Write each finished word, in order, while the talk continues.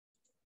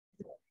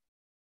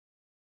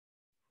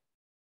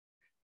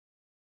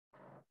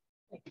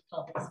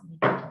call this meeting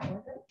to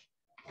order.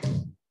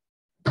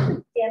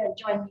 Stand and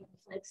join me in the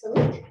flag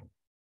salute.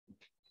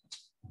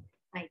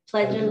 I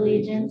pledge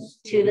allegiance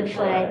to the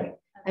flag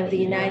of the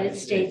United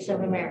States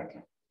of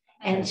America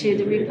and to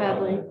the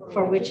republic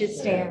for which it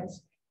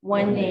stands,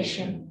 one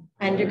nation,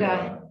 under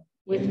God,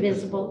 with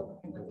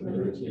visible and with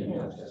liberty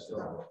and justice.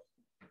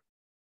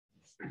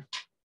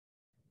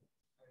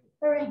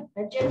 All right,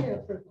 agenda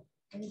approval.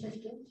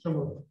 Anybody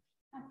good?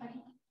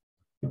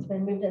 It's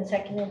been moved and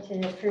seconded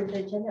to approve the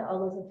agenda. All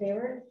those in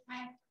favor?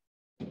 Aye.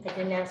 I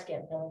didn't ask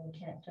yet, Bill. You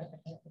can't jump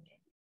in.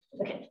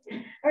 Okay.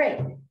 All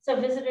right. So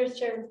visitors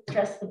to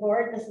address the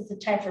board. This is the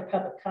time for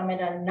public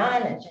comment on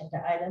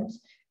non-agenda items.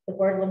 The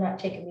board will not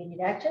take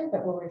immediate action,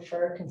 but will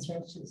refer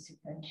concerns to the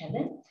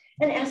superintendent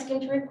and ask him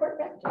to report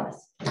back to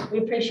us. We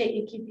appreciate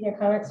you keeping your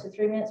comments to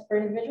 3 minutes per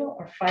individual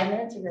or 5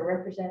 minutes if you're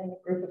representing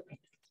a group of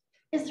people.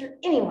 Is there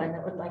anyone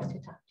that would like to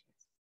talk to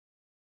us?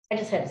 I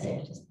just had to say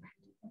it.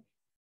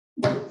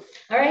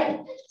 All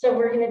right, so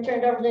we're going to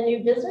turn it over to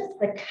new business,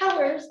 the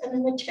colors and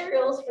the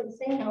materials for the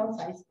St.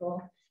 Helens High School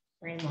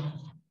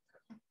remodel.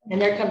 And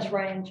there comes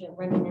Ryan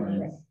running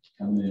in.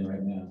 Coming in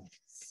right now.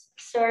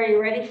 So are you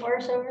ready for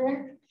us over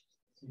there?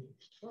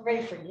 We're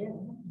ready for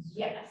you.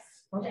 Yes.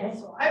 Okay.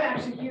 So I'm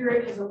actually here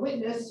as a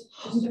witness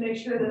just to make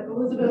sure that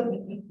Elizabeth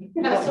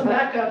has some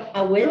backup.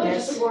 A witness. Really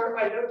just support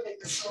my note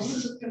taker. So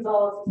Elizabeth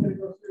Gonzalez is going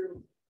to go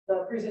through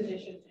the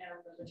presentation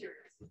and the materials.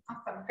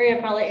 Awesome. Hurry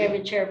up, I'll let you have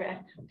your chair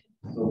back.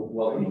 So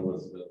welcome,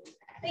 Elizabeth.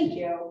 Thank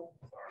you.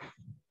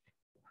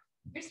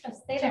 You're supposed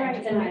to stay there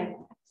tonight.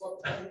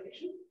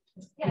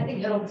 Yeah, I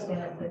think it'll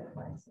stand up with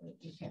flag, so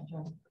you can't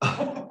join.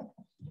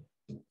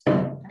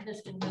 I'm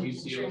just going to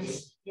move the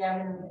trans. Yeah, I'm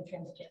going to move the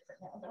trans chair for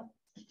now, though.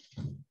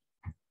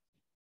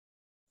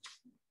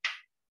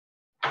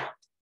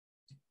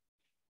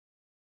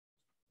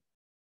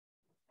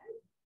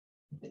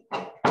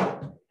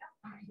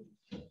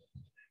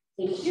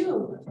 Thank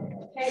you.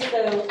 Okay,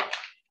 so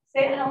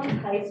St.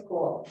 Helens High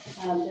School.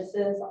 This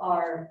is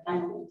our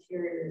final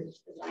interior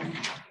design.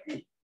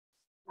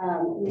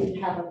 We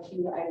have a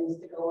few items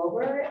to go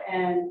over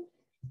and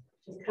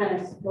just kind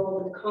of go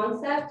over the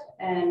concept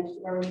and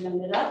where we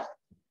ended up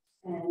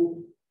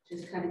and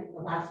just kind of get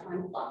the last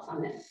final thoughts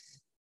on it.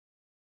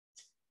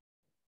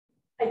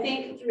 I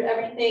think through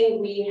everything,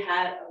 we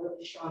had a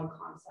really strong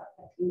concept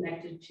that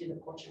connected to the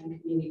culture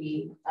and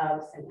community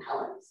of St.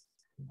 Helens.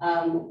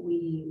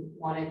 We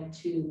wanted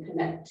to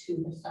connect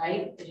to the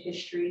site, the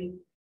history,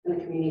 and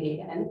the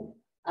community again.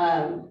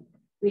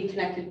 We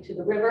connected to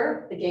the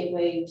river, the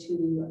gateway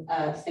to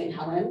St.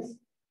 Helens,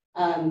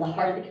 the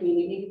heart of the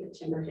community, the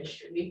timber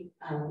history.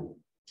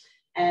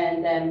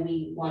 And then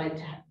we wanted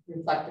to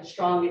reflect the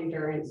strong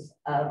endurance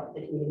of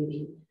the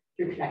community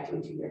through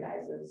connecting to your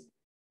guys's,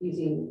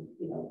 using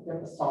the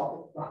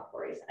basalt rock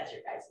quarries as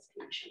your guys'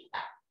 connection to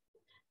that.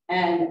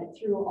 And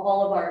through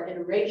all of our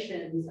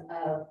iterations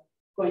of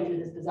going through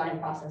this design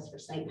process for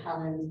St.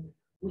 Helens,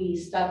 we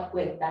stuck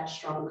with that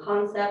strong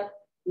concept.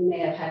 We may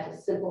have had to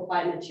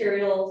simplify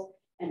materials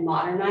and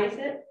modernize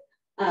it,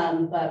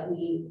 but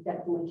we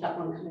definitely kept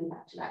on coming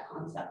back to that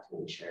concept to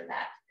ensure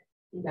that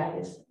you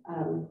guys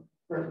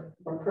were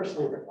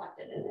personally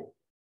reflected in it,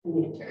 in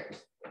the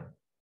interiors.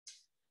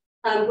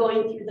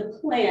 Going through the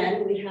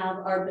plan, we have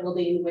our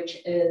building, which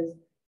is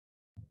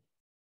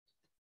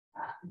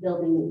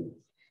building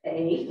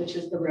A, which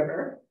is the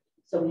river.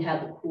 So we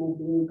have the cool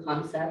blue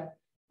concept,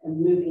 and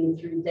moving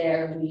through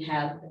there, we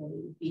have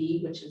building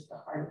B, which is the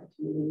heart of the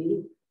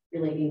community,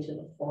 relating to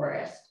the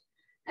forest.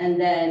 And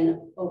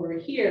then over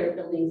here,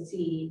 building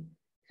C,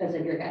 because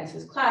of your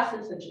guys'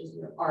 classes, such as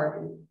your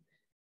art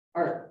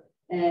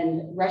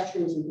and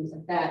restrooms and things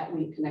like that,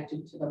 we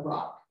connected to the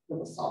rock, the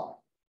basalt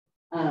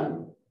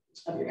of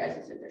your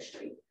guys'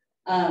 industry.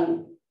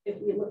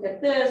 If we look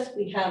at this,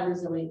 we have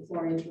resilient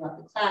flooring throughout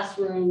the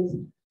classrooms,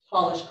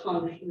 polished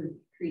concrete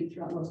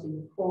throughout most of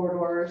the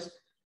corridors.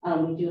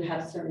 We do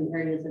have certain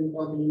areas in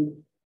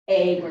building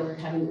A where we're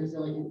having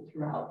resilient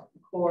throughout the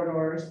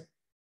corridors.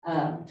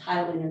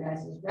 Tiling your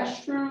guys'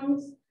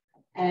 restrooms,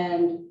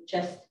 and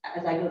just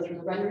as I go through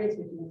the renderings,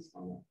 we can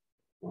explain it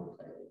more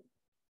clearly.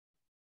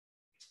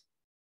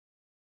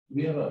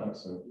 We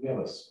have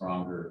a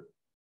stronger.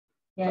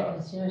 Yeah,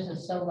 because yours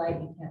is so light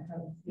you can't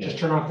really. Just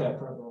turn off that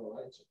front row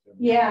lights.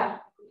 Yeah.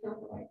 You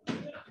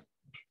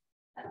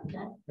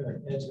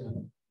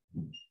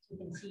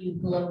can see you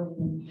glowing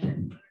in here.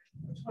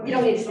 You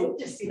don't need to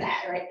just see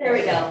that, right? There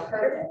we go.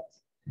 Perfect.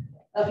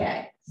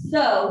 Okay,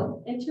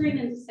 so entering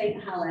into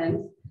St.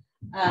 Helens,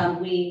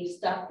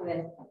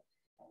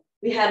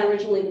 we had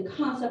originally the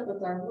concept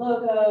with our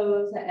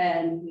logos,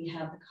 and we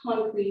have the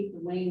concrete, the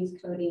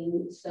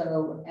wainscoting.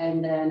 So,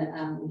 and then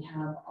we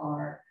have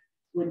our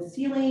wood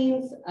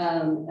ceilings,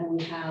 and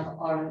we have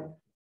our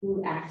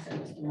blue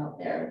accents throughout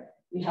there.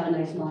 We have a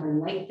nice modern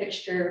light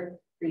fixture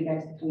for you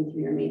guys to come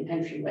through your main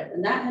entry with,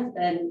 and that has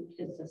been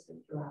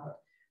consistent throughout.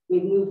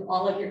 We've moved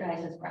all of your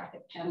guys'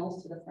 graphic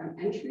panels to the front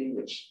entry,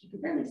 which you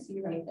can barely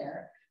see right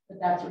there, but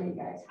that's where you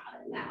guys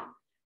have it now.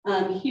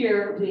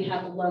 Here we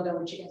have the logo,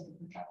 which you guys can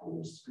project on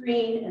your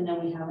screen, and then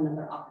we have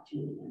another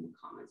opportunity in the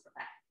comments for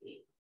that.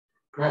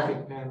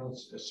 Graphic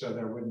panels, so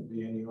there wouldn't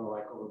be any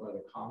like over by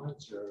the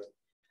commons or?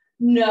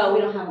 No, we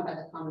don't have them by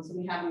the commons, so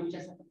we have them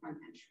just at the front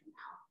entry now.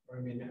 Or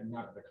I mean,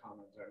 not the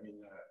commons, I mean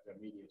the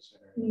media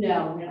center.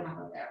 No, we don't have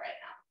them there right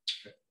now.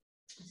 Okay.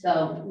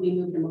 So we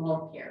moved them all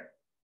up here.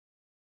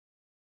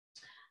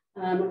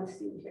 Let's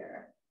see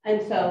here.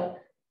 And so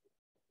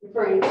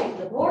referring to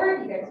the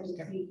board, you guys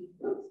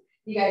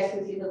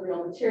can see the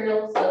real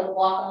materials. So the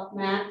walk-off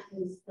mat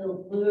is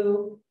still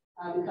blue.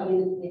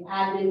 Coming into the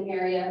admin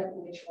area,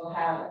 which will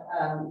have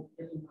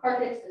different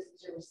carpets. This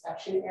is your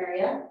reception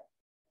area.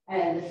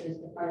 And this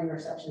is the front of your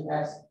reception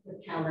desk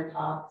with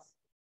countertops,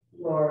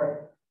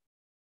 your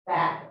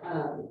back,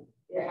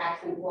 your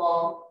accent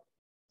wall,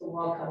 the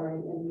wall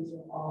covering, and these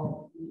are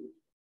all,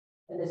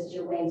 and this is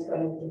your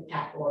wainscoting with the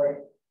tack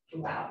board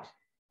throughout.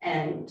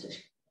 And to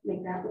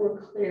make that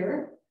more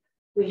clear,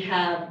 we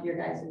have your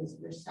guys'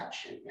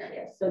 reception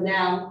area. So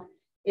now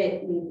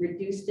we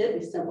reduced it,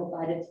 we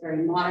simplified it, it's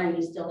very modern.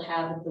 You still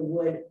have the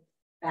wood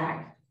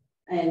back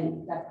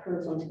and that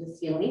curves onto the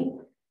ceiling.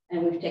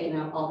 And we've taken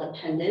out all the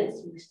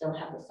pendants. We still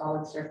have the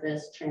solid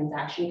surface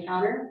transaction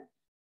counter,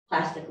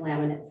 plastic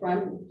laminate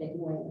front. We've taken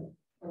away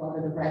a lot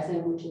of the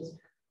resin, which is,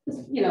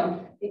 you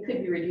know, it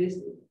could be reduced.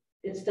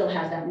 It still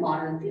has that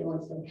modern feel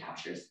and still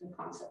captures the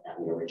concept that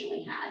we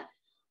originally had.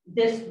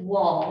 This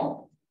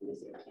wall, let me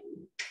see if I can,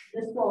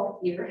 this wall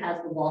here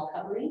has the wall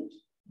covering,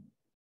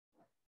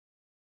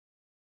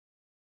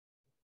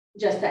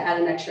 just to add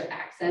an extra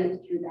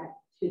accent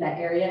through that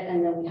area.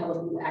 And then we have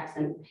a blue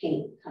accent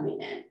paint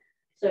coming in.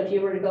 So if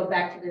you were to go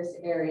back to this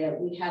area,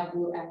 we have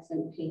blue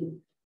accent paint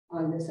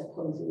on this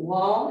opposing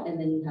wall, and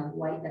then you have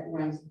white that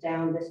runs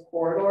down this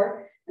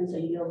corridor. And so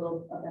you get a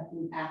little of that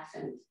blue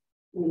accent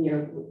when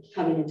you're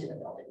coming into the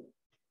building.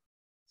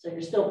 So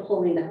you're still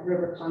pulling that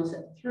river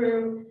concept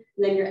through.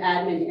 And then your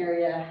admin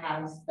area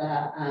has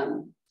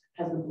the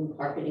blue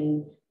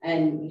carpeting,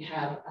 and we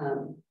have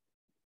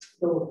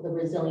the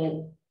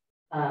resilient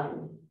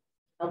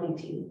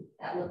LVT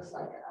that looks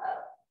like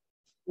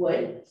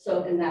wood.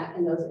 So in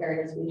those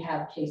areas we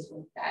have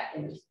casework that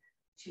is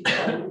to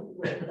tone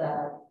with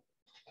the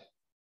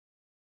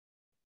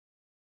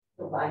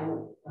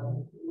vinyl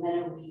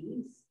linen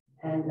weaves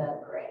and the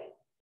gray.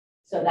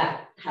 So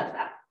that has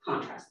that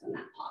contrast in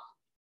that pop.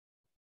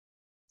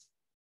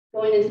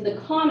 Going into the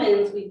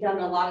commons, we've done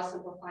a lot of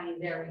simplifying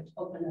there. We've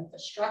opened up the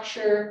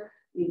structure.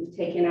 We've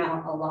taken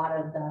out a lot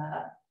of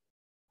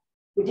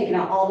we've taken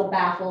out all the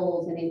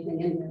baffles and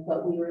anything in there,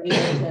 but we were able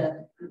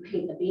to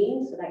paint the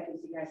beams. So that gives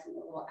you guys some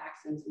little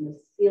accents in the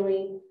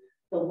ceiling.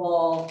 The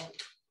wall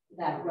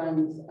that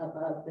runs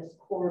above this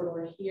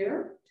corridor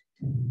here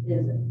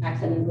is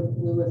accented with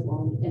blue as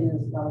well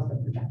as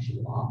the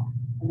projection wall.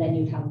 And then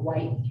you have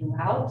white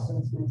throughout, so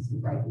it's nice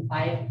and bright and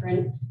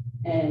vibrant,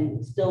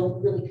 and still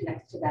really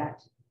connects to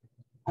that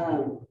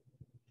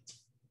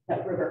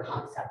that river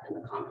concept in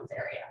the commons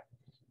area.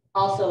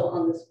 Also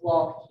on this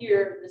wall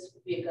here, this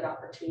would be a good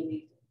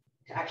opportunity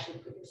to actually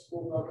put your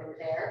school logo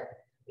there.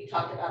 We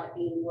talked about it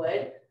being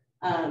wood.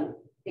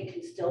 It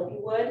can still be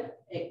wood.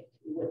 It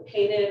can be wood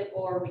painted,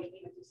 or we can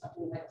even do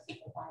something like a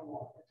simple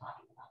vinyl if we're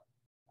talking about.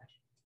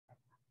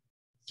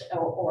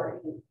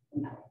 Or even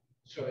metal.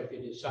 So if you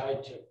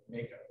decide to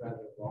make a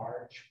rather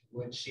large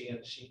wood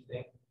CNC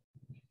thing,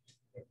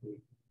 if we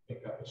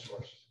pick up a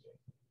source.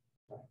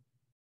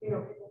 You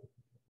know,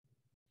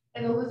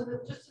 and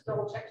Elizabeth, just to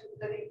double check,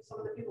 I think some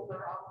of the people that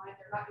are online,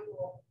 they're not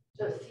able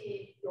to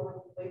see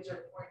your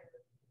laser pointer.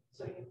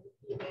 So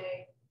you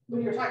may,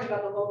 when you're talking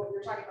about the logo,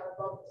 you're talking about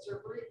above the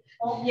surgery.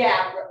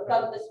 Yeah,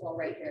 above this wall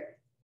right here.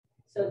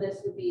 So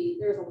this would be,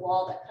 there's a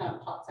wall that kind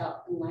of pops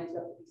out and lines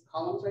up with these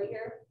columns right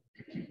here.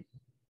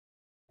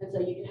 And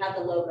so you can have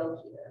the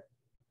logo here.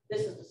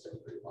 This is the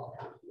surgery wall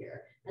down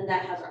here, and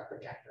that has our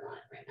projector on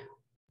it right now.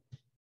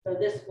 So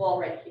this wall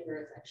right here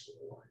is actually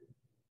the one.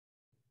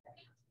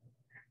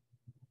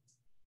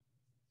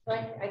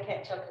 I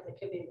can't tell because it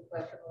could be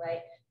black from the light.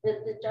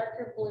 The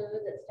darker blue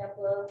that's down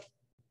below,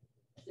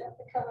 is that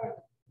the color of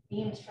the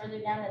beams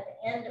further down at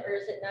the end, or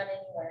is it not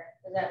anywhere?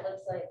 Because that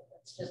looks like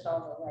it's just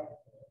all the light.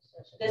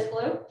 So this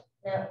blue?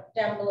 No,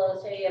 down below,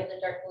 so you have the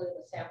dark blue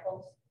with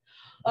samples.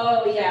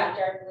 Oh yeah.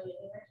 Dark blue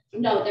anywhere?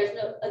 No, there's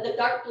no, the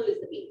dark blue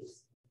is the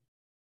beams.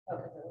 Oh,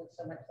 because it looks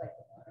so much like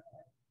the water.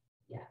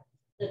 Yeah,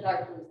 the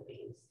dark blue is the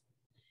beams.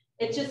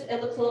 It just,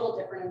 it looks a little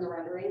different in the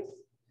renderings.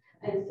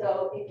 And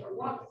so if you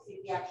want to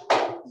see the actual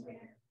beams right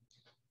here.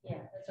 Yeah,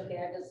 that's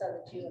okay. I just saw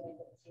the two and I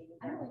didn't see.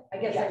 I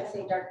guess I'd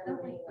say dark blue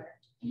anywhere.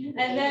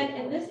 And then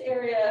in this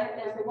area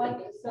is the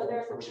one, so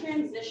there's a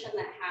transition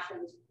that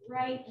happens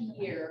right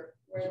here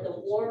where the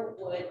warm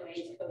wood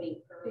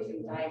wainscoting curves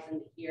and dives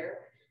into here.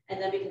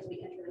 And then because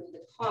we enter into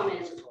the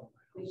commons,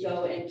 we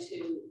go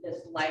into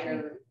this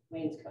lighter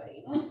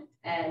wainscoting.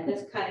 And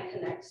this kind of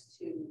connects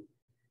to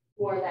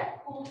more of that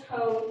cool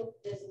tone.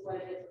 This is what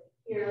it is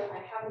here. I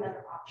have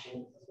another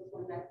option. This was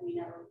one that we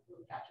never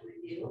really got to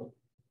review,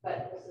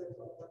 but this is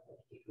what it looks like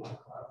if you come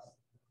up close.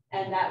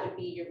 And that would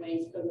be your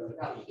wainscoting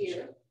throughout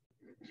here.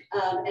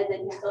 And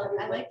then you still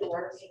have your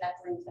doors, so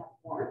that brings that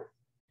warmth.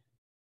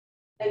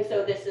 And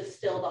so this is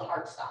still the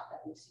hard stop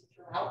that we see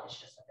throughout,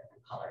 it's just a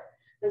different color.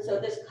 And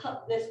so this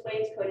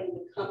wainscoting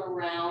would come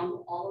around,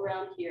 all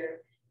around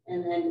here,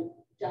 and then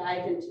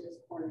dive into this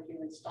corner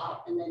here and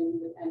stop, and then you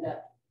would end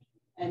up,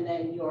 and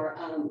then your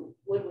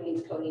wood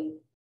wainscoting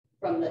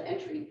from the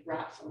entry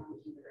wraps around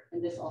here.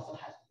 And this also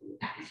has blue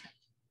accent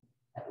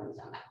that runs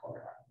down that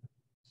corridor.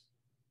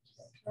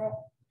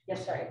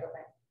 Yes, sorry, go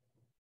back.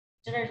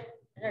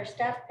 Did our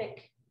staff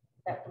pick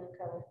that blue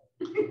color?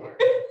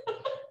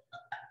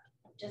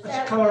 Just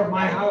That's the color of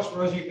my house,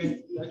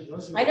 Rosie.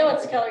 I know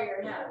it's the color of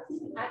your house.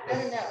 I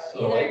don't know,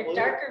 So either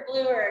darker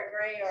blue or a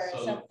gray or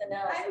So- something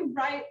else. I'm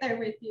right there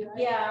with you.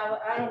 Yeah,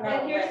 I don't know.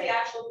 And here's the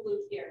actual blue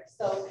here.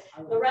 So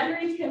the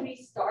renderings can be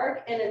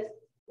stark, and it's,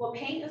 well,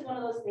 paint is one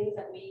of those things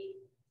that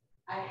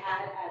I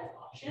had as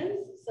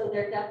options. So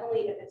they're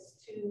definitely, if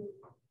it's too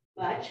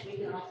much, we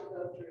can also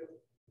go through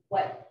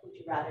what would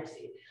you rather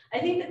see. I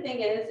think the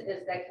thing is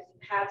that because you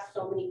have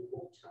so many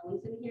cool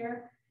tones in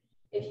here,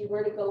 if you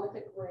were to go with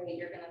the gray,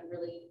 you're gonna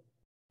really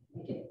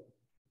make it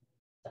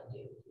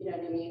subdued. You know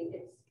what I mean?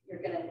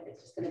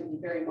 It's just gonna be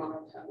very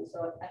monotone.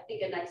 So I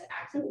think a nice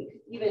accent, we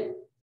could even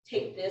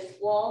take this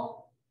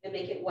wall and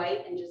make it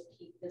white and just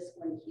keep this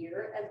one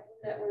here as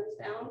that runs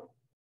down.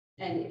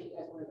 And if you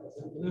guys want to go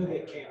The something. blue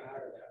that came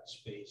out of that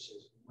space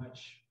is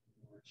much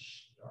more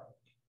stark.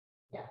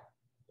 Yeah.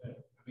 I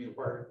mean,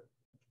 where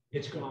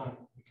it's gone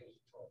because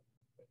it's all,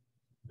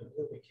 the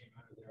blue that came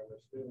out of there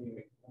was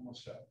really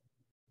almost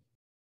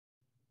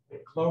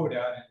it glowed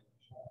out in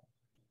the hall.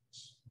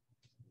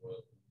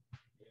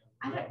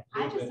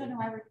 I just don't know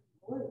why we're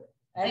blue.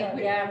 I don't,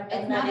 yeah, I'm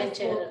It's not not a into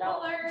school it at all.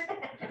 color.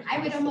 I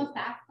would almost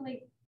ask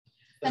like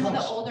some of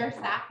the older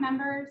staff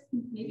members,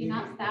 maybe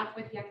not staff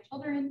with young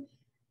children,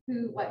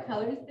 what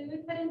colors they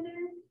would put in there.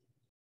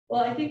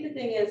 Well, I think the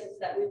thing is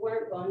that we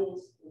weren't going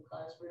with school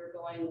colors. We were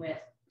going with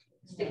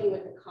sticking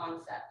with the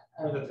concept.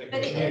 Of,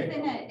 But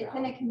it's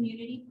in a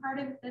community part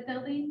of the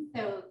building.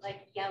 So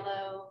like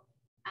yellow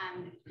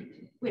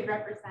would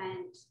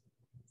represent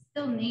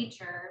still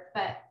nature,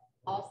 but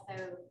also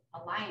a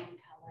lion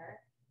color.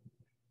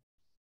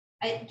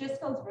 It just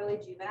feels really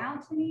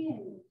juvenile to me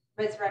and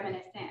was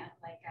reminiscent of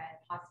like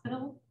a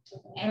hospital.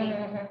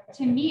 And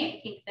to me,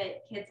 I think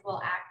that kids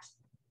will act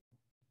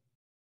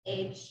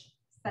age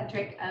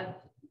centric of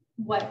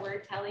what we're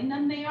telling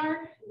them they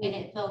are, and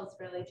it feels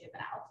really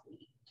juvenile to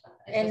me.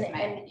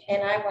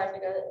 And I wanted to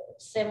go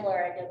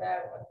similar.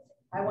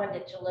 I wanted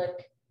it to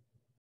look,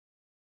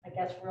 I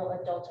guess, real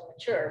adult and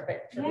mature.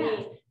 But for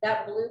me,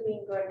 that blue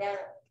beam going down,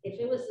 if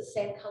it was the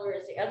same color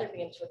as the other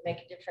beams, would make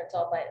a difference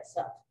all by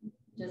itself.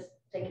 Just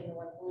taking the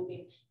one blue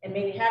beam and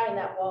maybe having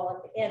that wall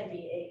at the end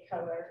be a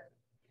color,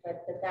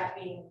 but that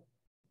beam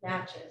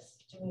matches.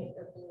 To me,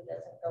 the blue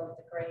doesn't go with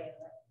the gray and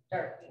the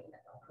dark beam.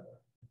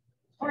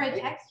 Or a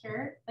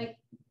texture, like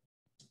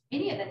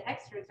any of the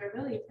textures are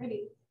really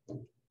pretty.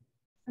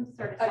 Some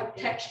sort of a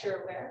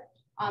texture where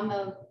on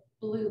the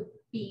blue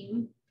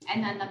beam,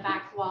 and then the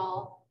back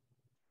wall,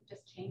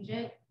 just change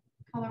it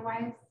color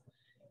wise.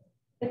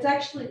 it's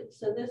actually,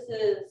 so this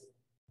is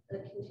a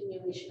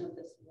continuation of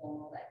this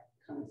wall that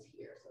comes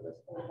here. So this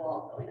whole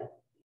wall going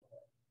up.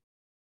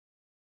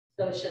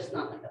 So it's just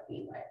not like a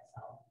beam by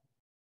itself.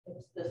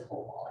 It's this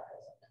whole wall that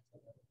goes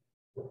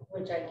up.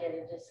 Which I get,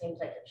 it just seems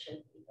like it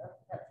should be,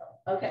 that's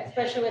all. Okay.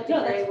 Especially with the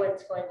gray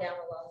ones going down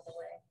along the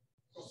way.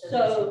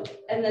 So,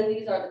 and then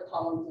these are the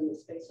columns in the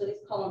space. So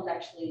these columns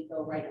actually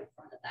go right in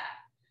front of that.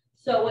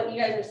 So what you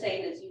guys are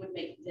saying is you would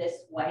make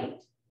this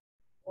white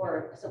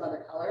or some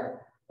other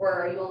color, or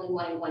are you only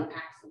wanting one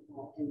accent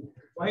wall in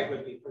there? White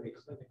would be pretty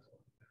clinical.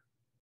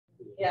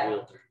 Yeah.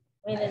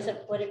 I mean,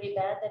 would it be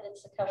bad that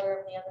it's the color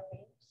of the other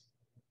beams?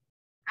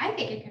 I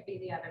think it could be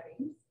the other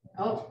beams.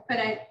 Oh, but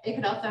it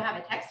could also have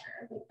a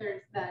texture. Like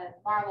there's the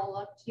marble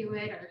look to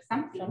it or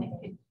something.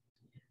 It could,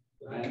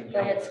 Go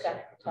ahead,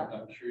 Scott.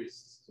 I'm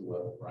curious as to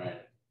what Brian.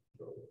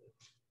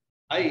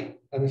 I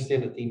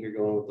understand the theme you're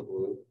going with the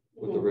blue,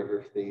 with the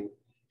river theme,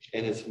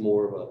 and it's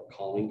more of a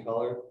calming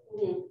color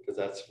because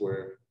that's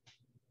where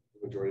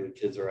the majority of the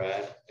kids are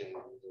at, and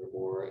there are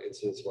more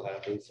incidents will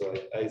happen. So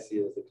I see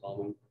it as a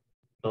calming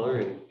color,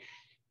 and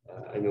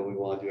I know we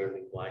want to do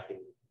everything black and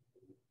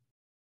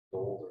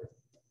gold,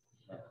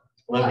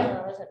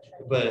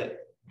 but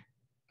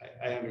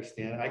I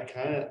understand. I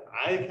kind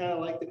of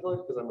like the color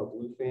because I'm a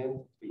blue fan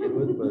to begin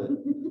with, but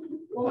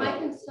well, my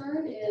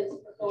concern is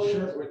going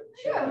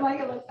yeah, like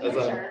it looks like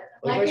a shirt.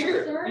 my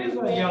concern It's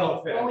with a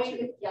yellow fit. going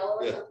with yellow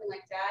or something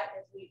like that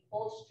is we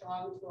pull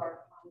strong to our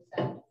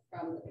concept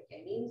from the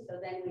beginning. So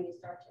then when you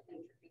start to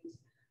introduce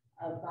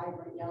a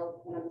vibrant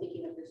yellow, when I'm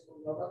thinking of your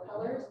school logo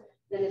colors,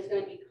 then it's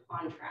going to be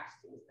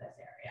contrasting to this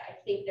area. I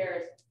think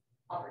there's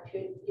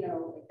opportunity,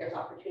 there's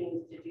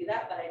opportunities to do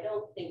that, but I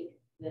don't think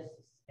this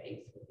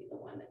space would be the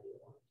one that you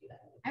want to do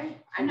that.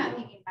 I'm not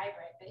thinking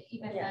vibrant, but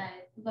even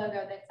the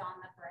logo that's on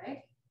the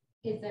brick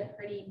is a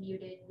pretty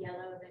muted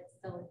yellow that's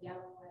still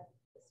yellow with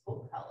the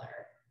school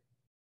color.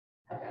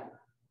 Okay.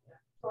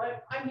 So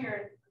I'm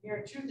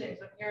hearing two things.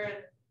 I'm hearing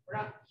we're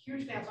not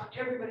huge fans, not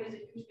everybody's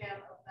a huge fan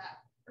of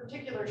that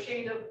particular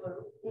shade of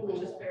blue,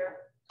 which is fair.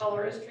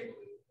 color is tricky.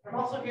 I'm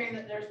also hearing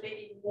that there's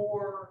maybe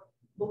more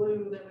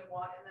blue than we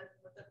want, and then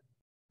with the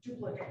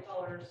duplicate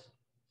colors,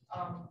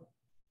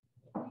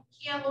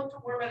 we can look to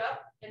warm it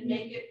up and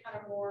make it kind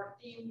of more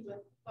themed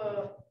with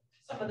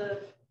some of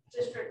the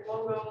district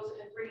logos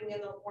and bringing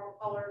in the warm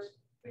colors.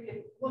 We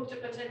can look to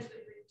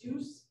potentially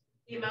reduce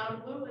the amount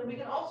of blue, and we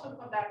can also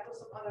come back with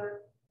some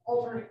other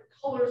alternate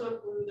colors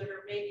of blue that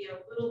are maybe a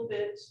little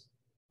bit,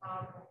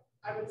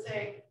 I would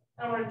say,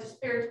 I don't want to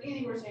disparage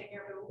anything we're saying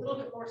here, but a little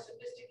bit more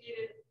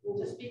sophisticated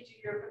to speak to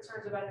your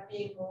concerns about it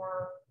being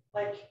more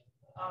like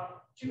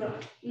juvenile,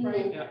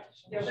 right? Yeah.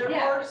 Yeah, there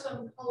are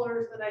some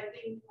colors that I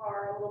think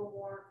are a little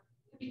more,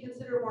 could be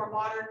considered more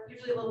modern,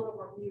 usually a little bit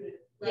more muted.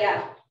 Right?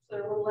 Yeah. So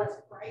they're a little less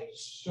bright.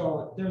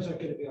 So there's going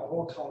to be a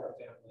whole color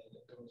family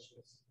that goes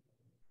with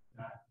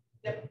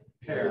that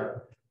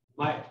pair.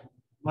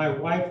 My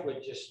wife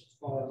would just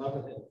fall in love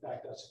with it. In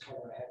fact, that's the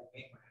color I had to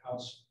paint my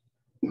house.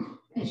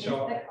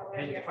 So,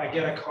 and if I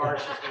get a car,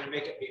 she's going to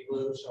make it be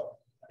blue. So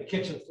the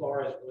kitchen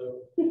floor is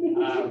blue.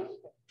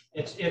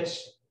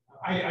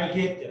 I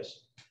get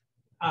this.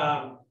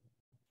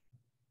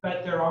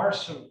 But there are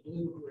some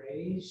blue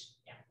grays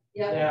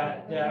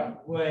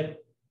that would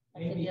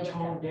maybe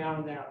tone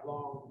down that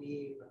long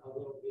beam a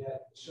little bit,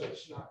 so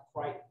it's not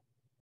quite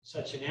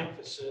such an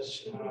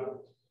emphasis.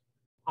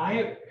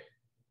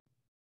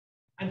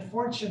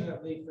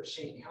 Unfortunately for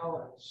St.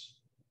 Helens,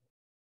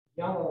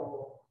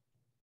 yellow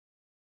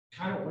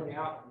kind of went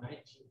out in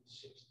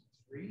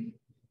 1963.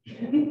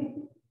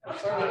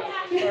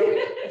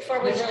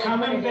 It's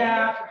coming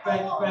back,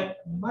 but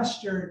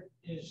mustard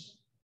is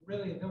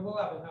really, we'll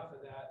have enough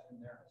of that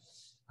in there.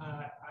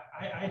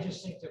 I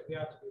just think that we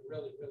have to be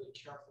really, really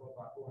careful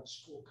about going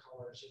school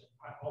colors. And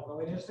although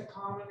it is the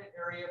common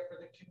area for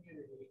the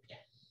community,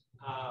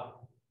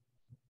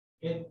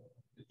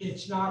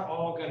 it's not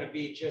all going to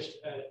be just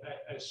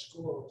a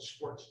school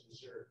sports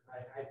dessert.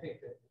 I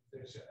think that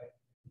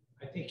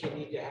I think you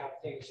need to have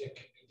things that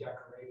can be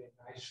decorated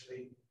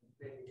nicely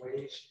in many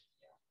ways.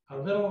 A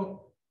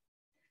little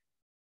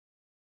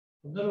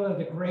of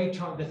the gray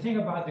tone. The thing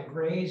about the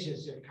grays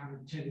is they kind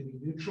of tend to be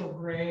neutral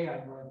gray.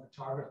 I know in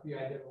photography,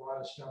 I did a lot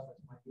of stuff with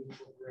my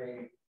neutral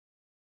gray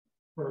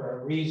for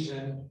a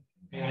reason,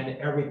 and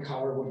every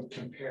color would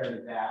compare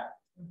to that.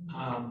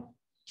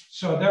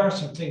 So there are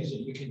some things that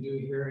you can do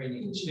here, and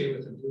you can stay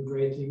with the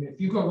blue-gray theme. If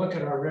you go look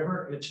at our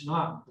river, it's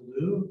not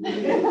blue.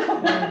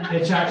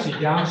 It's actually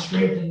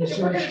downstream from the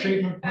sewage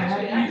treatment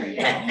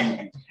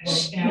plant.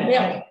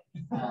 And,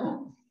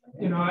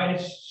 you know,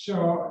 it's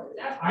so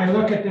I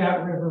look at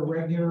that river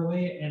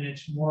regularly, and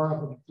it's more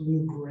of a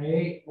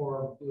blue-gray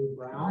or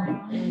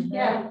blue-brown.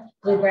 Yeah,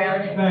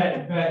 blue-brown.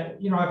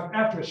 But you know,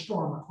 after a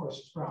storm, of course,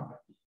 it's brown.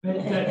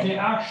 But the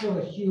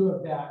actual hue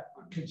of that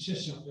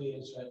consistently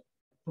is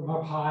from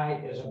up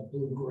high is a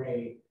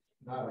blue-gray,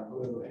 not a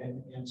blue.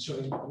 And so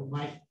you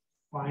might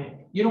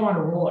find, you don't want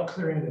to roll it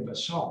clear into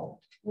basalt,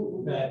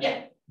 but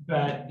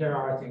there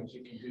are things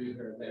you can do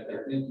here that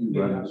I think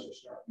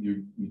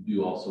you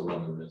do also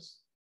run the risk.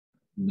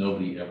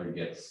 Nobody ever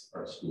gets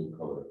our school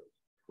color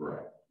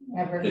correct.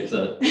 Ever. It's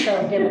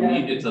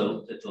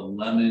a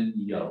lemon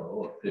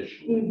yellow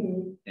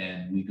officially,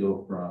 and we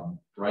go from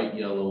bright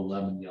yellow,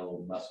 lemon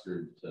yellow,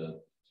 mustard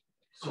to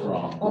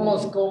strong,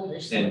 almost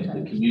goldish. And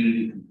the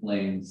community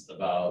complains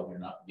about you're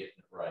not getting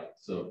it right.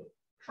 So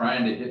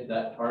trying to hit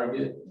that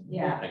target,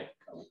 Yeah.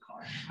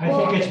 I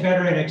think it's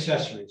better in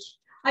accessories.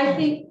 I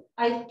think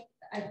I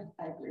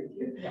agree with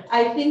you. Yeah.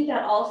 I think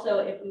that also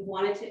if we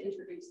wanted to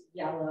introduce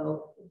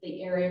yellow,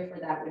 the area for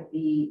that would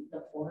be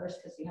the forest,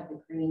 because you have the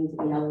greens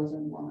and yellows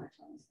and warmer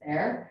tones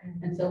there.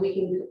 And so we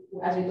can,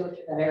 as we go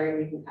through that area,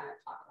 we can kind of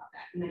talk about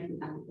that, and I can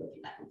kind of go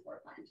through that in floor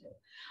plan too.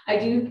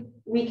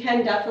 We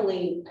can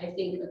definitely, I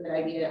think a good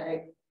idea.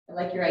 I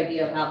like your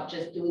idea about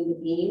just doing the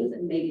beams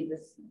and maybe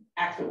this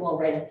accent wall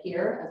right up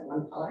here as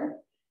one color,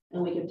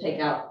 and we could take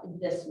out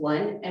this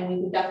one, and we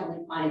can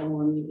definitely find a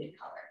more muted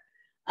color.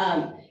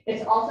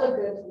 It's also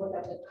good to look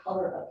at the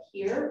color up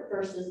here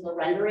versus the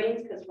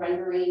renderings, because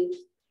renderings,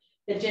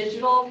 the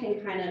digital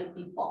can kind of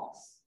be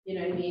false. You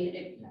know what I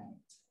mean?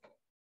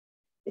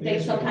 They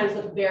sometimes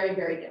look very,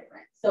 very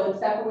different. So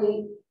it's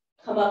definitely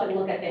come up and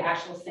look at the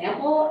actual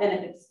sample, and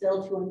if it's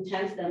still too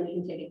intense, then we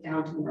can take it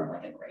down to more of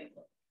like a gray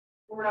look.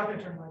 We're not going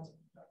to turn lights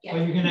on. Yeah.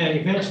 Well, you're going to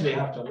eventually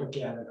have to look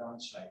at it on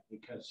site,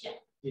 because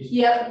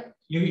you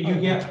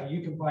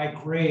can buy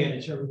gray, and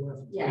it's everywhere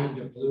from green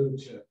to blue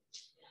to.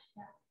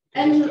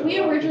 And we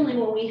originally,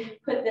 when we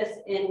put this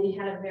in, we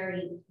had a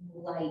very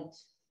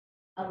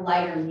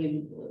lighter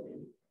muted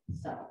blue.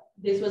 So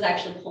this was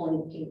actually pulling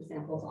the paint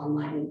samples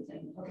online and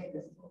saying, okay,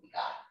 this is what we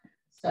got.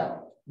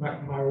 So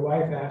my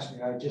wife asked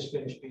me, I just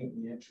finished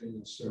painting the entry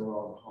and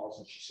stairwell and the halls,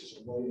 and she says,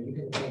 well, are you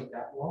going to paint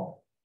that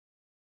wall?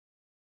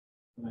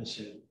 And I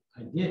said,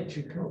 I did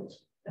 2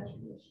 coats.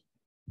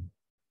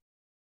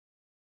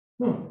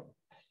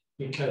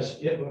 Because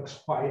it looks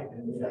white,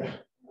 and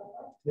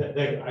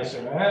I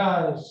said,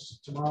 well,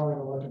 tomorrow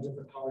it'll look a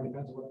different color,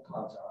 depends on what the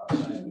clouds are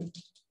outside.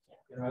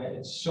 You know,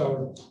 it's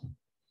so,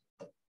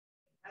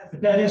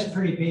 but that is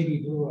pretty baby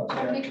blue up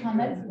there. Any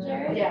comments,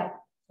 Jared? Yeah.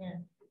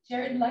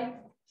 Jared likes.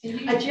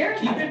 Jared.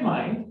 Keep in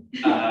mind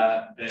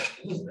that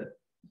Elizabeth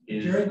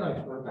is Jared likes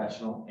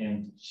professional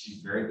and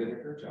she's very good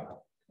at her job.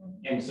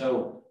 And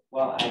so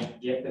while I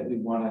get that we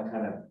want to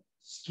kind of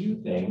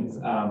skew things,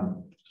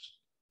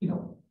 you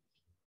know,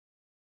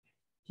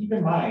 keep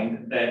in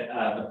mind that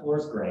the floor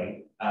is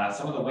gray.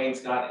 Some of the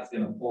wainscot is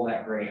going to pull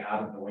that gray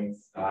out of the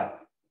wainscot.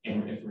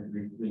 And if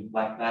we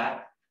reflect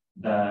that,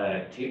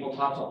 the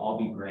tabletops will all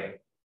be gray.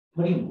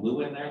 Putting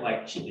blue in there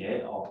like she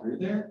did all through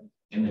there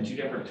in the two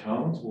different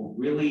tones will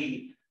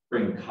really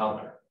bring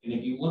color. And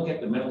if you look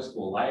at the middle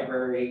school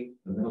library,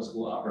 the middle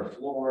school upper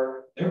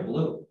floor, they're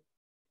blue.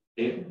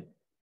 If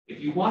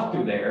you walk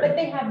through there. But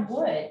they have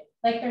wood,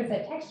 like there's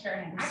a texture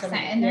and an accent,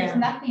 and there's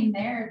nothing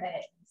there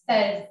that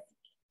says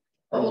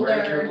From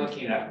where you're older.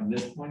 looking at from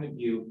this point of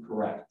view,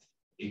 correct.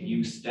 If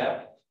you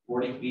step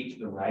 40 feet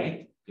to the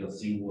right, you'll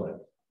see wood.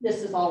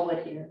 This is all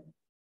wood here.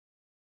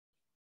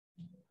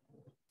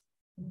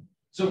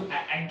 So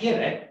I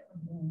get it.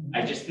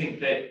 I just think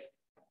that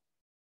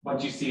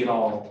once you see it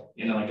all,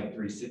 you know, like a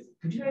 360,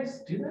 could you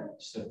guys do that?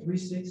 Just a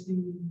 360?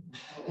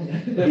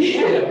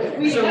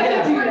 We So,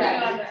 have to do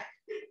yeah. that.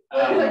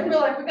 We're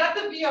like, we got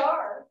the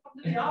VR.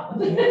 Come to the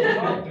office.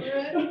 Walk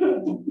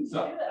through it.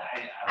 So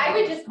I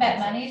would just bet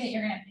money that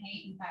you're gonna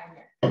paint in 5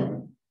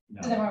 years.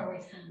 No. So then we're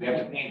wasting We have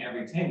to money. paint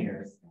every 10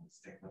 years and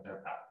stick with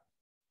their power.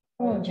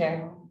 Oh,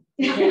 Jared.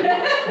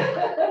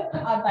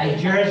 I'll buy you.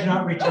 Jared's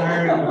not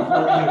retiring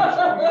before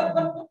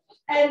you.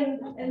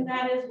 And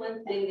that is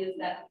one thing is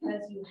that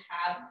because you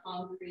have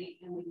concrete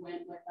and we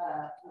went with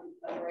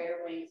a grayer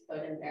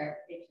wainscot in there,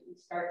 if you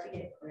start to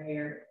get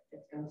grayer,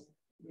 it's going to,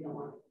 we don't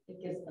want,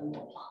 it gives them a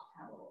little pop,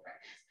 have a little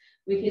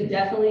brightness. We can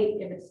definitely,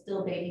 if it's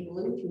still baby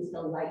blue, we can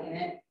still lighten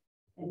it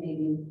and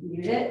maybe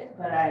mute it,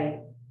 but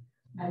I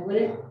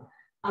wouldn't,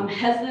 I'm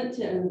hesitant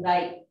to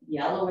invite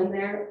yellow in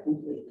there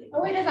completely.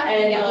 Oh, it doesn't have to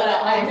be And yellow.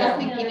 I I'm just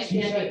definitely thinking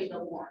understand it's maybe the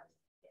warmth,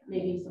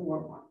 maybe some more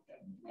warmth.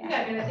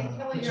 Yeah, I mean, I think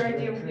Kelly, your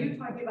idea, when you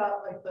talking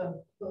about like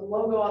the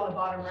logo on the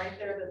bottom right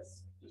there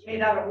that's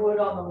made out of wood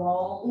on the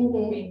wall,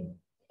 I mean,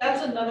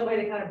 that's another way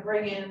to kind of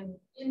bring in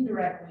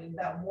indirectly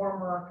that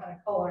warmer kind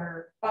of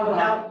color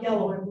without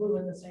yellow and blue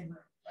in the same room,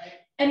 right?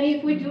 And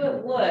if we do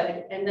it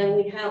wood, and then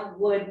we have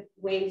wood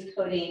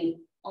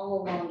wainscoting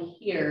all along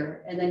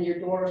here, and then your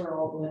doors are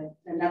all wood,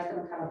 then that's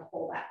gonna kind of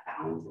pull that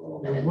balance a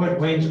little The bit. wood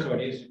wainscot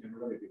isn't gonna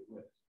really be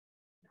wood.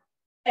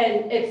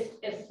 And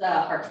it's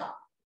hard top.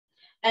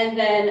 And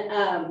then,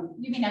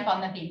 You mean up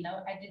on the beam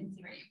though? I didn't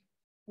see where you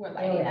were Oh,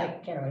 lighting I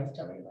up. can't always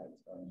tell where your lights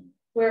going.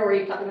 where were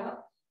you talking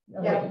about?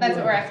 Yeah, That's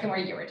what we're asking, where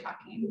you were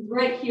talking.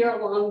 Right here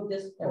along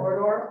this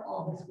corridor,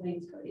 all this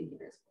wainscoting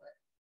here is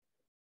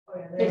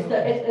wood. Oh, yeah,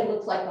 It's it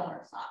looks like the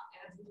hard top.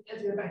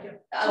 as you're back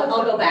up.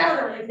 I'll go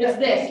back. It's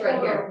this right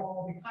here.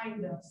 Wall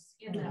behind us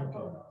in that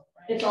photo,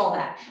 right? It's all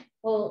that.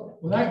 Well,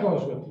 Well, that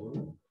goes with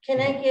blue. can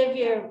I give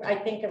you, I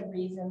think, a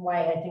reason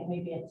why I think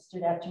maybe it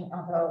stood out to me,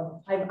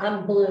 although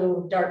I'm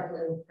blue, dark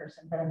blue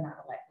person, but I'm not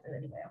a light blue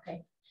anyway,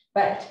 okay?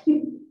 But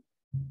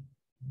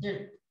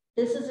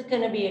this is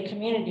going to be a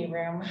community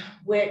room,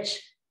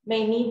 which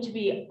may need to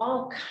be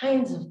all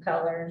kinds of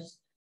colors,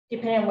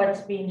 depending on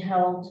what's being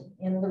held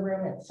in the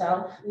room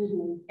itself.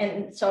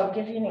 And so I'll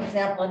give you an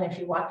example, and if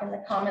you walk in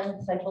the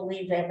commons, I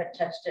believe they haven't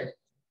touched it,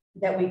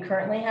 that we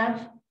currently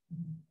have.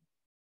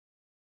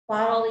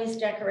 Bought all these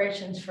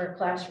decorations for a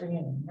class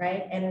reunion,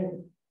 right?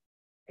 And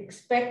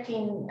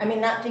expecting, I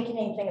mean, not thinking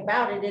anything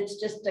about it, it's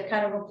just a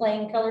kind of a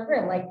plain colored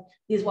room, like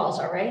these walls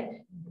are,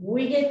 right?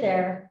 We get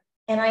there,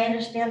 and I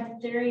understand the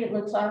theory, it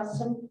looks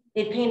awesome.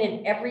 They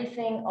painted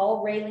everything,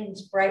 all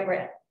railings bright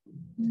red.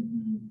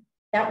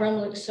 That room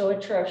looks so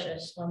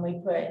atrocious when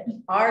we put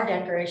our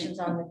decorations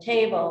on the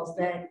tables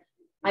that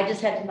I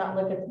just had to not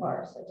look at the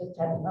bars. I just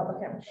had to not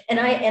look at them. And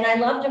I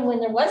loved them when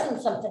there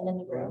wasn't something in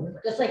the room,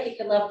 just like you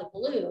could love the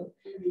blue.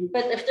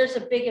 But if there's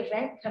a big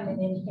event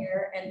coming in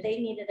here and they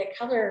needed a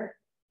color,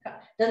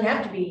 doesn't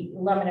have to be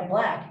lemon and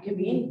black, it could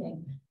be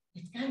anything.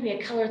 It's got to be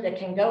a color that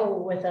can go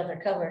with other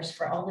colors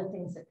for all the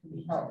things that can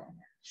be held in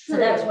there. So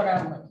that's what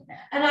I'm looking at.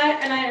 And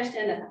I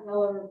understand that.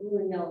 However, blue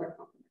and yellow are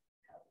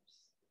complementary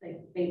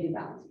colors. They do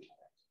balance each other.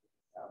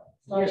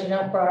 As long as you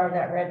don't borrow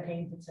that red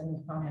paint that's in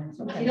the comments.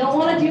 You don't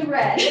want to do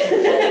red.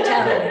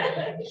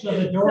 So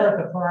the door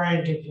at the far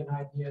end gives you an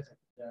idea of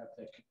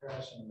the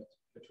comparison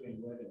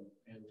between wood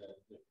and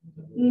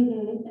the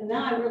blue. And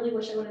now I really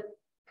wish I would have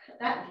cut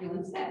that view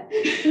instead.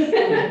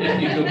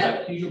 Can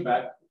you go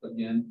back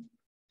again?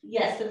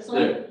 Yes, this one.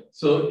 There.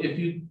 So if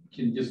you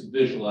can just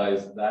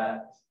visualize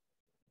that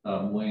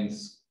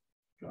wainscot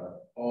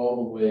all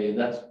the way,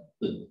 that's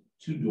the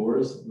two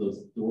doors,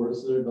 those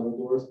doors there, double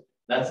doors,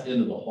 that's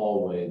into the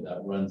hallway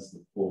that runs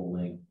the full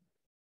length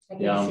I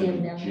can down see to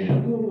them the down there.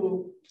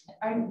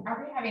 gym.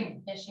 Are we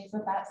having issues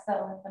with that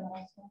still with the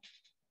middle school?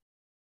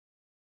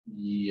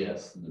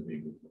 Yes, in the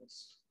bigger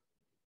place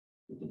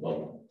with the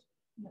bubble.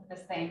 With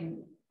the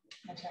same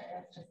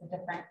material, it's just a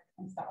different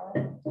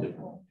installer.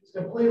 It's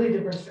a completely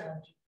different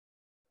strategy.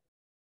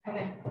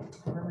 Okay,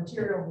 the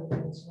material with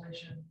the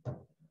installation.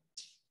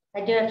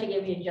 I do have to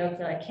give you a joke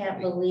that I can't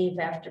believe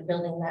after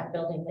building that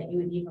building that you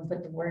would even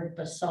put the word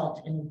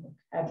basalt in the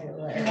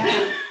vocabulary.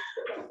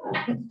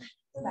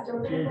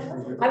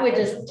 I would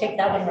just take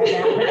that one right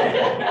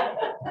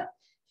now.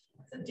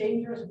 It's a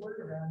dangerous word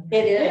around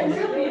here. It is.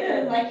 It really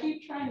is. I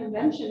keep trying to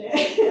mention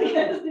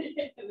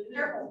it.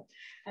 Careful.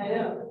 I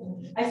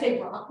know. I say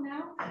rock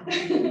now.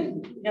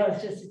 No,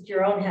 it's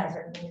your own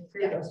hazard when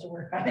your crew goes to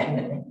work on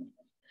it.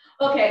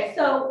 Okay,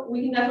 so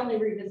we can definitely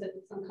revisit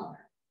some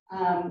color.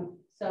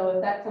 So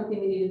if that's something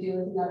we need to do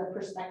with another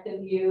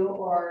perspective view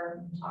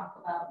or talk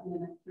about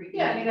in the 3D.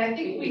 Yeah, I mean, I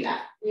think do we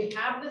that.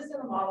 have this in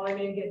the model. I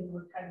mean, again, we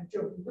were kind of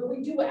joking, but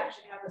we do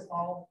actually have this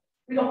model.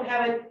 We don't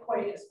have it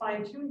quite as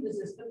fine tuned as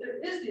this, but there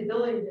is the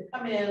ability to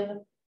come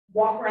in,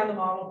 walk around the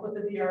model, put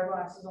the VR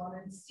glasses on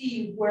and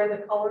see where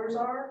the colors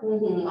are.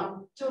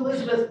 To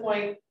Elizabeth's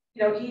point,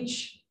 you know,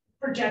 each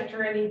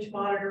projector and each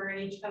monitor and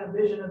each kind of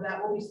vision of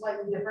that will be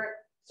slightly different.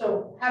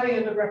 So having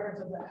a good reference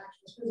of the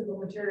actual physical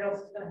materials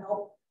is going to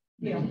help,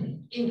 you know,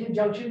 in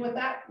conjunction with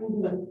that.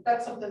 But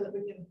that's something that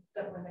we can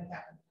definitely make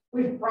happen.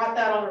 We've brought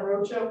that on a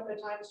roadshow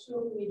at times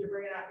too. If we need to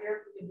bring it out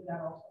here, we can do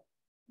that also.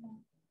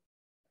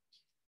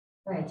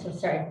 Right, so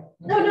sorry.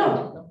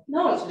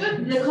 No, it's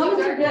good. The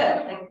comments are good.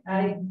 Like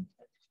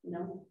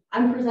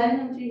I'm presenting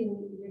them to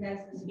you. Your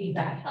guys'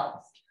 feedback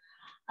helps.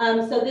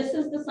 So this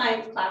is the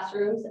science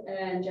classrooms,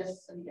 and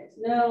just so you guys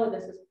know,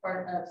 this is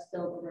part of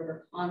still the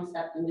river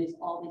concept, and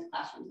all these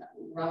classrooms that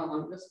we run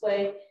along this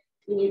way.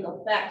 We need to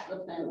go back to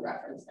the plan and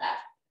reference that.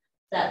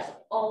 That's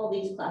all of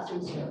these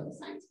classrooms here are the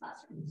science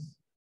classrooms.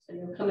 So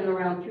you're coming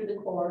around through the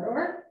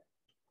corridor,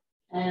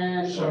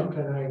 and so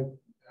can I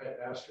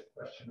ask a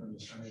question on the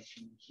science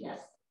rooms? yes.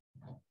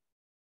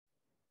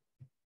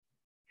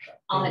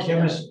 In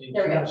chemistry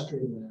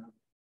lab,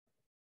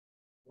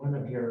 one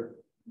of your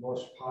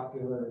most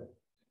popular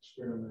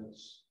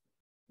experiments,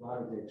 a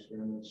lot of the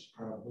experiments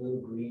are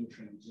blue-green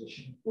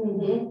transition.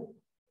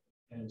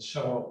 And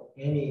so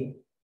any,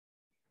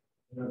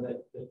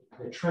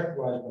 the trick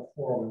was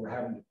before we were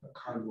having to put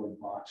cardboard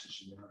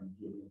boxes around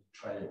to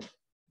try to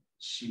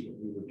see what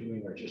we were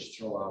doing or just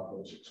throw out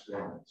those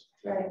experiments.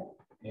 Right.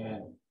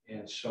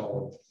 And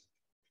so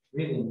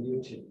really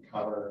muted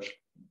color.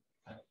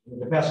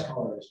 The best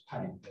color is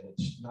putty, but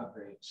it's not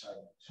very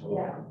exciting. So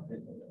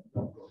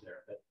don't go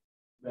there.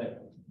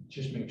 But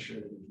just make sure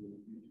that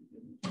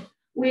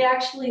we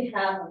actually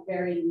have a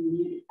very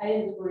muted. I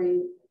didn't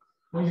bring.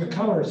 Well, your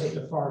color is at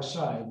the far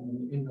side.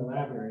 In the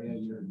lab area,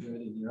 you're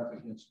good and you're up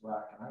against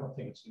black. And I don't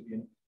think it's going to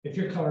be, if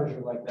your colors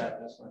are like that,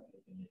 that's not going to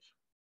be an issue.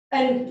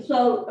 And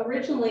so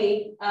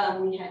originally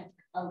we had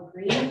a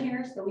green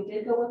here. So we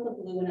did go with the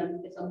blue,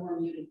 and it's a more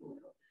muted blue.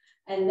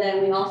 And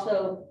then we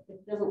also,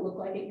 it doesn't look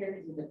like it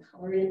here because of the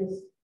color in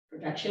this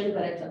projection,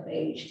 but it's a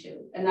beige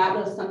too. And that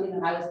was something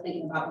that I was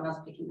thinking about when I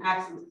was picking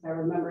accents, because I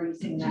remember you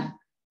saying that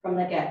from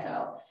the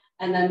get-go.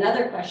 And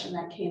another question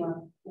that came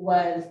up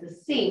was the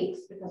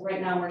sinks, because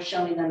right now we're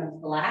showing them as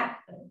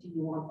black, but do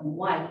you want them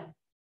white?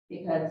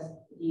 Because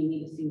you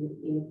need to see,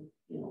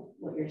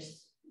 what you're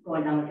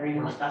going down the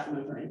drainage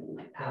specimens or anything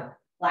like that.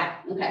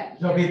 Black, okay.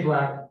 They'll be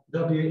black.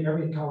 They'll be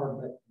every color,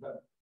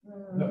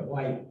 but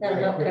white.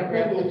 That'll cover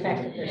up the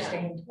fact that they're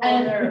stained.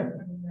 And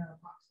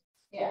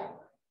yeah.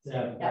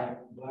 Yeah,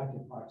 black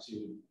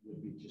epoxy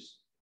would be just.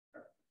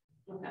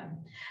 Okay.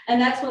 And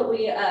that's what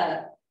we,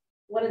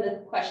 one of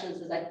the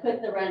questions is I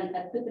put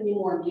the new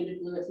more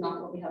muted blue. It's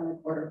not what we have in the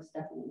quarter, it's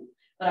definitely,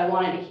 but I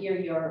wanted to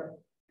hear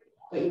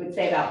what you would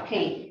say about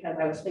paint, because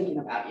I was thinking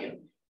about you.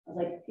 I was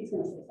like, he's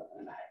going to say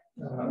something about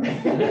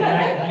it.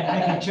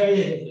 I can tell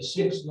you that the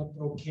sinks looked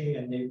okay,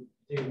 and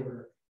they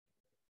were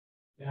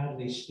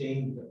badly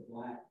stained, but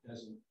black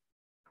doesn't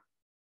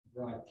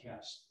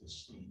broadcast the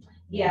stain.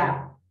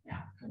 Yeah.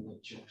 And the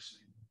chips.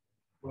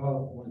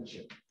 Well, one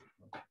chip.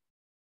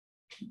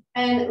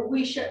 And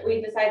we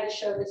decided to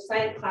show the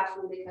science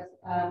classroom because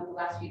the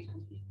last few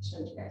times we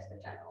showed you guys the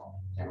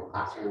general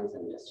classrooms,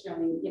 and just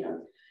showing,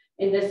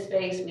 in this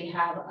space we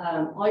have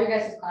all your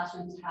guys'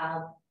 classrooms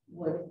have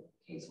wood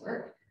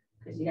casework,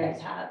 because you guys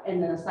have,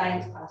 and then the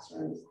science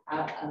classrooms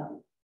have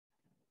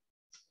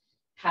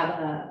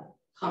a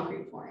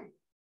concrete flooring,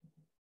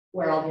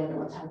 where all the other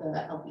ones have the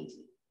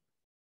LVT.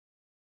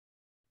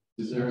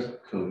 Is there a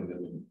coating that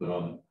we can put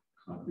on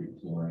concrete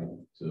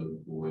flooring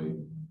to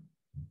avoid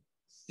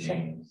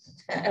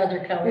stains?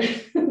 Other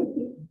colors.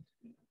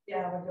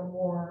 yeah, like a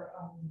more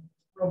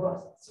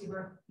robust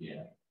seaver.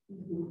 Yeah.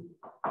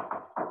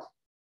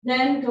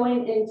 Then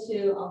going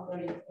into, I'll go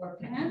to your floor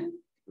plan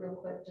real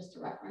quick, just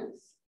to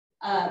reference.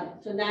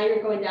 So now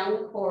you're going down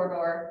the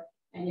corridor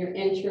and you're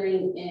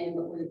entering in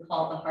what we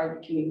call the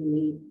Harvard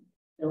Community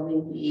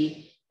Building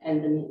B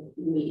and the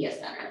Media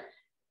Center.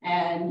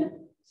 And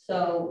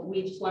so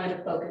we just wanted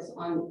to focus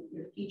on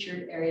your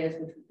featured areas,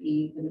 which would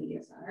be the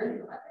Media Center,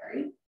 your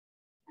library.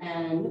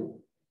 And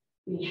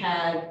we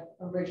had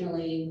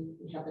originally,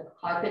 we have the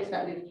carpets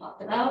that we've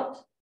talked about.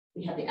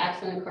 We have the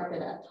accented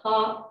carpet at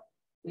top.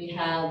 We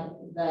have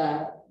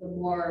the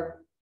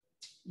more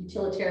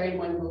utilitarian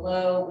one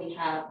below. We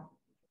have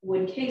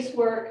wood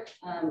casework.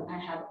 I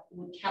have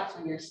wood caps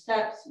on your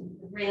steps,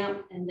 the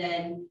ramp, and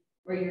then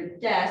for your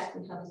desk,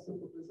 we have a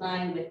simple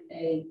design with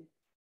a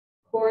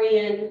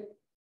Corian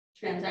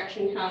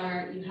transaction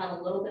counter. You have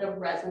a little bit of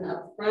resin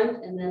up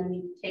front, and then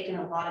we've taken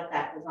a lot of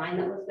that design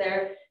that was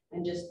there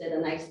and just did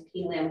a nice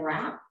P-lam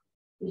wrap.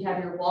 We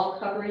have your wall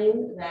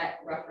covering that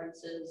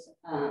references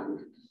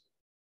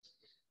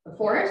the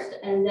forest,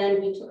 and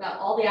then we took out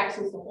all the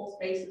accents. The whole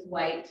space is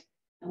white,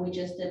 and we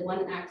just did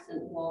one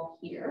accent wall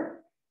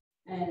here,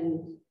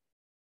 and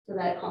so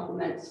that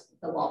complements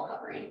the wall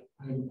covering.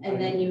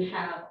 And then you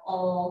have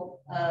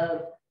all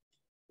of,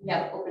 you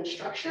have open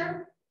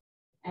structure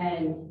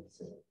and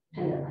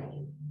pendant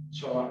lighting.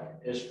 So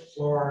is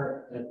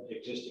floor at the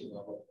existing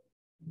level?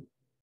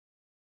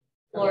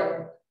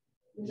 Floor.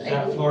 Is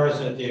that floor is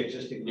at the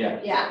existing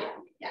level? Yeah.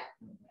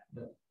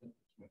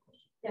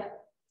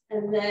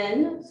 And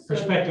then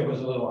Perspective was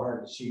a little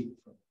hard to see.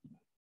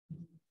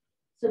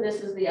 So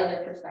this is the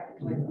other perspective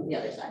coming from the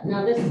other side.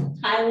 Now this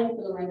tiling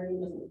for the rendering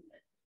wasn't good,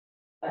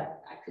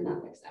 but I could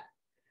not fix that.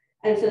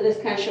 And so this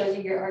kind of shows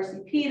you your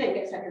RCP that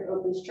gets at your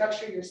open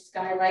structure, your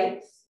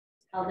skylights,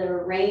 how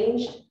they're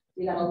arranged.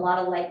 You got a lot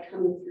of light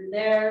coming through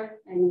there,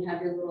 and you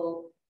have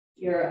your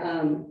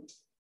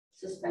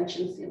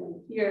suspension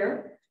ceiling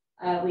here.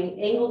 We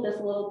angled this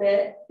a little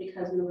bit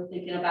because we were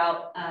thinking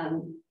about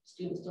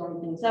students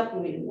storing things up,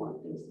 and we didn't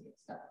want things to get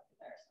stuck up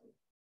there. So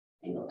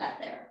angled that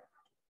there.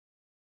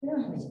 We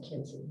don't have any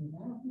kids in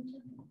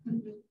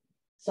that.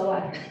 So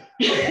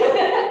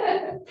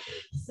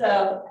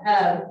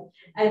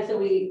and so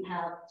we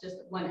have just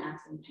one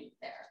accent paint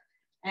there.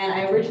 And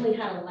I originally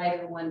had a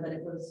lighter one, but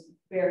it was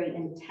very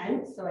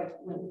intense, so I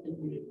went with the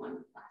muted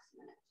one last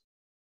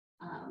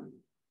minute.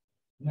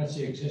 That's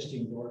the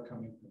existing door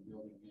coming from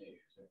building A,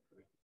 is that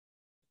correct?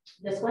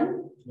 This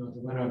one? No,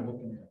 the one I'm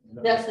looking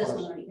at. That's this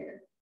one right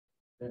here.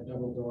 That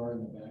double door in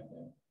the back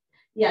there.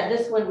 Yeah,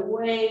 this one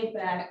way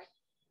back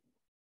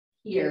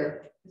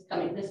here is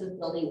coming. This is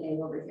building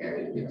A over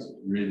here. It's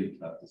really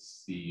tough to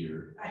see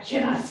or. I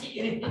cannot see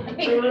anything.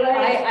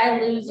 I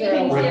lose we her.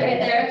 can see Right it in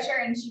the there. picture,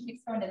 and she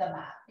keeps going to the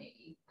map,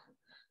 maybe.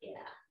 Yeah.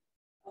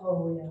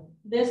 Oh, yeah.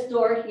 This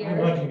door I'm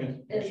here looking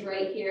at the is picture.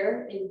 right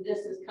here, and this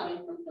is coming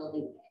from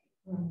building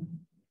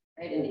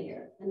A, right into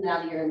here. And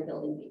now you're in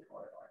building B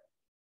corridor.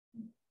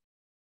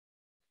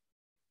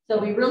 So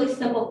we really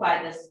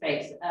simplified this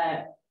space.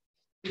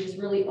 We just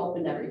really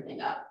opened everything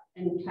up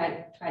and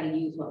try to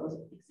use what was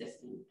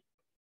existing.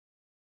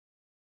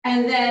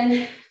 And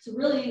then to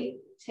really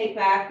take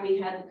back, we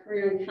had the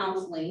career and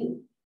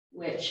counseling,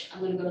 which I'm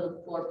going to go to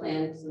the floor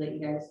plan so that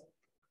you guys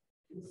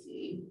can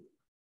see.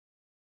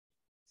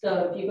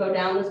 So if you go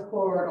down this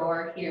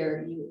corridor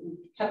here, you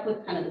kept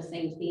with kind of the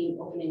same theme,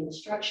 opening the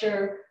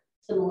structure,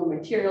 similar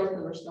materials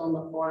because we're still in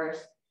the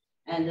forest.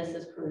 And this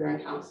is career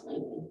and counseling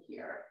in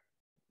here.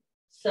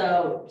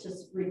 So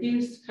just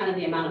reduce kind of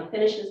the amount of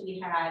finishes we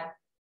had.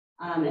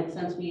 And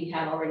since we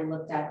had already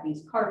looked at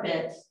these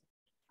carpets,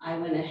 I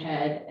went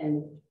ahead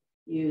and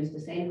used the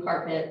same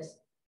carpets.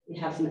 We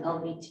have some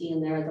LVT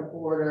in there as a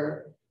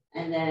border,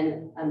 and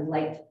then a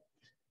light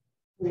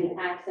green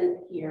accent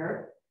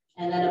here.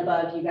 And then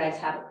above, you guys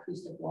have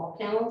acoustic wall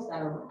panels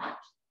that are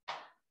wrapped.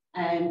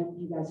 And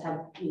you guys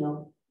have,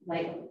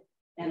 light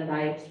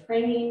anodized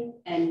framing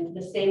and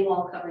the same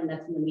wall covering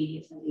that's in the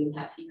media center you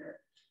have here.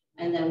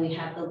 And then we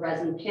have the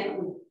resin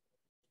panel.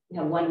 We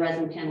have one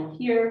resin panel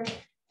here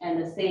and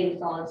the same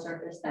solid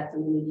surface that's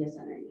in the media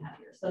center you have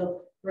here.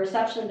 So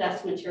reception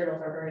desk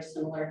materials are very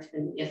similar to the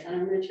media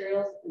center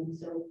materials. And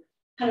so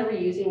kind of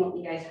reusing what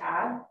you guys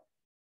have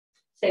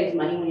saves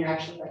money when you're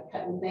actually like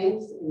cutting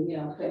things and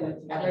putting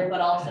it together, but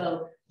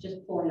also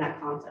just pulling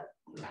that concept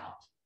out.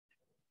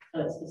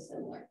 So it's just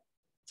similar.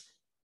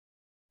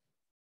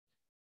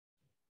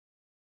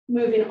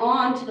 Moving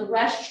on to the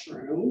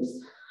restrooms.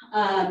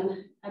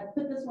 I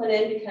put this one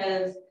in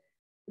because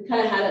we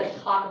kind of had a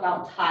talk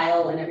about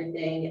tile and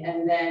everything.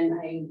 And then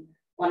I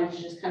wanted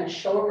to just kind of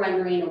show a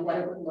rendering of what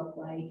it would look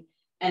like.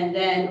 And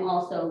then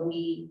also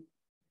we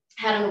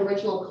had an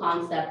original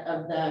concept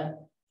of the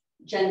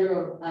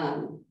gender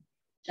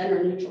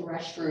neutral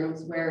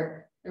restrooms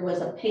where there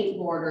was a paint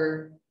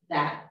border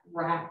that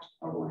wrapped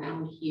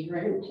around here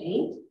in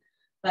paint.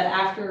 But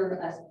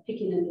after us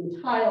picking a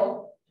new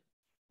tile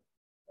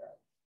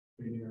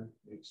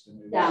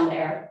down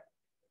there,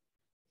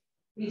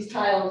 these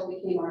tiles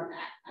became our mat.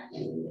 I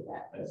can't even get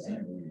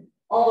that.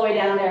 All the way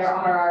down there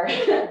are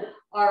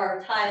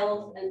our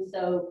tiles. And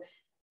so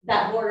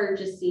that border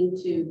just seemed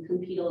to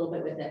compete a little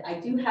bit with it. I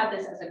do have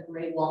this as a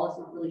gray wall. It's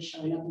not really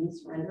showing up in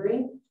this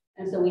rendering.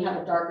 And so we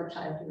have a darker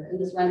tile here. In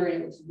this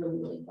rendering, it looks really,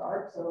 really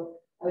dark. So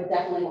I would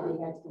definitely want you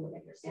guys to look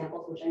at your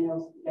samples, which I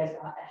know you guys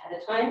got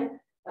ahead of time,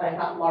 but I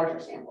got larger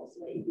samples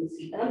so that you can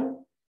see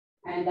them.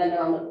 And then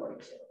they're on the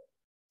board too.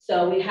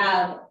 So we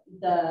have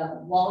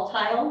the wall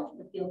tile,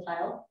 the field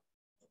tile.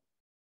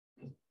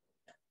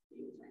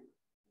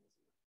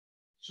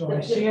 So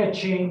I see a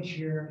change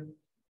here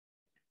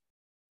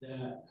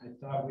that I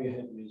thought we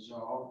had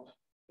resolved,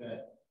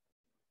 but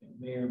it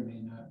may or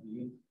may not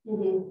be.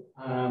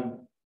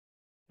 Mm-hmm.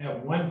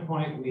 At one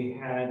point, we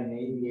had an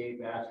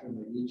ADA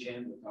bathroom at each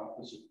end with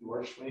opposite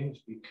door swings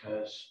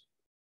because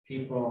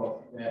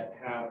people that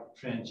have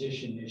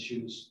transition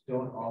issues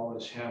don't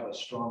always have a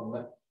strong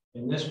left.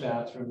 In this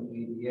bathroom,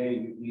 ADA,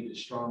 you need a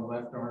strong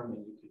left arm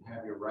and you can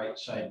have your right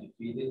side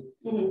defeated.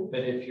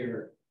 But if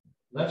your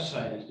left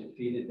side is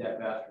defeated, that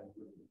bathroom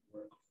wouldn't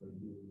work for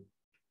you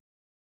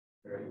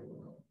very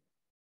well.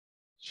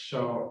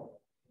 So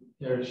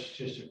there's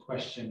just a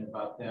question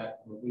about that.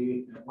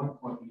 We, at one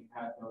point, we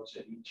had those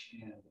at each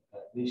end,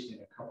 at least in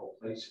a couple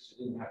places.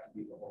 It didn't have to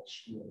be the whole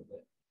school,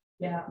 but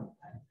Yeah.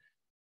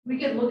 We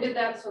can look at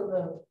that.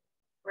 So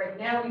right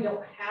now we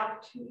don't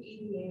have 2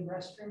 EDA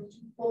restrooms, 2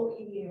 full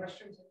EDA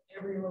restrooms in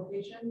every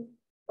location.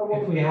 But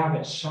if we have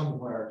it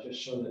somewhere,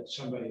 just so that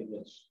somebody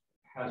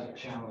has a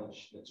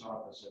challenge that's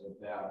opposite of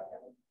that.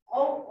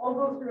 I'll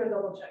go through and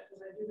double check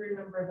because I do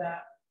remember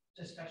that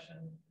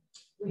discussion.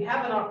 We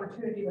have an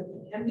opportunity with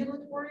the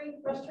ambulatory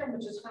restroom,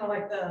 which is kind of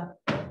like the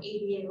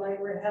ADA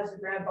light where it has the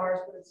grab bars,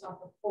 but it's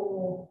not the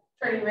full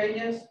turning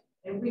radius.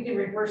 And we can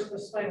reverse the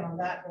swing on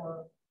that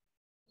door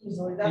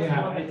easily. That's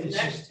the one that's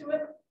next to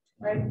it,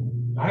 right?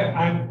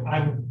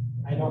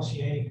 I don't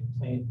see any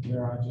complaint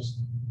here.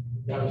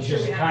 That was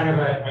just kind of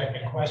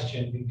a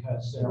question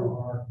because there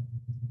are,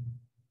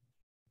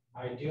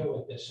 I deal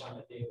with this on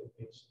a daily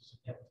basis.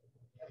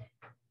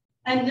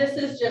 And this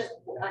is just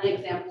an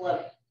example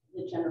of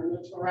the gender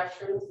neutral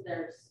restrooms.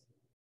 There's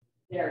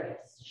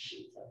various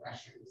sheets of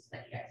restrooms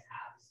that you guys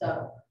have.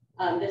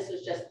 So this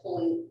was just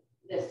pulling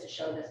this to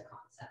show this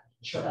concept.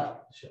 Sure. So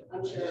sure.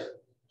 I'm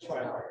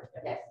sure.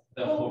 Yes.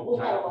 The We'll floor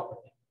follow tile,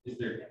 up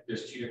with it.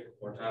 there's 2 different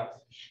floor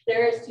tiles?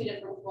 There is 2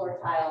 different floor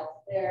tiles.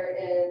 There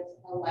is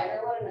a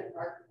lighter one and a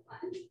darker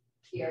one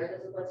here.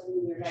 This is what's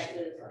in your guys'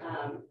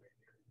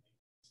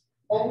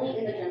 only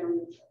in the gender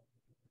neutral.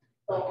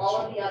 So all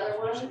of the other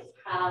ones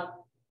have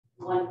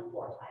 1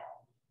 floor tile.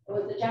 It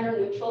was the gender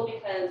neutral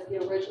because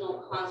the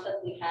original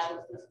concept we had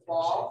was this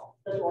wall,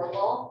 the door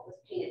wall was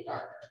painted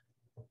darker.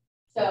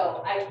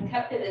 So I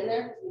kept it in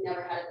there because we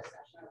never had a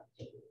discussion about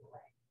taking it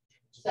away.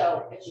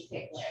 So if you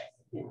take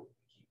it,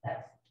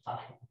 that's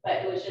fine.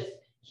 But it was just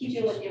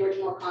keeping with the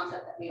original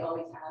concept that we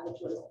always had,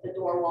 which was the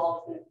door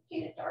wall was going to be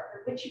painted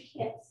darker, which you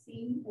can't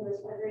see in this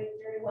rendering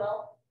very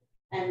well.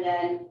 And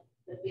then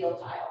the field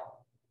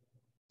tile.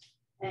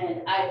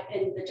 And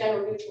in the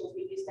general neutrals,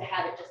 we used to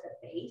have it just a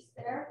base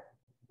there.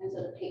 And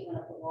so the paint went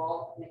up the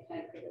wall and it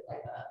kind of created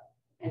like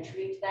a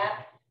entry to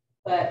that.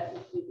 But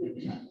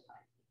we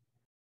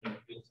The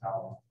field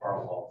tile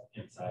bar wall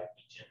inside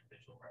each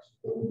individual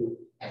restroom.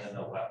 And then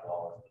the wet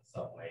wall is the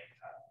subway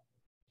tile.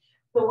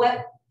 The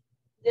wet,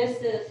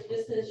 this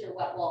is your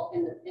wet wall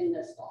in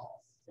the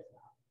stalls as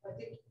well. I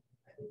think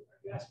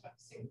you asked about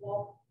the sink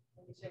wall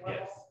when you say wet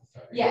wall.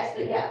 Yes,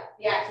 but yeah,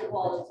 the accent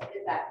wall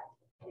is that.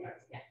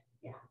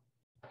 Yeah.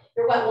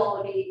 Your wet wall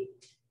would be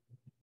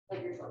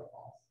like your short walls.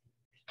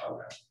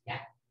 Okay. Yeah.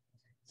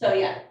 So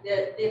yeah,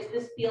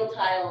 this field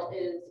tile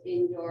is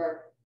in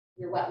your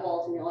wet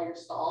walls and all your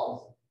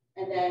stalls,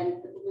 and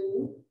then the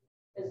blue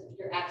is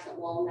your accent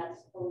wall, and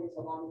that's always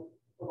along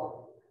the wall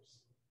corners.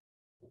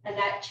 And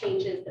that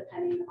changes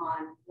depending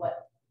on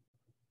what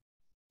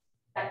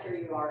sector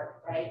you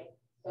are, right?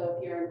 So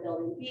if you're in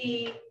building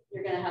B,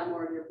 you're going to have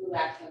more of your blue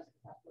accents.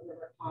 That's the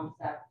river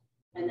concept.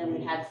 And then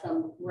we had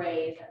some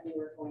grays that we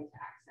were going to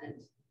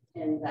accent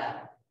in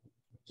the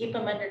keep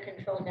them under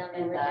control down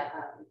there. in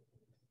the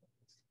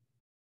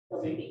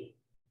building B.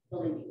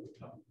 Building B.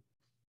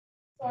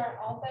 So are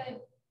all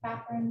the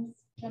bathrooms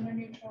gender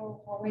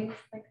neutral always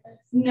like this?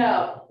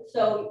 No.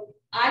 So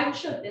I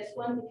showed this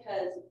one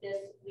because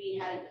we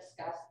hadn't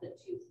discussed the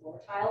 2 floor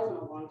tiles in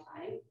a long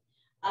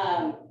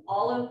time.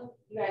 All of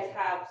you guys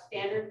have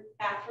standard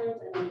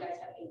bathrooms and then you guys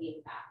have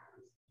ADA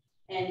bathrooms.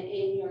 And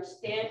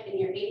in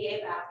your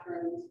ADA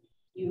bathrooms,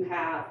 you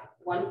have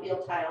 1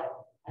 field tile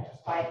that's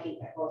 5 feet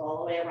that goes all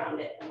the way around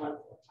it and 1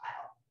 floor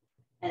tile.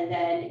 And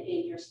then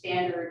in your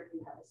standard,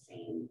 you have the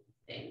same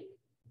thing.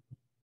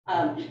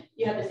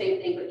 You have the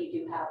same thing, but you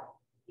do have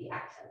the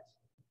accent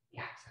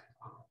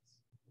on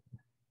it.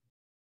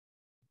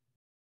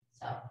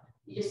 So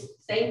you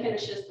just same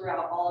finishes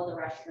throughout all of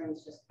the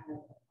restrooms, just kind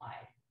of apply.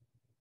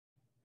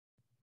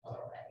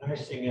 The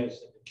nice thing is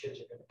that the kids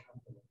are going to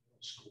come from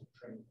school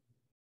training.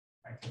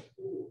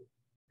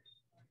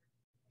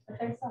 But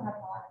they still have a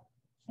lot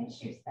of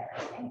issues there,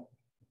 right?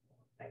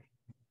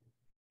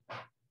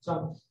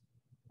 Some.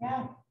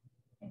 Yeah.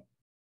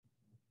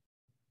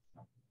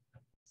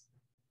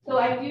 So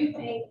I do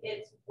think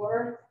it's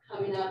worth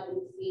coming up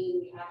and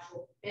seeing the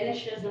actual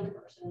finishes in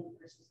person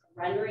versus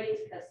the renderings,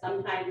 because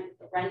sometimes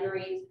the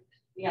renderings,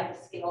 we have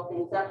to scale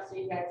things up so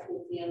you guys can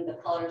see them, the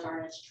colors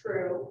aren't as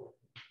true.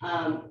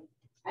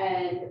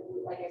 And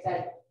like I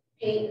said,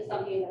 paint is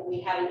something that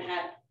we haven't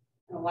had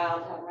in a while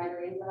to have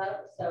renderings of.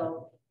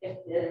 So if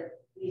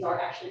these are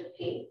actually the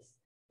paints.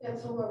 And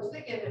so I was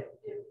thinking if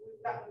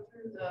we've gotten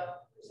through the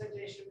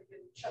presentation, we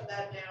can shut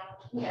that down,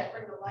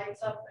 bring the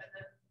lights up, and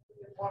then we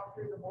can walk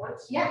through the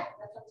boards. Yeah,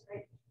 that sounds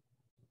great.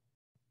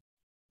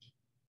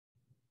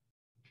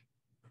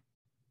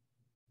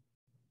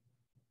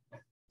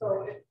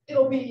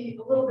 it'll be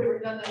a little bit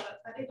redundant,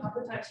 but I think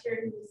oftentimes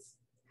hearing is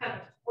kind of,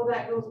 well,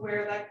 that goes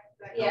where, that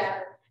goes Yeah.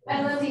 there.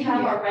 And then we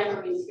have our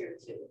renderings here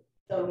too,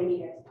 so when you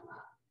guys come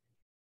up.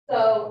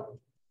 So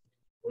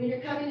when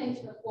you're coming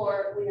into the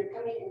floor, when you're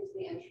coming into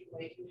the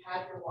entryway, you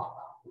have your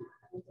walk-off mat,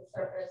 and it's a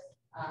surface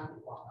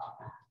walk-off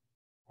mat.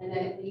 And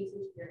then it leads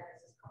into your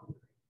guys'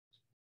 concrete.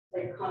 So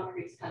your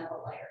concrete's kind of a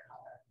lighter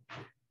color.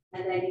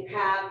 And then you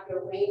have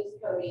your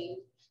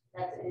wainscoting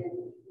that's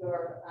in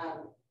your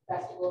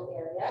vestibule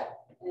area,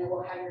 and it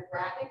will have your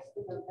graphics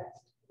in the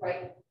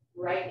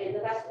right in the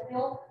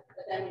vestibule.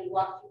 But then when you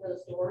walk through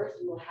those doors,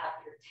 you will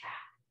have your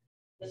tap.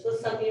 This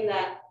was something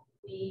that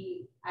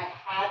I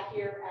had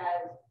here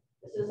as,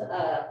 this is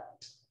a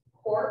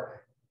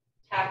cork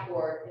tack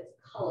board. It's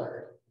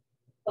colored,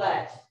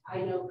 but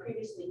I know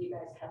previously you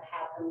guys have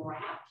had them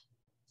wrapped.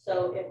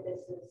 So if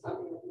this is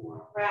something that you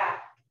want to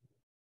wrap,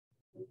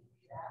 we can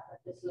do that. But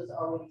this was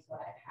always what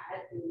I've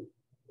had, and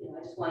I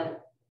just want to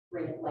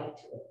bring it light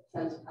to it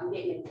since I'm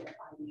getting into the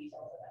fine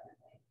details of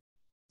everything.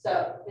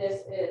 So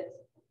this is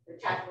your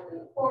tack board in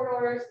the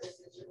corridors. This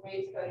is your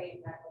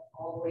wainscoting that goes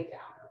all the way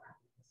down around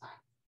the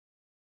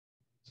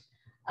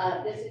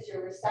sign. This is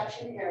your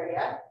reception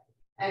area.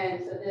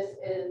 And so this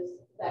is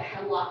the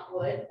hemlock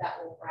wood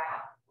that will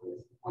wrap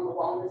on the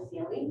wall and the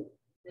ceiling.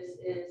 This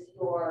is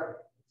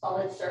your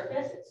solid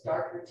surface. It's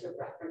darker to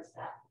reference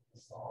that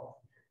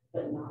basalt,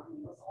 but not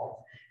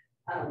basalt.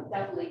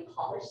 Definitely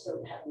polished, so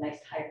we have a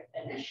nice higher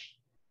finish.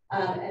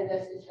 And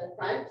this is the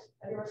front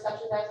of your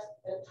reception desk,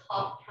 the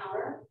top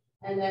counter.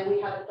 And then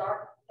we have a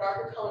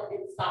darker color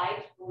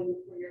inside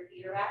where your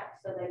feet are at,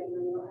 so that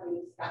you don't have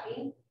any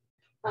stucking.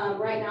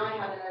 Right now I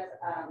have it as,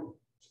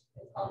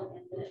 it's called an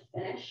infinite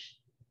finish.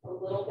 A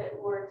little bit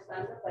more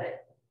expensive, but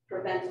it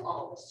prevents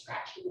all the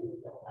scratching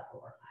and build up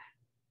over time.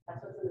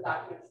 That's what's in the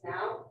documents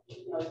now.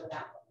 You can always go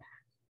down from that.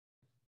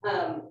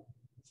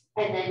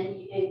 And then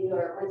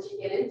once you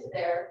get into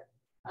there,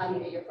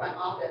 your front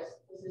office,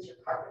 this is your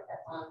carpet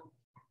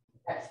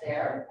that's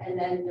there. And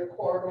then your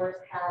corridors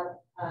have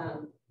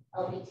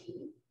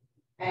LVT.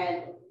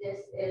 And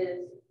this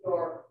is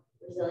your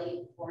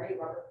resilient flooring,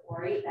 rubber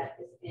flooring that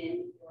is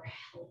in your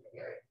health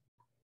area.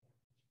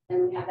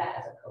 And we have that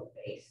as a code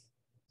base,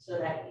 so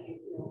that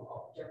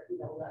all dirt can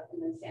build up,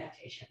 and then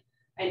sanitation.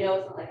 I know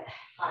it's not like a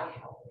high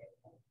health area.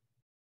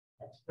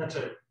 That's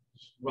a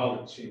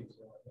welded sheet.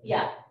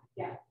 Yeah.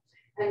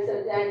 And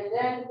so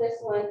then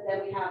this one,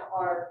 then we have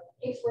our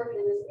casework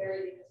in this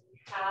area because we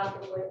have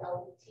the wood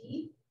LVT.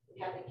 We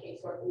have the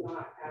casework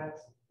not as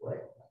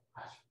wood.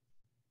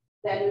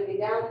 Then moving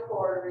down the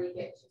corridor, you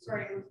get to.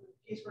 Sorry, it was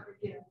the casework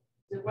again.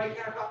 The white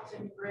countertops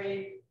in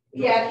gray.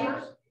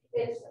 Yeah,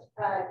 it's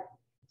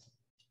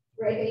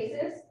gray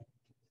bases.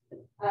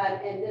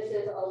 And this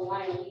is a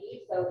line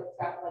lead, so it's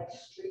got like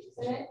streaks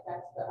in it.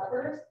 That's the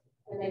uppers.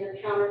 And then your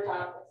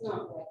countertop, it's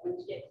not like when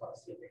you get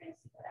close to it, you're going to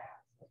see what happens.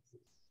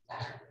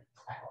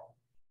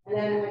 And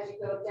then as you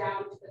go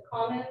down to the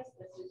commons,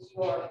 this is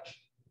your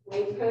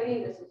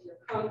wainscoting, this is your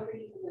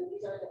concrete, and then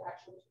these are the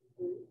actual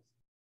glues.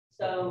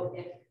 So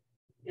if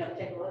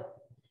take a look.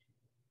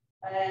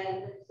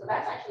 And so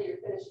that's actually your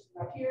finishes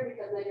up here,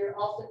 because then you're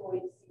also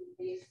going to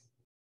see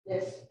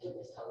this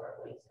color of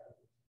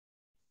wainscoting.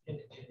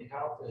 In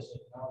health, is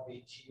it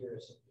LVT or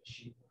is it a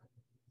sheet?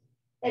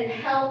 In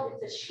health,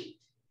 it's a sheet.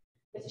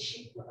 It's a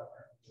sheet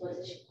rubber. So it's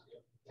a sheet.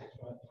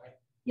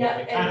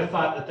 I kind of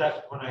thought that's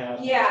when I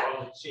asked.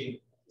 Yeah.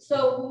 See.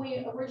 So when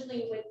we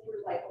originally went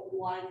through like what we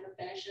wanted for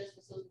finishes,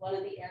 this was one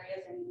of the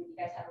areas, and when you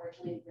guys had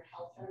originally in your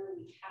health center,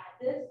 we had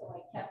this, so I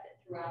kept it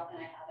throughout, and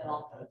I have it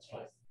all for the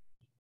case.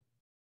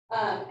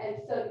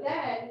 And so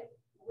then,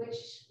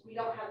 which we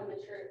don't have the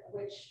material,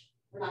 which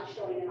we're not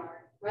showing in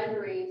our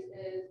renderings,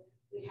 is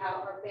we have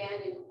our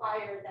band and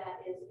choir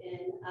that is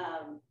in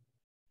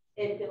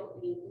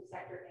building in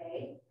sector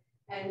A,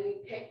 and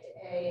we picked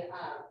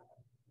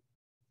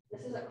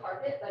this is a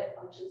carpet, but it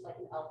functions like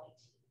an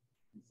LVT.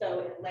 So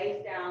it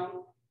lays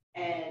down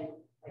and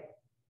like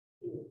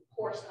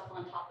pour stuff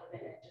on top of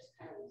it, and it just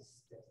kind of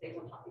stays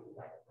on top of you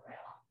like a right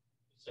off.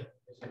 Is it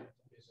a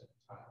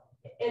tile?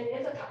 It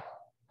is a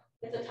tile.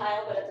 It's a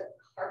tile, but it's a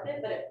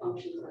carpet, but it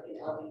functions like an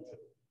LVT.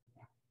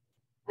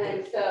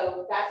 And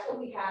so that's what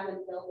we have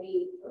in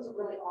building. Those are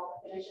really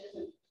all the finishes.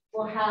 And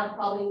we'll have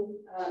probably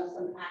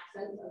some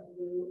accents of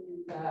blue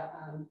in the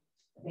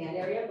band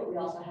area, but we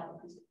also have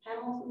acoustic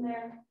panels in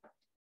there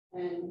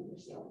and your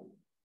ceiling.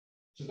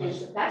 So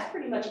that's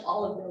pretty much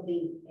all of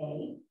building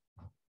A.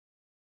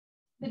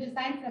 The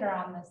designs that are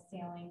on the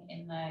ceiling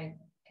in the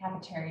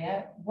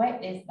cafeteria,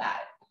 what is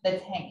that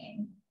that's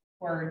hanging?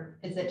 Or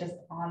is it just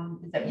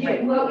on,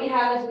 What we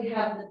have is we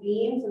have the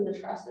beams and the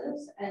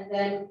trusses, and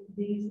then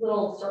these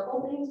little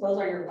circle things, those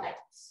are your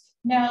lights.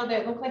 No,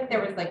 they look like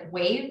there was like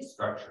waves.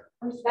 Structure.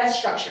 That's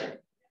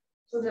structure.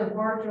 So they're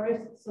bar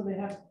joists, so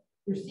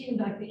you're seeing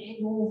like the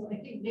angles, I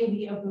think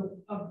maybe of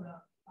the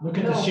Look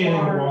at the ceiling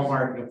of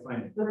Walmart, you'll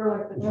find it. that are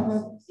like the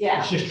trusses. Yeah.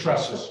 It's just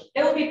trusses.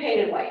 It will be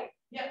painted white.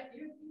 Yeah.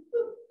 You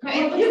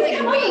can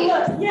come up and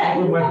look. Yeah,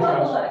 you can come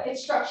up and look.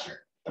 It's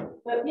structure.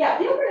 But yeah,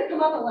 feel free to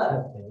come up and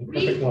look.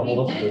 We did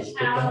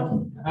have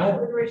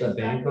The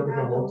band cover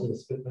gonna hold to the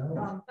spit valve?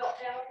 Felt down,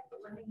 but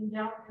we're hanging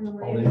down in the All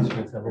the way.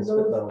 instruments have a And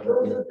spit valve.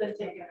 those have been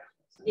taken out.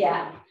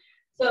 Yeah,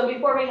 so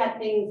before we had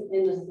things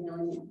in the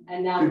ceiling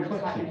and now we're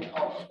just having it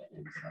all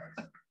open.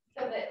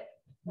 So that,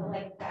 the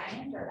like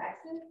diamonds or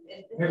X's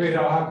is. this- Maybe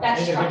they'll have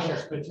That's individual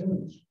structure.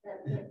 spittoons.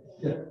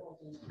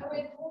 Oh,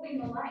 it's holding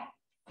the line.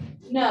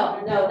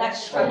 No,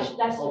 that's structure,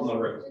 that's Hold the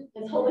roof.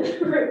 it's holding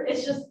the roof,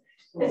 it's just,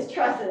 it's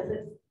trusses,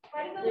 it's.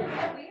 Why do those look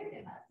so weird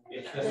in us?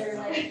 It's They're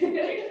like.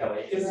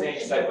 It's the same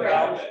site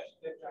without it.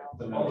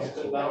 All the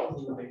spit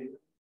valves in the big-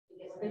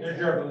 They're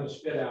dribbling the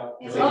spit out.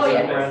 It's Oh, like-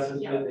 yeah.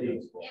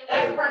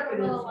 That carpet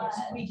is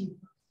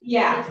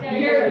Yeah, It's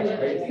you're,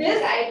 very-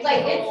 this,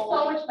 like, it's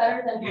so much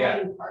better than Yeah.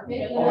 having carpet,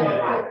 you Oh, know,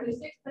 yeah. for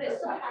acoustics, but it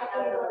still has a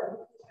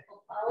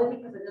quality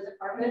because it is a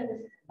carpet.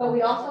 But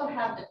we also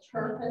have the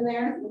turf in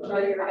there, which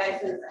are your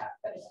guys'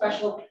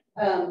 special,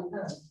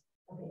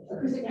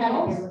 acoustic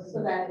panels,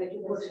 so that it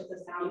works with the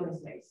sound in the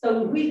space. So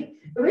the reason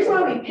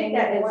why we picked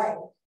that is,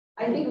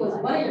 I think it was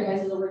one of your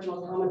guys'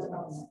 original comments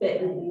about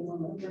spit and things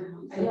on the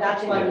ground. So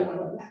that's why we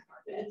went with that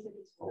carpet.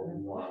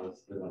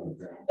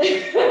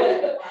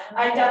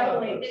 I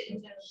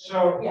definitely,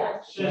 So, yeah.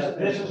 since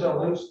this is a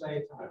loose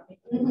lay time,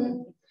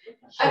 Mhm.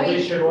 so I we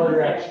mean- should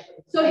order extra.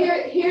 So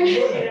here's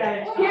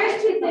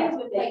two things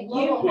with it.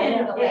 You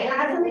can, it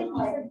has an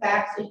adhesive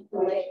back, so you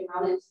can lay it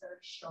down, it's very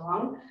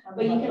strong.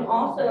 But you can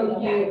also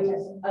use,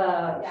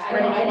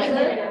 spray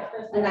adhesive,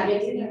 and that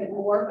makes it even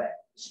more, but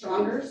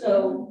stronger,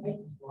 so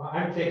Well,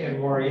 I'm thinking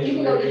more you easily.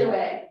 can go either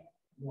way.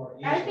 More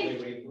I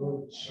easily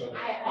removed, so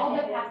that All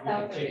the we past can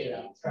out. take it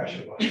out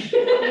pressure wise.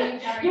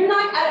 You're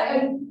not,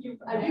 you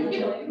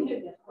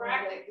can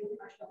crack it.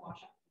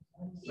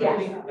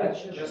 Yes.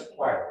 That's just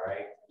choir,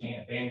 right?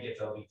 And band gets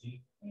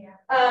LVT.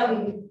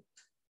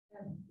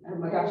 Oh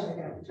my gosh,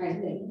 I'm trying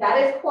to think. That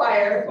is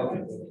choir.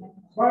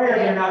 Choir,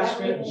 they're not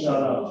spitting.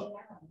 No,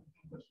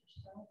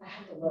 I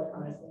have to look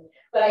honestly,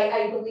 but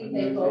I believe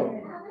they both.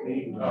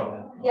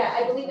 Oh. Yeah,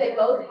 I believe they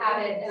both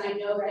have it, and I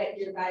know that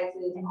your guys'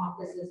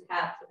 offices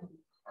have the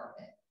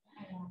carpet.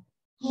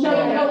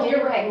 No,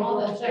 you're right.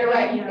 You're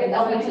right. It's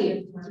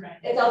LVT.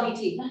 It's LVT.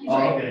 He's Oh,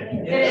 right.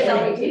 okay. It is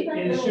LVT.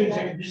 And as soon as,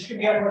 this could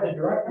be up where the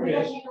director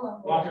is,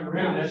 walking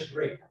around, that's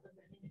great.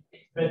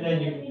 But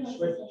then you can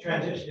switch,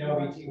 transition to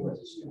LVT with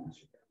the students.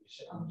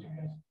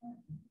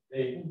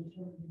 They,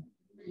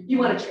 You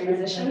want to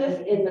transition this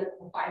in the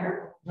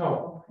choir?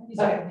 no,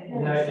 Okay. in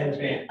the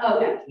band. Oh,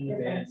 yeah. In the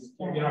band.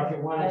 You know, if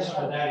you wanted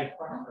some of that in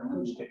front for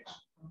acoustics,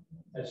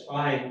 that's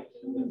fine.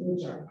 The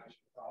boots aren't much of a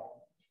problem.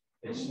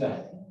 It's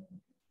the,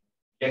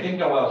 I think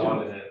Noel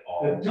wanted it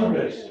all. The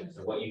tubers.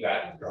 So what you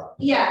got is drawn.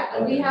 Yeah,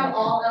 and we have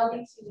all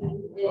LVT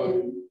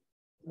in.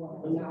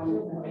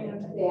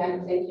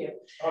 Band, thank you.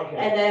 okay.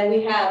 And then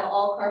we have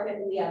all carpet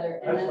in the other,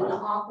 and then in the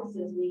That's fine.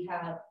 offices, we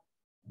have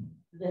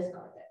this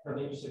carpet. For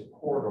the use of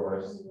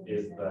corridors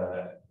is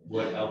the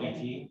wood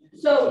LVT.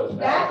 So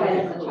that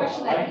is the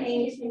question that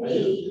came to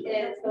me,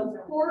 is those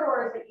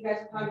corridors that you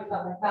guys are talking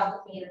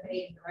about the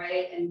interface,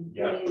 right? And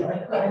Yeah. putting the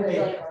quick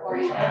resilient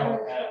flooring.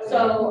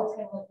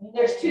 So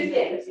there's two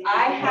things.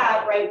 I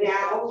have right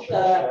now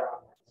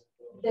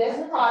this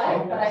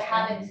product, but I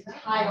have it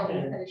tiled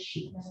instead of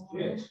sheets.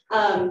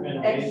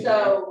 And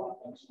so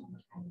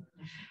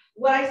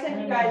what I sent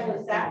you guys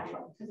was that,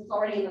 because it's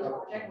already in the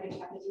project, my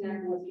check is in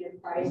there, was your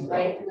price,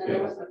 right? And then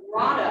there was the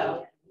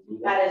grotto,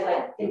 that is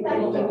like, it's a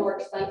little bit more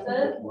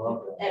expensive,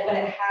 but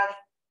it has,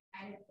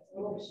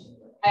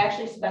 I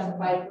actually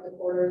specified for the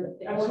quarter.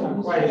 That's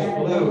not quite as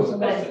blue.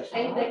 But it's the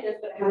same thickness,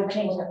 but it has. We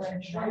changed that.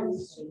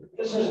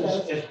 This is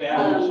as And bad.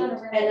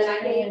 then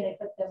I gave And they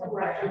put them some in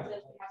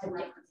references, we have some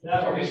references.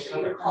 That would be So you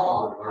something. recall,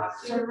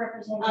 sort of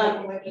representing. a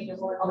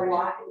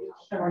lot.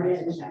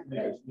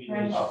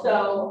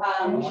 So, I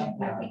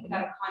think we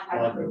got a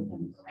contact.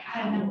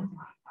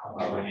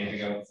 We need to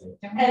go.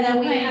 And then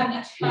we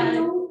have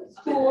two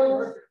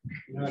schools,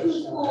 I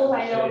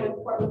know in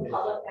Portland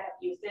Public that have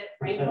used it.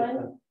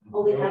 Franklin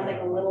only has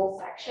like a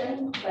little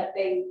section, but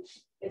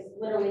it's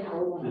literally how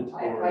we want to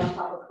apply it right on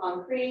top of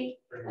concrete.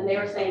 And they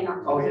were saying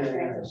not to use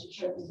transition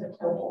strips to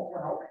total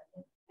help.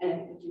 And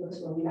it looks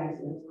really nice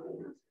and it's really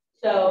nice.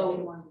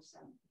 So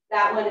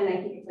that one, and I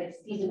think it's like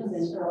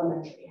Stevenson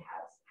Elementary has.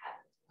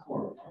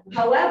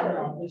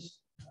 However,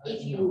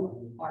 if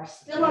you are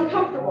still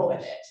uncomfortable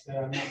with it,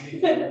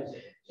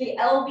 the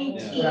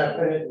LVT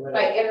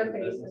by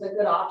interface is a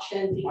good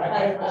option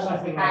because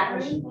of the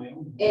pattern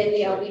in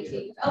the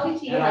LVT.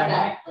 LVT has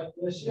that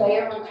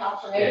layer on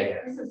top, right?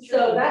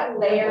 So that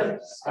layer,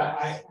 it's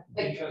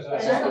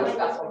just so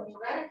disgusting.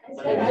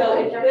 And so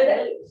it's good,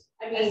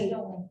 I mean,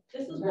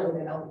 this is really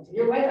good LVT.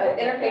 You're right,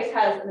 the interface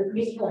has the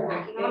greaseful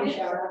backing on it,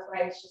 so that's why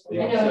it's just.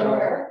 Yeah. It's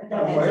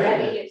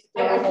heavy, it's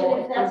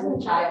durable, it's from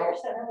child.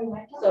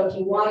 So if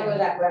you want to go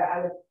that way,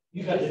 I would.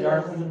 You got the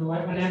dark one and the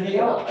white one and the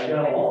yellow. I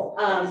got them all.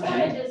 But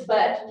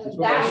that one,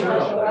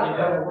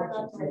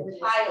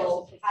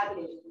 tile has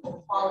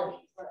quality,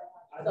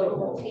 so it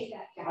will take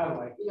that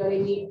down, you know what I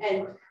mean?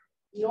 And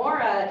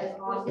Nora is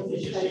awesome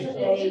because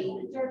they,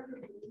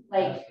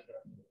 like,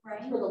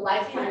 Right. for the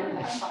lifetime of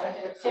that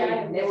product.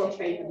 They will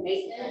train the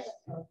maintenance.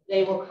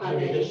 They will come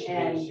in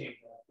and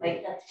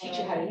like teach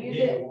you how to use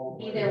it,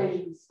 be there when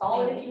you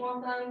install it if you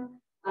want them.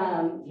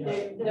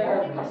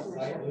 They're customer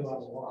service.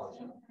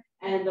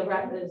 And the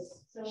rep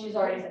is, she's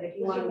already said, if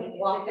you want to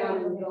walk down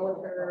and go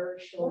with her,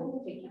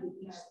 she'll take you to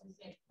each,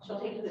 she'll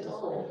take you to the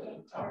school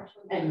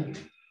and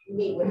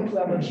meet with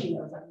whoever she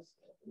knows at the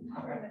school.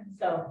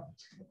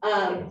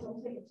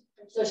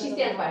 So she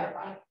stands by her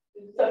product.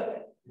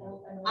 So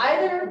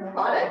either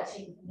product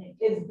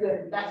is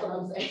good. That's what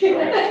I'm saying.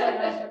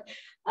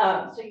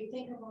 So you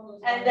think of all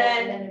those. And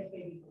then,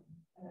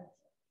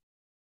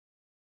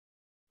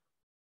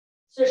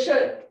 so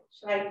should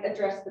I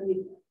address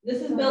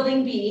this is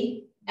building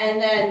B,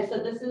 and then so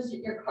this is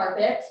your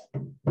carpet,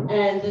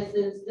 and this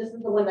is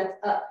the one that's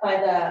up by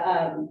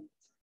the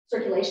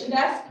circulation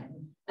desk,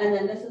 and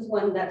then this is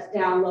one that's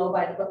down low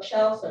by the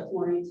bookshelf, so it's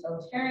more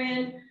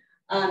utilitarian.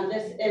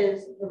 This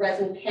is the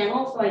resin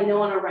panel, so I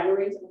know on our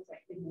renderings it looks like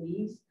big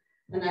leaves,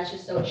 and that's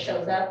just so it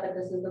shows up that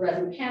this is the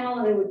resin panel,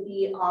 and it would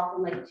be off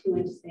on like a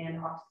 2-inch stand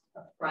off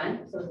up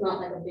front, so it's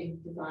not like a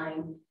big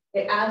design.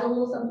 It adds a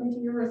little something to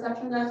your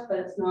reception desk, but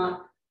it's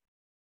not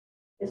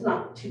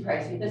too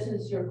pricey. This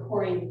is your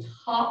Corian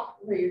top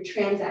or your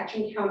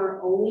transaction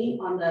counter only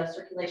on the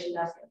circulation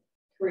desk,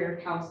 career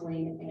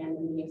counseling, and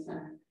the media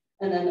center.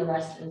 And then the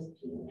rest is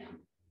PM.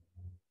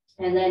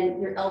 And then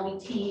your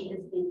LVT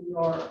is in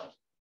your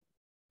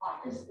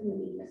office in the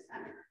media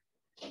center.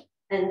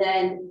 And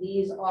then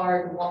these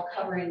are the wall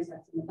coverings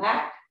that's in the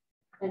back.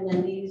 And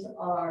then these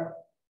are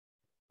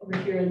over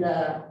here in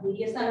the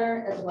media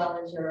center, as well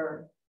as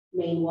your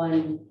main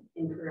one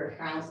in career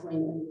counseling,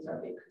 and these are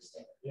the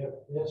acoustic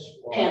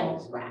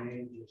panels.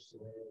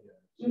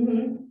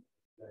 Mm-hmm.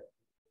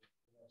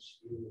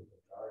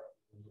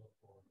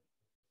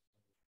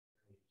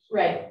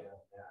 Right.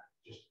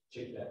 Just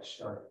take that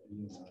start.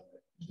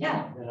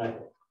 Yeah. And I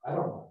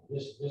don't know.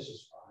 This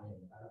is fine.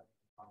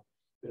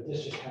 But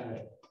this is kind of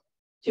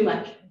too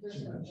much.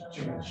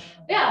 Too much.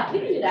 Yeah, we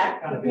can do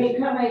that. They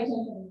caught my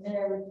attention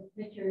there with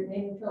the picture,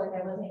 made me feel like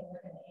I wasn't even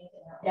looking at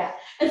anything else. Yeah.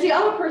 And see,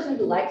 I'm a person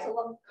who likes a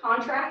little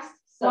contrast.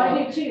 So well,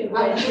 I do too.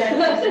 But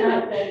that's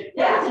not the,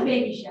 yeah. That's a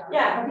baby shower.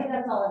 Yeah. Okay,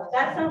 that's all.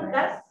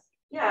 That's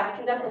yeah, I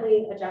can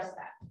definitely adjust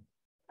that.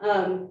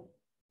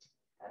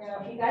 You know,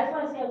 if you guys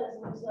want to see how this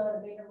looks on a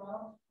bigger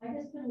model, I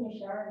just put in the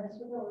shower and this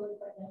would go really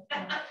quite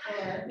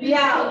nice.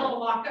 Yeah. A little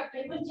lock up.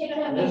 It would take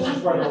that. This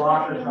is where the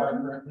lockers are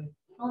currently.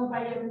 I'll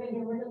invite everybody to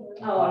rid of it.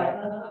 Oh,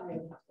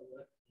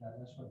 Yeah,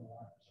 that's where the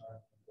lockers are.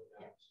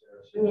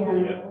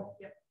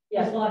 Yeah.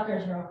 Yeah. Those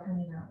lockers are all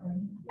coming out. Right?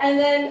 And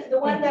then the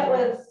one that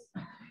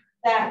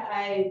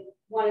I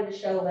wanted to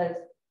show was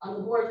on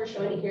the boards we're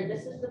showing it here.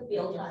 This is the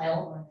field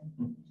tile.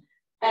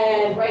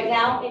 And right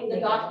now in the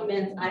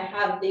documents, I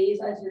have these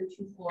as your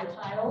 2 floor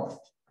tiles.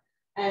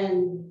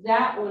 And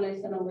that one I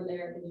sent over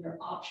there is your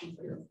option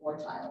for your floor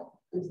tile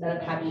instead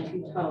of having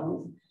 2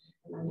 tones.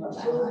 And I love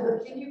that. So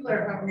can you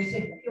clarify when you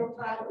say field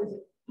tile, is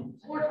it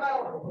floor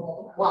tile or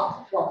wall?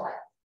 Wall tile.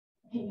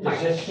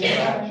 Is this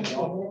scratch?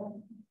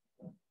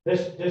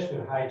 This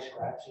would hide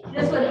scratches.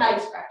 This would hide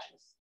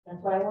scratches.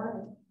 That's what I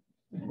wanted.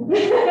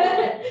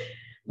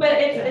 But I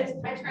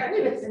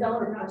believe it's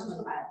stellar tile,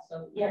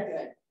 so you're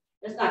good.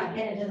 It's not And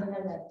it doesn't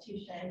have that too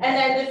shiny. And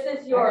then this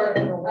is your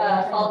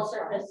solid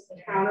surface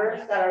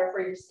counters that are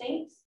for your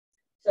sinks.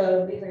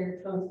 So these are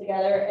your tones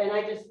together. And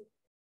I just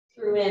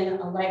threw in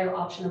a lighter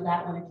option of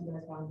that one if you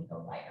guys wanted to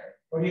go lighter.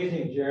 What do you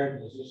think,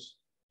 Jared? Is this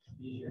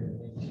easier to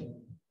maintain?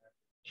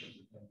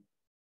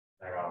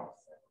 They're all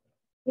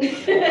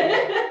Is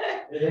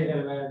it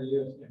gonna matter to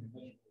you?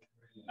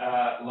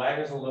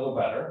 lighter's a little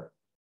better,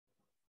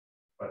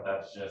 but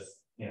that's just,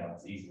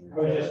 it's easy. I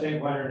was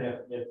just wondering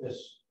if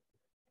this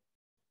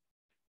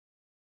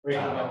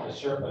breaking up the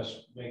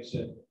surface makes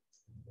it,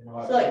 if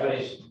So like,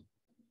 somebody's,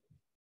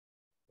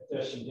 if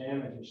there's some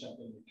damage or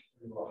something,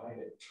 we will hide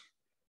it.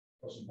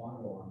 Put some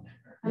bondle on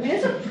there. I mean,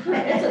 it's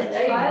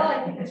a tile.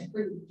 I think it's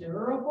pretty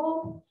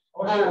durable.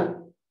 Oh,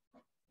 sure.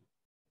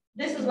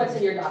 This is what's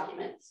in your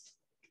documents.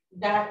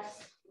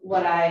 That's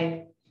what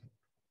I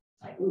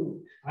like.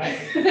 Ooh. I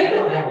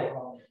don't have a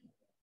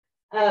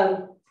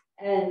problem.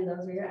 And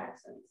those are your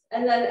accents.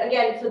 And then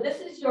again, so this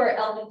is your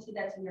LVT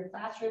that's in your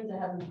classrooms that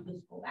has a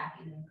physical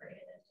backing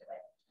integrated into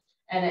it.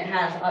 And it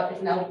has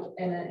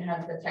and it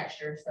has the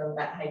texture, so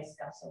that hides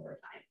scuffs over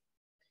time.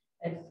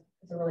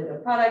 It's a really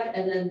good product.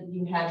 And then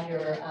you have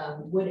your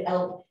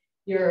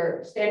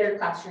your standard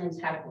classrooms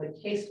have wood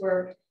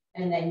casework,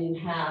 and then you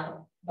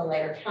have the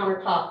lighter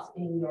countertops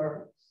in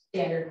your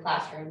standard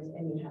classrooms,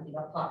 and you have the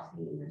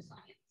epoxy in your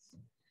science.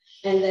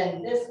 And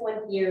then this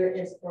one here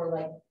is for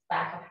like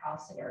back of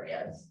house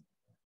areas.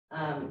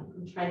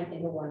 I'm trying to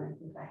think of one. I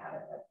think I have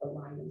it at the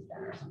Lion's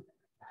Den or something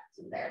like that. It's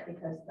in there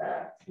because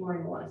the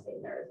flooring I want to say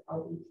there is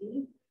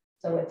LVT.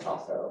 So it's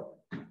also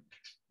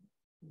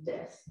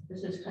this.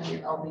 This is kind of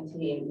your LVT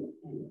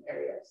in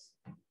areas.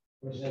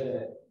 Was it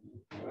at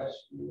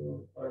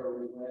Westview where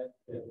we went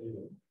that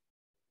we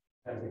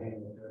had to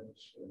hang the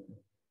curtains?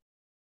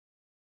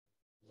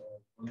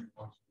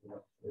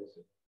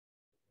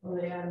 Well,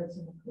 they added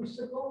some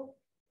acoustical.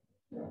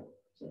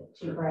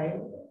 Too bright,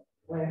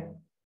 where?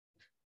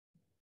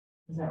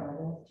 Is that what it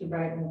is? Too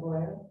bright in the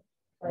glare?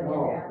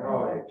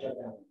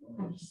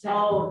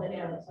 So,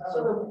 yeah, so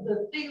the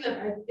thing that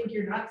I think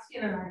you're not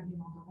seeing, and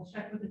I'll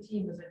check with the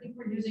team, is I think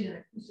we're using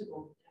an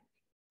acoustical deck.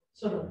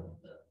 So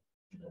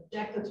the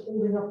deck that's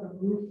holding up the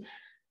roof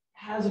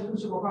has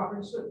acoustical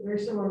properties, so very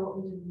similar to what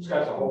we did. It's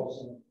got the holes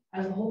in it.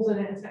 Has the holes in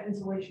it, it's got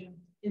insulation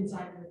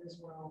inside of it as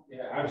well.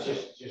 Yeah, I was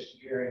just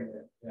hearing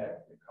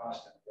that the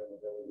cost and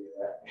availability of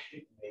that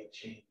may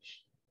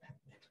change.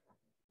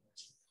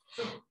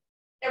 So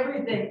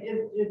everything,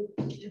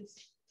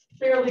 it's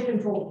fairly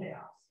controlled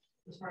chaos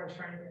as far as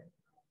trying to get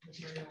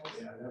materials.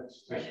 Yeah,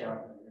 that's just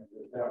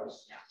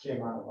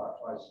came out about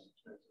twice as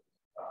expensive as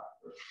I thought.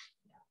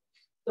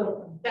 So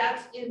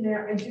that's in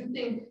there. I do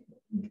think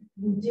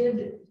we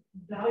did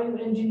value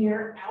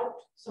engineer out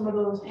some of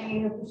those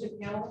hanging acoustic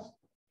panels,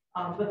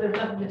 but there's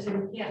nothing to say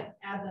we can't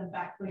add them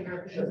back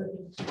later because of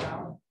things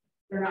around.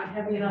 They're not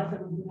heavy enough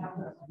that we would have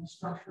to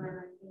structure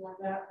or anything like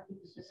that. I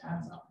think it just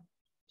adds up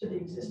to the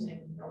existing.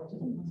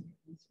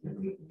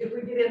 If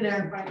we get in there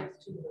and find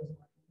it's too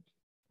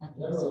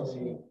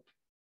Literally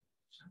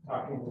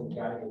talking to the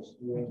guy who's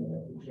doing it,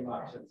 he came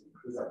out to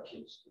recruit our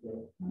kids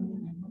today.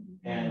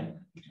 And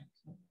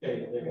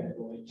they're gonna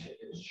go into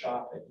his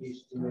shop that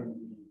he's doing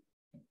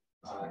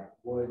the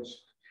woods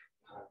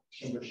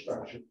timber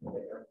structure for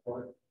the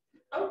airport.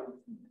 Oh,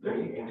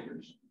 30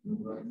 acres.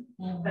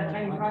 that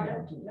tiny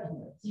project.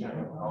 Yeah,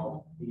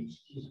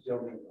 he's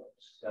building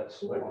those.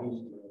 That's what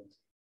he's doing.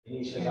 And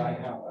he says, I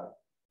have a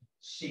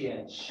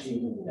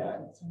CNC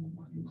that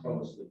you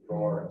close the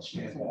door and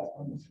stand up.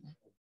 And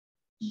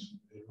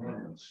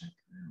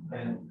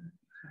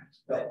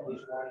that he's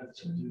wanting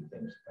to do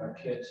things for our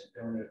kids,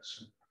 donate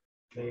some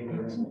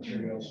labor and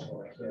materials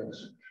for our kids.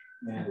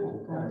 And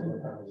with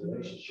our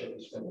relationship,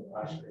 we spend the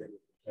last grade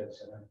with the kids,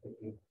 and I'm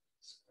thinking,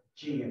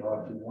 gee, if you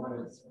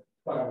wanted,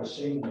 what I was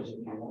saying is if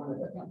you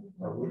wanted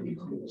a really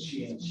cool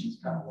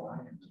CNC kind of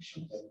line or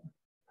something,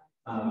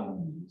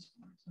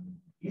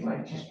 you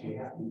might just be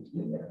happy to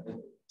do that.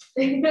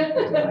 I got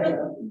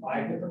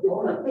 5 different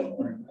corners right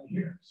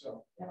here.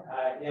 So,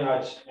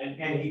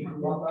 and he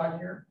grew up out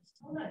here.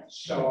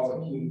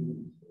 So he,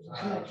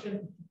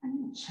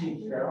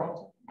 Steve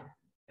Farrell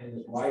and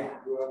his wife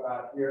grew up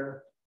out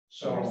here.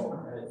 So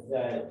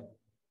that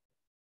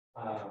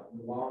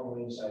Long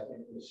Wings, I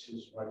think was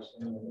his wife's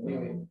name.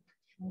 Anyway,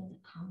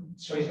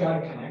 so he's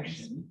got a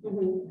connection.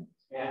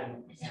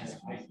 And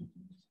I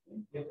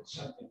if it's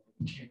something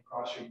that came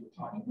across you were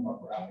talking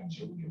about graphics,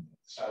 so we can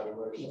decide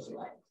where it's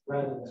like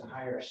rather than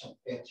hire some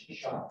fancy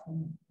shop.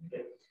 And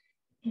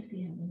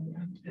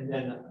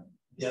then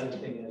the other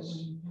thing is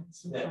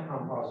that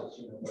Composites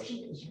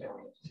University is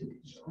family too.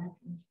 So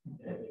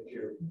if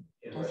you're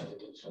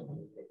interested in something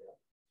like that,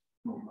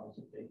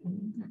 composite, they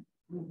can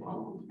move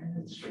on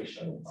and straight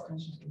shuttle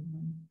parts,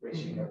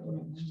 racing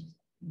airplanes.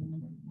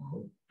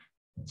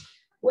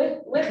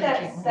 With that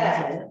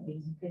said,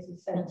 because you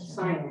said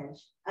signage,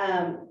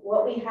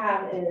 what we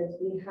have is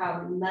we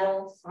have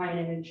metal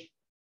signage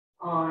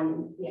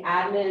on the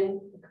admin,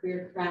 the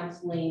career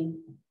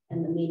counseling,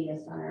 and the media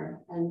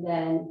center. And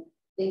then I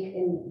think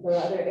in the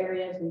other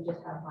areas, we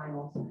just have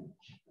vinyl signage.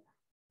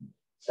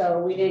 So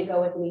we didn't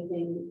go with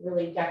anything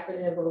really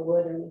decorative or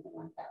wood or anything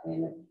like that. We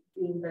ended up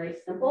being very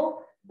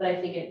simple, but I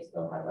think it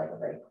still has like a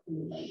very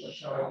clean language.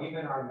 So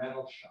even our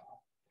metal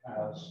shop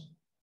has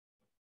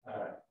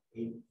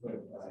 8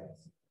 foot by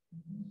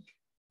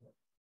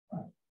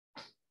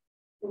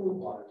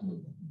water.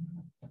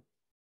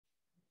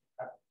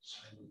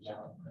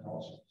 Down and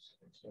also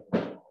same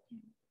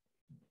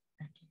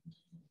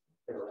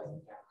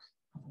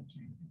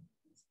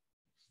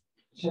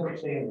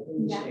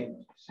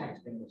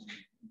thing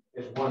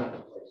is one of the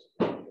places.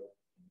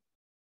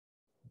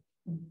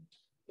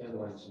 The other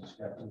one's in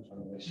Scotland,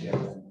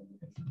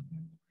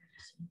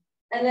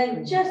 and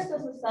then just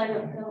as a side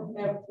note, I don't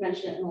think I've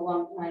mentioned it in a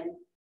long time,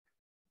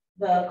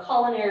 the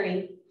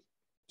culinary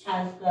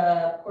has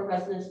the poor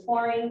residence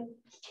flooring.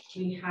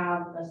 We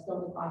have the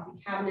silver coffee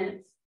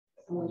cabinets,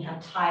 and we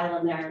have tile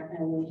in there,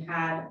 and we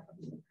had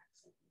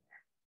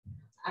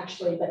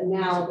actually, but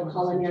now the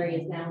culinary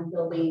is now in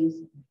buildings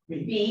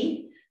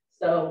B,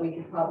 so we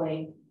could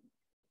probably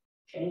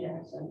change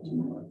our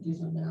do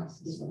something else,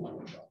 do something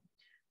wonderful.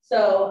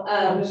 So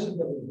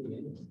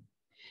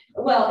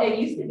well, it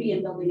used to be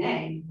in building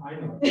A. I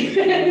know.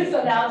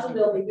 So now it's in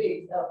building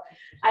B. So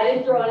I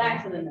didn't throw an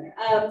accent in there.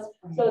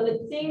 So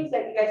the things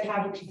that you guys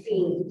haven't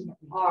seen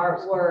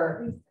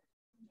were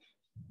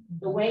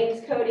the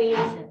wainscoting,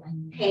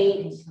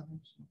 paint.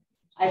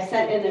 I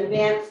sent in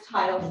advanced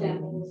tile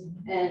samples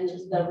and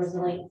the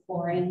resilient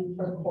flooring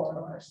for the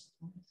corridors.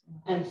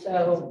 And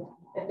so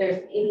if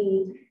there's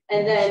any,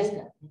 and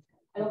then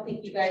I don't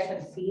think you guys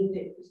have seen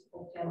the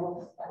acoustical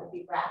panels that would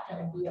be wrapped, that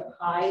would be up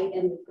high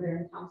in the career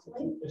and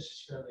counseling. This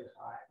is fairly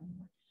high.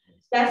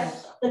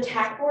 That's the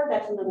tack board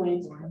that's in the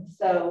wainscot.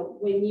 So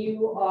when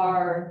you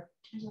are,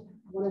 I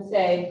want to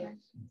say,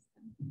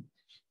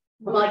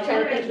 I'm like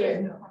trying to think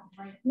here.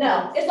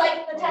 No, it's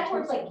like the tack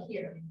board's like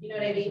here, you know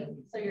what I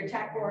mean? So your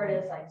tack board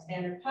is like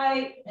standard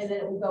height, and then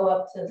it will go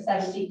up to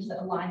 70 because it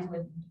aligns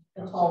with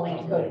the tall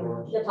wainscoting,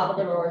 the top of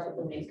the doors with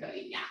the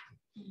wainscoting, yeah.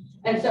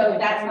 And so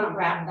that's not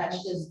wrapped,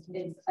 that's just,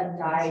 it's a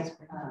dyed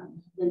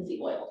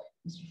linseed oil.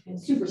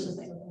 It's super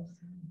succinct.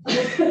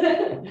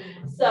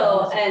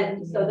 So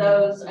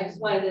those, I just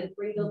wanted to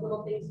bring those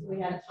little things, we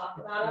had to talk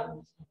about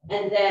them.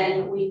 And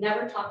then we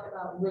never talked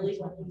about really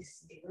what these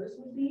stairs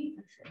would be.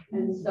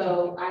 And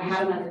so I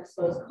had them as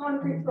exposed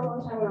concrete for a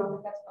long time, and I was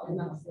like, that's probably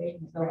not safe.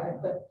 So I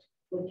put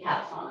wood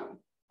caps on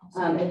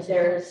them. If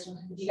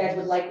you guys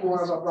would like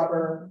more of a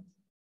rubber,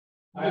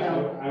 a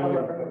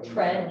rubber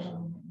tread.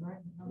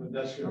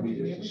 That's going to be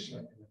just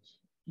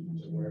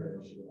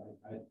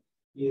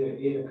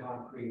either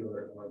concrete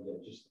or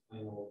just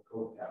plain old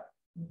coat cap.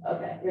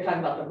 Okay, you're talking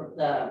about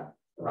the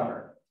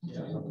rubber.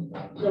 Yeah.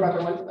 The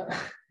rubber ones.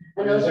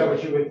 And is that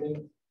what you would think?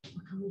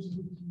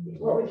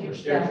 What would you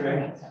stair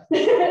tread?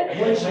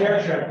 What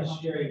stair tread is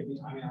scary?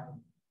 I mean,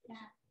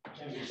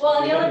 well,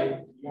 and the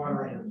other.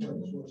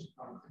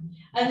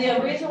 And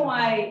the reason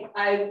why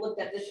I looked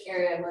at this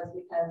area was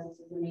because this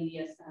is a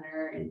media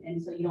center,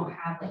 and so you don't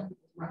have like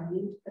people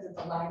running because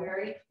it's a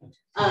library.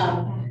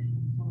 I'm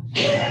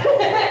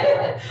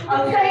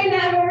saying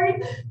that, Mary,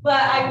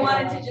 but I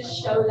wanted to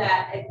just show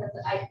that because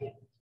I think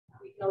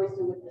we can always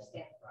do with the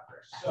standard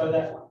rubber. So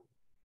that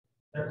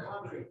they're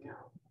concrete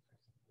now.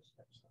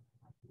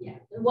 Yeah,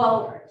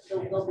 well,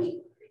 they'll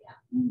be, yeah.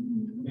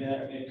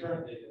 Yeah, I mean,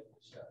 currently.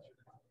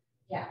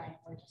 Yeah,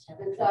 and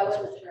so I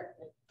wasn't sure if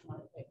it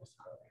wanted to take this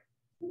out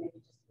there. Maybe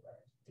just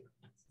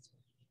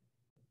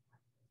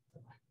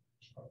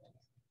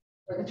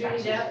or the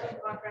trash. Yeah,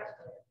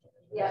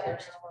 yeah.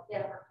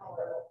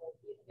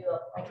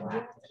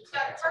 It's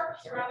got carpet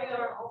surrounding it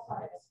on all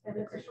sides, and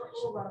it's a short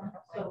little run,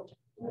 so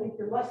if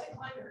you're less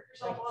inclined to hurt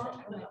yourself on them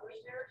than other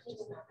stairs. I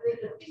think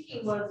the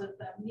thinking was that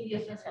the media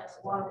center has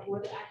a lot of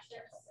wood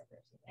access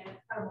and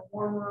it's kind of a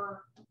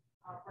warmer,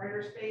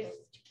 brighter space.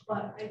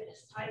 But I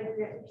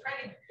agree. I'm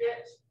trying to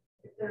get,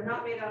 if they're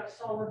not made out of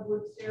solid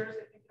wood stairs,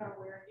 they can kind of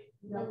wear it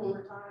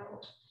over time.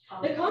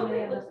 The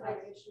concrete looks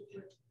nice.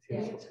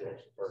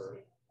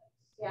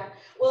 Yeah.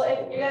 Well,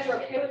 if you guys are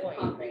okay with the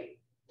concrete,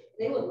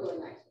 they look really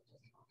nice.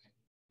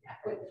 Yeah,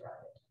 it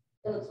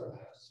looks really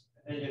nice.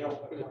 And you don't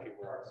put it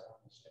people are on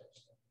the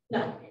stairs. No,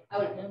 I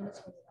would.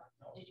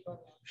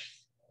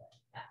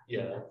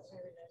 Yeah.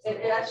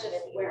 That's just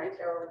wear and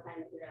tear over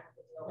time. You're gonna have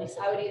to deal with.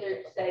 I would either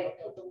say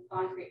put the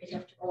concrete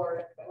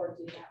or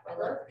do that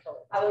rubber.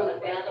 I wasn't a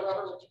fan of the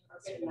rubber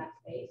in that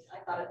space. I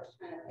thought it was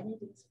kind of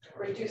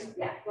reduce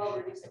the quality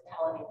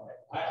of it.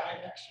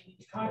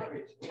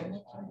 Concrete.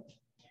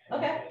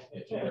 Okay.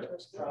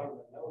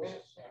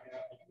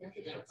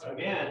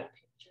 Again.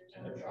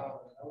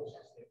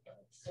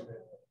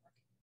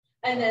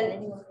 And then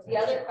the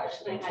other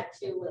question I had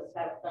too was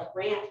that the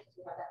ramp,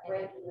 we have that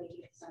ramp in the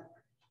youth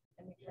center.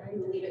 And we try to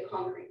leave it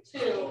concrete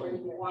too, or do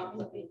you want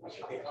something like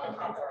that?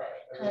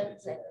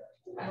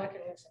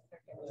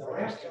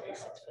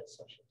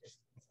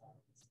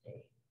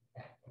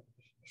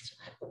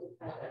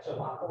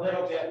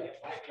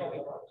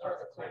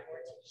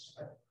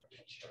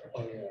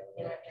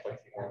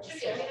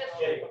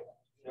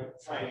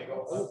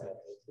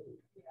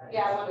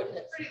 Yeah, I wanted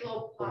to. Pretty low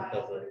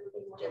pile.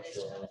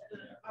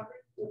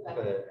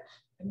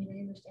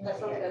 That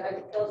sounds good.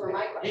 Those were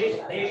my questions.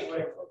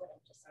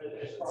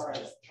 As far as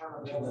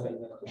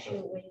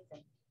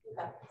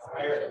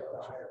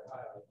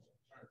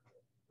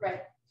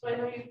right. So I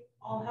know you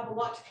all have a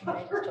lot to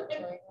cover.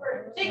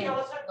 We're taking all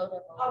this time. Can we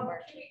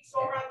go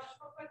around just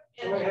real quick?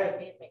 And go ahead.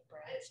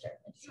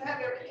 You have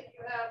everything.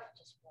 You have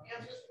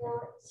answers for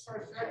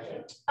direction.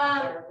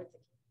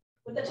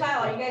 With the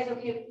tile, are you guys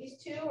okay with these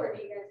two, or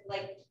do you guys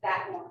like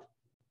that one?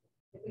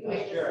 If we can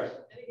make Sure.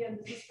 And again,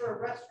 this is for a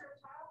restroom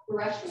tile.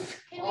 Restroom.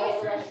 Can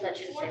All we the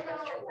restroom.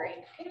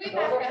 Can we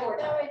back up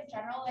though in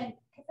general, and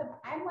because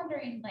I'm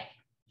wondering like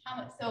how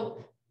much,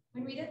 so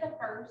when we did the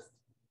first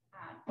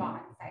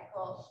bond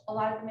cycle, a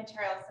lot of the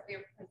materials that we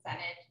were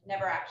presented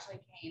never actually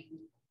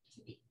came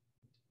to be.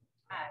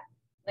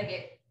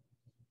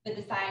 The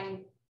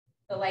design,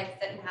 the lights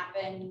didn't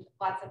happen,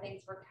 lots of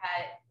things were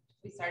cut,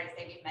 we started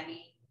saving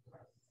money.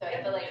 So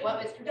I feel like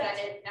what was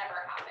presented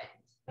never happened.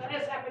 That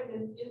has happened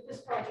in this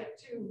project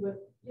too, with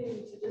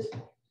getting to this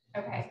point.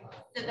 Okay,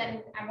 so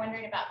then I'm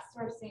wondering about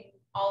sourcing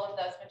all of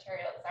those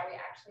materials. Are we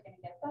actually going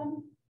to get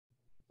them?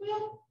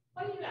 Well,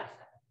 why do you ask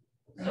that?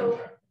 So,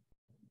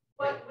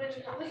 but when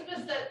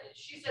Elizabeth said,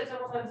 she said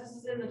several times, this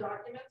is in the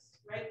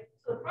documents, right?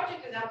 So the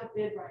project is out to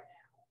bid right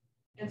now.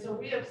 And so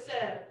we have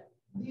said,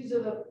 these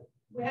are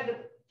we had to,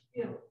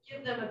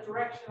 give them a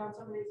direction on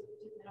some of these that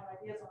we didn't have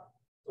ideas on.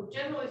 So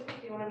generally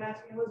speaking, when I'm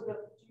asking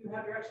Elizabeth, do you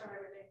have direction on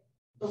everything?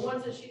 The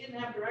ones that she didn't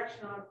have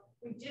direction on,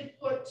 we did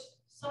put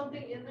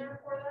something in there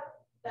for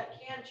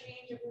that can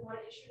change if we want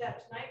to issue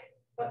that tonight.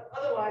 But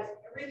otherwise,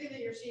 everything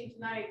that you're seeing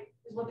tonight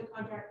is what the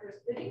contractor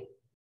is bidding.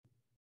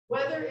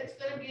 Whether it's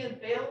going to be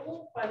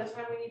available by the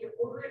time we need to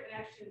order it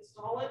and actually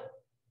install it,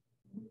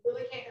 we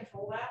really can't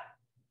control that.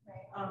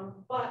 Right.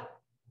 But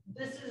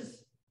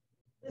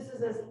this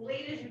is as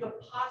late as you could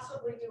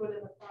possibly do it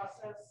in the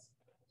process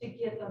to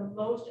get the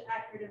most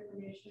accurate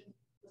information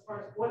as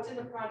far as what's in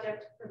the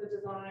project for the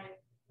design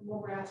and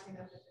what we're asking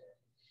them to do.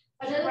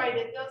 But you're right,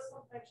 it does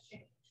sometimes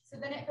change. So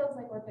then it feels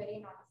like we're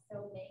bidding on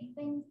so many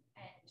things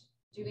and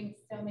doing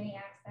so many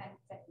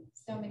accents and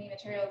so many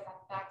materials on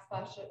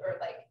backsplash or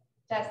like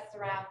desks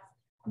around.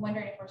 I'm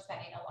wondering if we're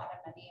spending a lot of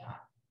money on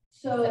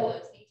some of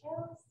those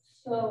details.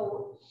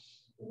 So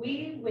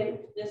we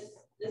went this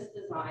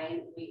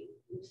design, we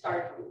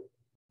started from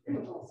pretty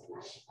much almost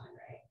schematic design,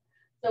 right?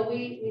 So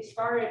we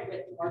started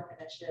with more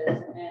finishes,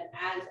 and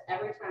as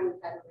every time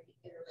we've had to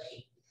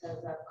reiterate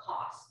because of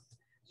costs,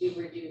 we've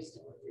reduced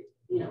and we've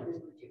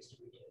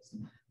reduced.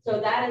 So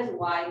that is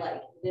why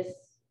like this,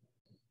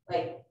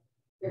 like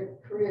your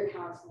career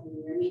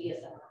counseling, your media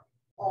center,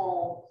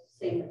 all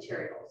same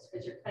materials,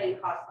 because you're cutting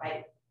costs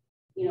by,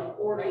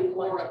 ordering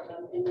more of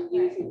them and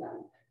using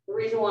them. The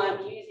reason why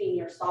I'm using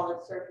your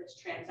solid surface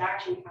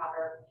transaction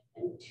counter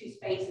in 2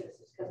 spaces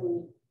is because when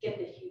you get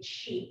the huge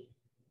sheet,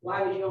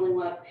 why would you only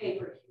want to pay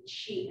for a huge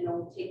sheet and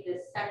only take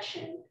this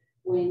section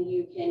when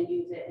you can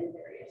use it in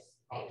various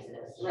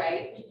spaces,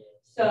 right?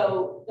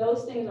 So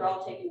those things are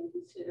all taken into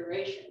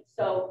consideration.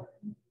 So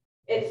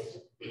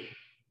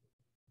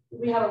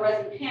we have a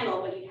resin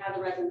panel, but you have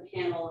the resin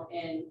panel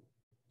in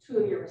 2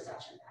 of your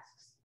reception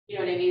desks. You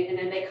know what I mean? And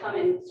then they come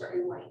in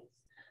certain lengths.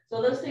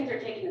 So those things are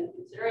taken into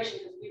consideration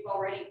because we've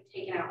already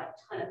taken out a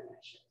ton of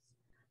finishes.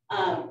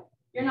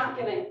 You're not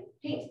going to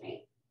paint.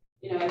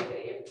 If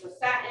it's a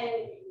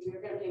satin,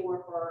 you're going to pay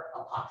more for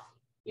epoxy.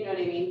 You know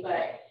what I mean?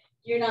 But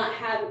you're not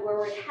having,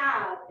 where we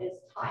have is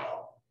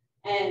tile.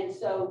 And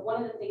so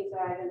one of the things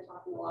that I've been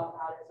talking a lot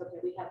about is, okay,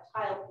 we have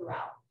tile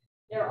throughout.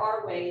 There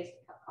are ways to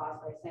cut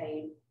costs by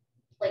saying,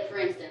 like for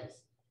instance,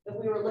 if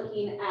we were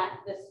looking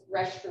at this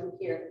restroom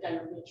here, the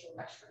gender neutral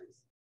restrooms,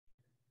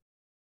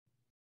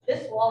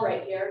 this wall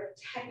right here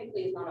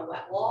technically is not a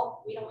wet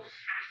wall. We don't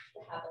have to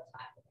have a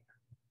tile there.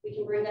 We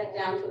can bring that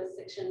down to a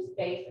 6-inch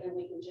space and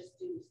we can just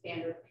do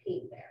standard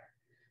paint there.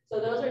 So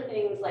those are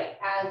things like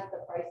as the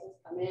prices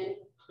come in,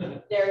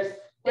 there's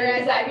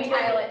whereas I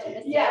tile it to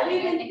the ceiling. Yeah,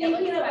 we've been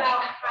thinking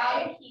about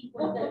how to keep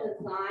with the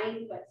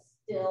design, but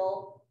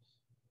still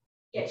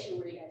get you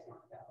where you guys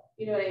want to go.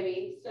 You know what I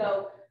mean?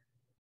 So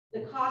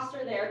the costs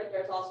are there, but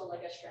there's also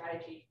like a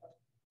strategy of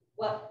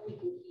what we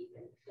can keep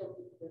and still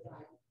keep the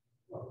design.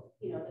 Well,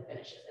 the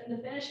finishes. And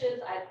the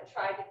finishes, I've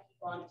tried to keep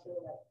on to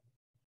like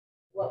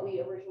what we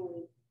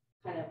originally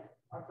kind of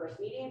our first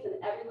meetings, and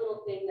every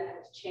little thing that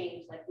has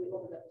changed, like we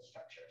opened up the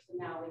structure. So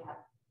now we have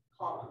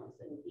columns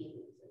and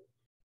beams. And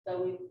so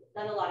we've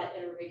done a lot of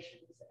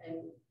iterations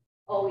and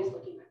always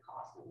looking at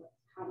cost and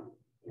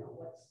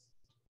what's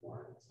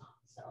more and what's not.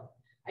 So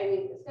I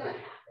mean, it's gonna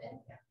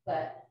happen,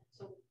 but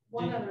so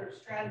one other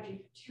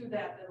strategy to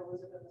that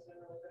Elizabeth has been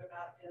really good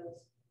about is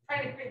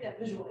trying to create that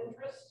visual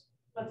interest,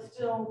 but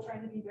still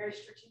trying to be very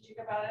strategic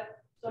about it.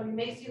 So you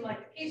may seem like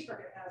the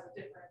casework has a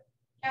different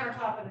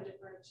countertop and a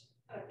different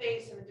kind of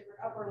face and a different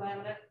upper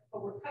laminate,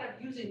 but we're kind of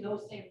using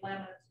those same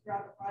laminates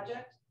throughout the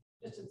project,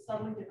 just in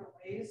subtly different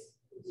ways,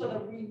 so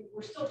that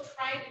we're still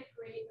trying to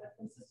create a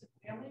consistent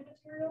family of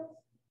materials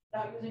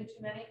without using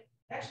too many.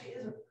 It actually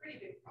is a pretty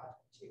big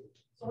project too.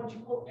 So once you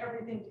pull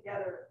everything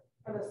together,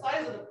 for the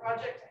size of the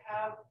project to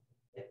have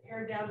it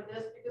pared down to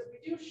this, because we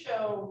do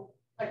show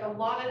like a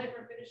lot of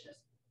different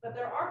finishes, but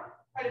there are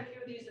quite a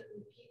few of these that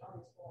repeat on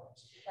these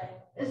forms.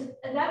 Right?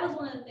 And that was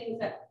one of the things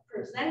that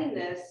presenting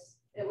this,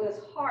 it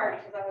was hard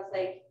because I was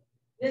like,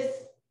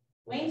 this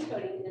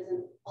wainscoting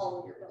isn't all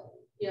of your building.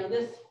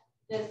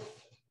 This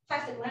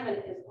plastic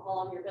laminate is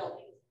all of your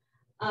buildings.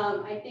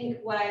 I think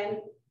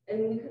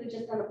and we could have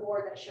just done a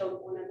board that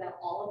showed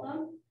all of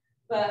them,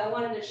 but I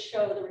wanted to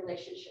show the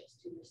relationships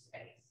to your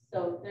space.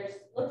 So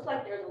looks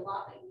like there's a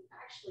lot that you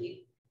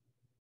actually,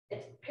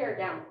 it's pared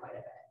down quite a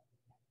bit.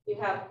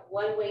 You have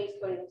one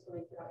wainscoting that's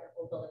going throughout your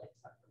whole building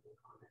except for the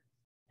comments.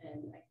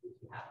 And I think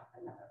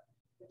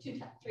you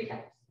have three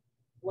types.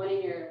 One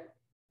in your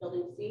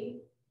building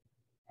C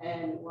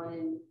and one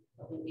in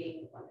building B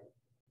and one in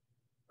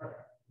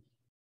further.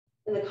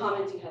 In the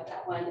comments you have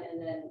that one,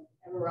 and then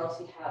everywhere else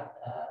you have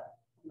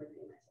I'm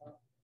repeating myself.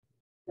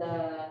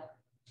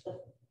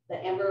 The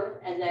amber,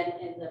 and then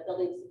in the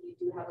building C you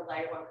do have a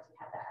lighter one because you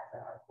have that as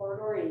an art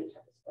corridor and you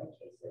have display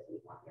cases and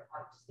you want your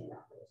art to stand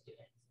out for the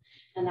students.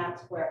 And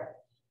that's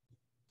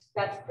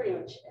pretty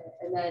much it.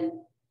 And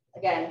then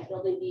again,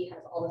 building B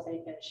has all the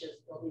same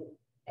finishes, building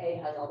A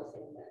has all the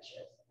same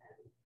finishes,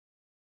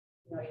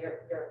 and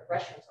your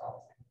restrooms are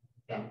all the same.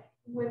 So. And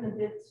when the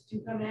bids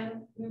do come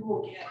in, we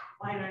will get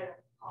line item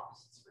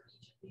costs for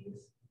each of these,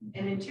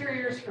 and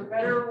interiors for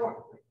better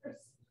or worse,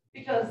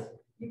 because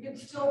you can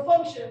still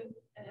function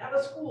and have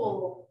a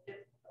school if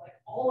like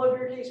all of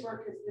your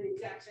casework is the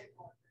exact same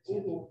color.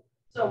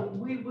 So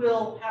we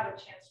will have a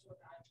chance to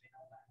evaluate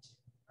all that too,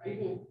 right?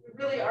 We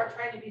really are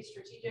trying to be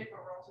strategic,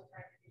 but we're also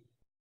trying to be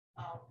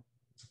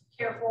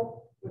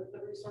careful with the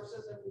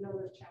resources, and we know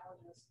there's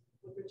challenges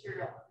with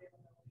material availability.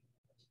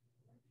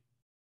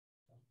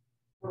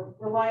 We're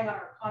relying on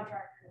our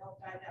contractor to help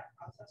guide that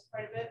process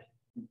quite a bit,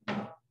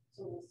 So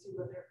we'll see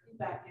what their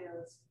feedback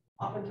is.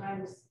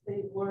 Oftentimes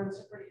they learn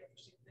some pretty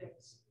interesting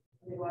things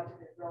when they go out to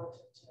bid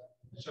relative to.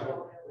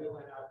 So we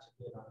went out to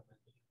bid on it.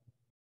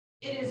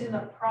 It is in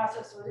the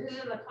process, so it is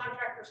in the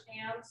contractor's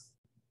hands.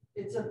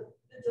 It's a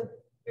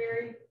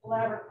very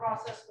elaborate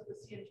process with the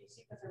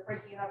CMGC because they're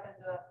breaking it up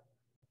into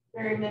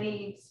very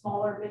many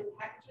smaller bid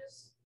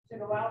packages to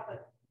go out,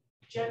 but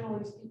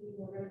generally speaking,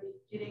 we're going to be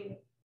getting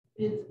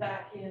bids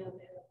back in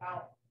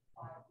about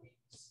 5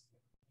 weeks.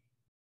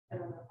 And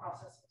then the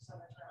process of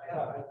summertime.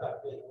 I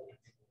thought bid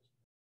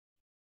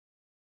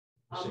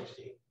was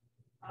 16.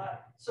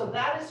 So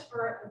that is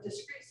for a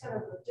discrete set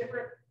of a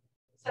different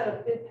set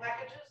of bid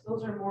packages.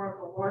 Those are more of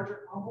the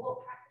larger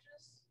envelope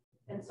packages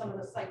and some of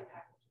the site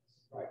packages.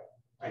 Right.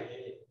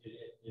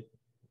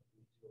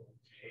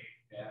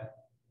 Yeah.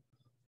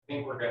 I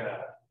think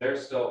they're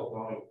still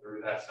going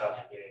through that stuff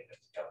and getting it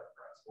together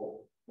for us.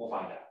 We'll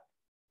find out.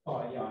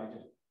 Oh, yeah, I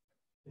just,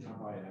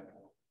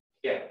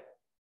 Yeah.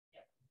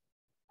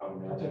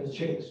 I'll tell the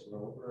chase,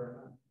 we're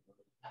over,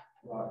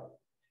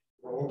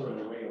 we're over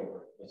and way over,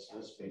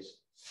 let's face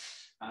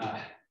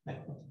it.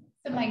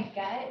 So my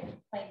gut,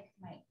 like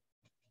my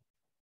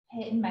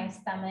pit in my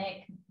stomach,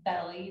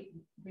 belly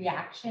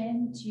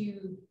reaction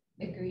to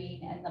the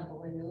green and the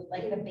blue,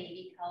 like the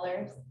baby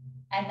colors,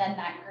 and then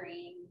that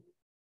green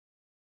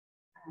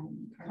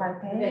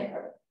carpet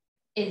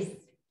is,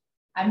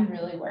 I'm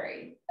really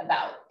worried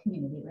about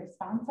community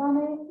response on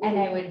it. And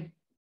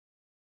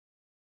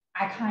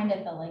I kind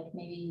of feel like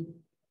maybe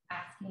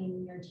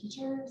asking your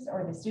teachers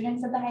or the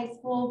students of the high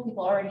school,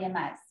 people already in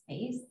that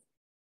space,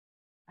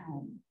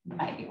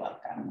 might be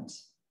welcomed.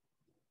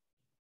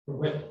 For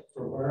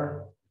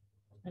where?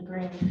 The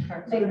green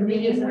carpet. The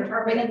media green center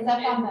carpet and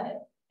stuff on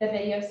the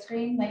video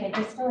screen, like I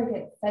just feel like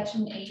it's such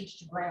an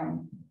aged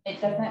room. It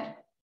doesn't.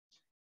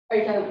 Are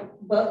you talking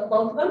both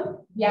of them?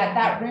 Yeah,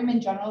 that room in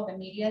general, the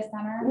media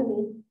center.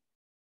 Mm-hmm.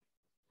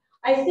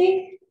 I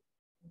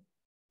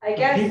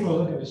guess. People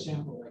look at a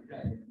sample like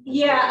that.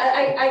 Yeah,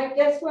 I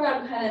guess where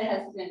I'm kind of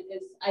hesitant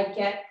is I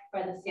get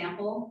by the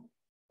sample.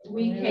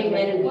 We came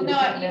in and Well, no,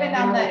 even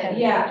on the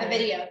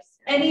videos.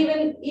 And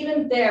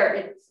even there,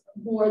 it's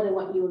more than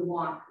what you would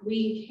want.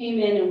 We came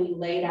in and we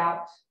laid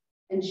out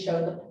and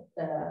showed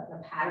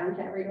the pattern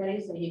to everybody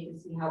so you can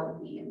see how it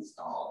would be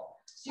installed.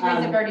 So you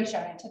guys have already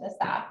shown it to the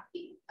staff.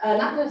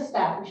 Not to the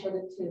staff, we showed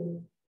it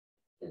to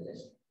the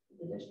district,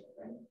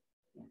 right?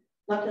 Yeah.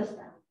 Not to the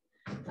staff.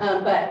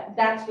 But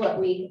that's what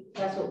we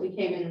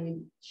came in and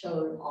we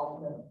showed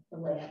all the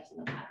layouts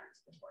and the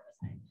patterns before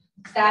the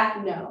site.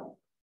 Staff, no.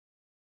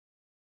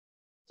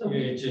 So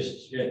You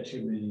just get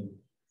too many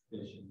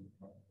vision.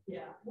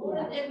 yeah, well,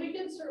 and we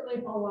can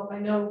certainly follow up. I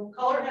know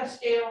color has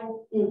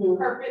scale,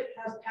 carpet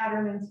has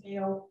pattern and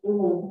scale.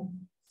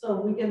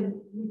 So we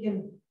can,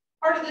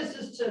 part of this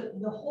is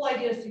the whole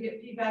idea is to get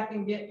feedback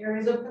and get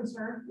areas of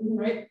concern,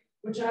 right?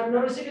 Which I'm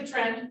noticing a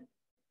trend.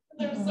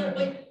 There's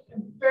certainly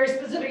very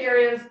specific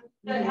areas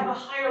that have a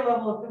higher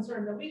level of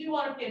concern that we do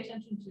want to pay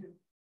attention to.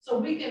 So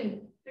we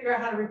can figure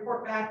out how to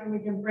report back and we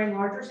can bring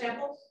larger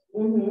samples.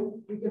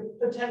 We could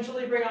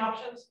potentially bring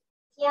options.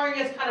 Flooring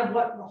is kind of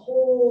what the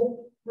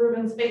whole room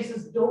and space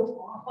is built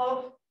off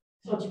of.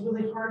 So it's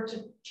really hard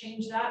to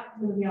change that,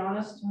 I'm going to be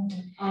honest.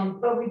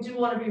 But we do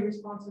want to be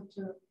responsive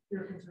to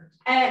your concerns.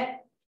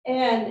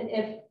 And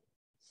if,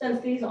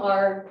 since these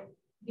are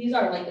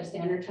like the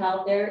standard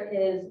tile, there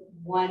is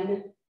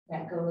one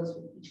that goes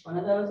with each one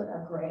of those,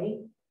 a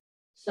gray.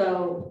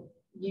 So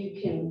you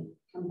can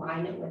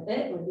combine it with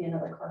be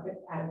another carpet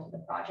added to the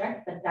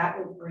project, but that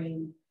would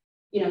bring,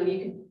 you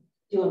could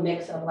do a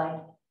mix of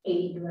like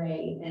 80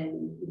 gray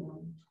and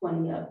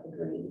 20 of the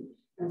green.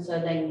 And so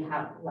then you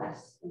have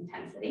less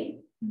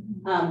intensity.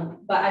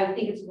 But I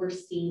think it's worth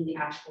seeing the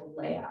actual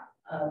layout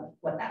of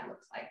what that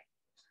looks like.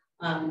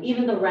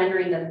 Even the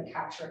rendering doesn't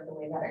capture it the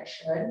way that it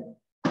should.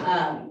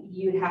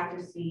 You'd have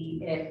to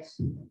see it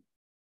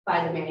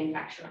by the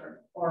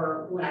manufacturer,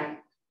 or when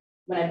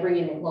I bring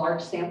in a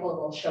large sample, it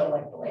will show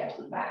like the layout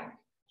in the back.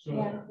 So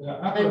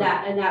and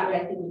that way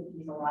I think we can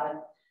use a lot of,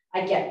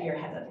 I get your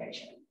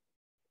hesitation.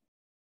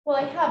 Well,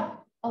 I have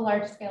a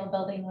large scale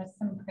building with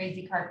some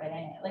crazy carpet in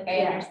it. Like I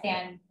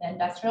understand the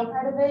industrial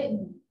part of it.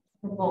 And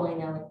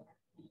bowling alley.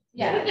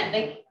 Yeah,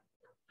 like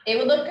it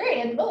would look great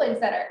in the bowling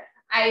center.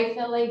 I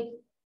feel like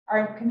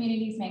our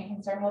community's main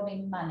concern will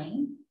be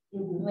money.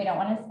 We don't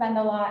want to spend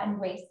a lot and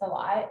waste a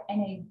lot.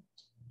 And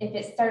if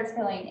it starts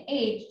feeling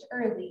aged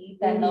early,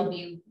 then they'll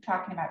be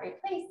talking about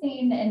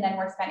replacing, and then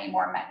we're spending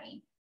more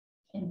money.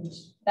 And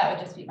that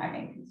would just be my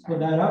main concern. Well,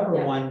 that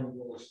upper one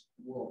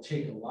will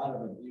take a lot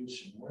of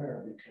abuse and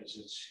wear because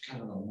it's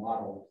kind of a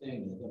model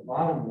thing. The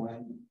bottom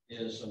one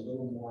is a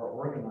little more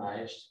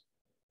organized.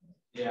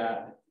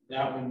 Yeah,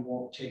 that one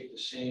won't take the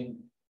same,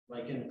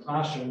 like in the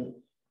classroom.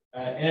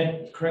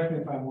 Ed, correct me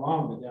if I'm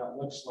wrong, but that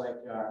looks like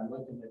I'm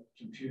looking at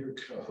computer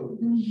code.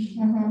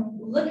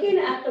 Looking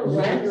at the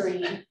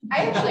rendering,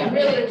 I actually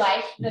really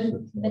like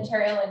the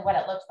material and what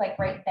it looks like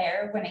right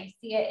there. When I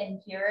see it in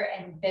here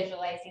and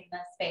visualizing the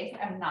space,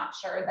 I'm not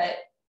sure that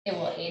it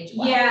will age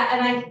well.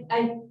 Yeah,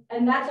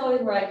 and that's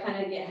always where I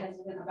kind of get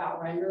hesitant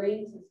about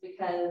renderings, is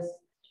because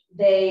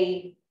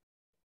they're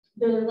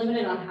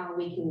limited on how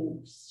we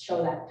can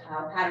show that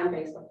pattern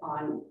based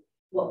upon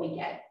what we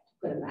get to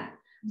put in that.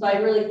 So I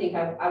really think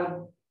I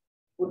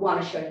would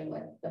want to show you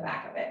the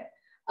back of it.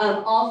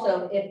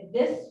 Also, if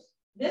this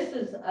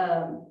is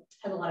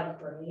has a lot of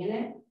gray in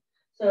it,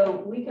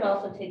 so we could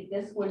also take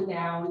this one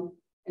down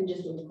and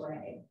just do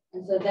gray.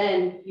 And so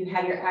then you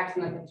have your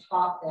accent at the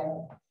top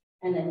there,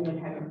 and then you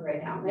would have your gray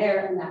down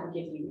there, and that would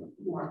give you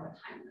more of a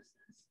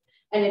timelessness.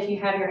 And if you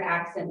have your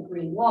accent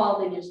green wall,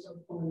 then you're still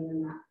pulling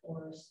in that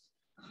forest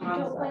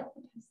concept.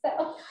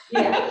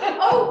 Yeah.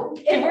 Oh,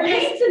 if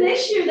paint's an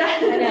issue,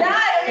 paint's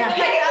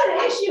an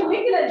issue,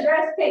 we can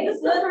address paint. This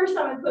is the first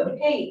time I put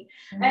paint.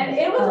 And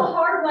it was a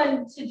hard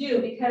one to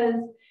do, because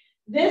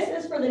this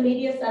is for the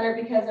media center,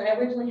 because I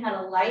originally had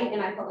a light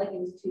and I felt like it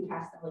was too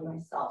pastel-y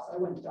myself, so I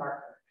went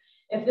darker.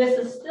 If this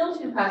is still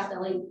too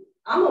pastel-y,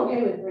 I'm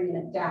okay with bringing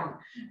it down.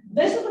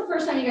 This is the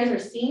first time you guys are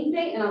seeing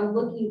paint, and I'm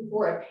looking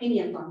for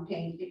opinions on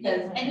paint,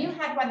 because. And you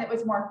had one that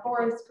was more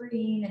forest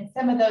green, and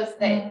some of those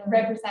that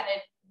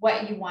represented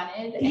what you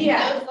wanted. And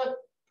those look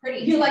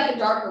pretty. You like the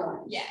darker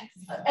ones. Yes.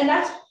 And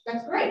that's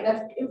great.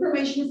 That's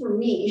information for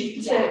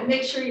me to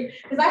make sure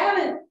because I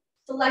haven't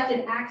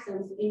selected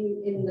accents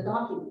in the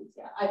documents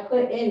yet. I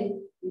put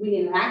in, we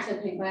need an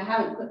accent paint, but I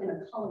haven't put in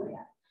a color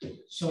yet.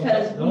 So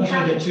those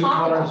are the two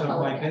colors of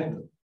my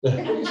bedroom.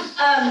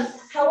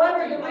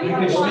 However,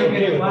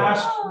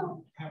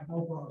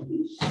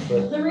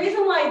 the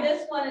reason why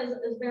this one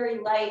is very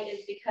light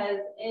is because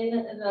in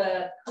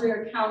the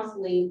career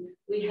counseling,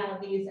 we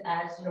have these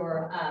as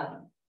your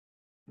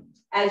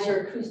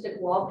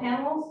acoustic wall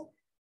panels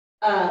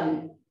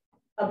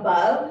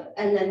above,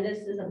 and then this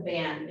is a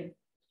band.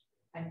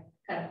 I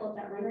kind of flip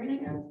that rendering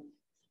again.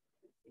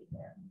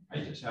 I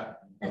just have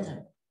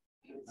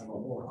a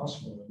whole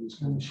house full of these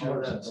kind of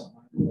shirts.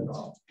 At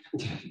all.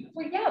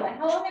 Well, yeah, but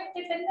how long have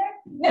they been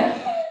there?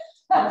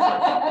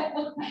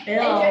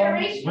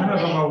 One of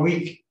them a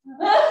week.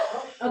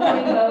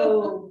 Okay,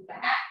 go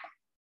back.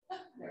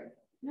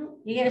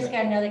 You guys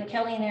got to know that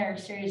Kelly and I are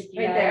serious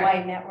Right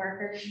DIY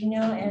networkers, you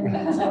know,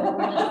 and so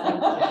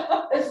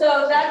we're just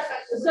like,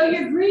 so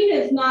your green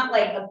is not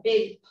like a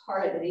big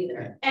part of it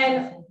either.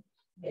 And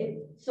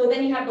so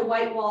then you have the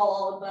white wall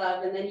all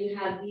above, and then you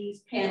have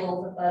these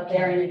panels above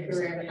there in the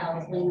career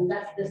counseling.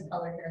 That's this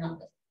color here, not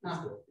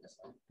this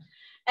one.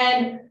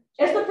 And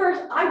it's the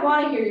first, I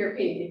want to hear your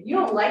opinion. If you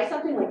don't like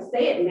something, like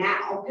say it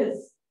now,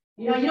 because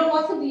you know you don't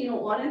want something you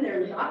don't want in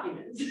there in the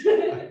documents.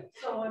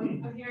 So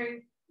I'm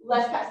hearing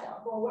less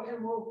pastel.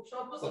 We'll show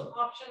up with some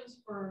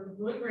options for the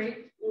blue and green.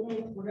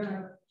 We're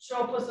gonna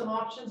show up with some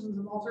options and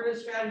some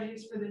alternative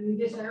strategies for the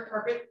media center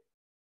carpet.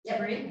 Yeah.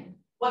 Great.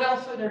 What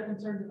else are they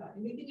concerned about?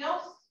 Anything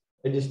else?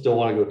 I just don't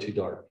want to go too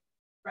dark.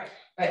 Right.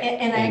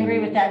 and I agree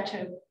with that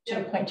too.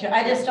 To a point too.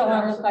 I just don't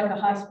want to look like a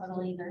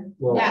hospital either.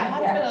 Well,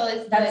 Hospital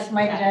is That's good.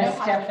 my Yeah, just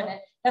no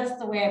definite. That's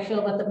the way I feel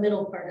about the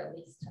middle part, at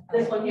least.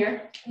 This one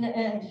here.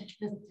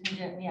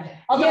 Yeah.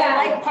 Although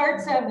I like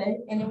parts of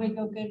it, and it would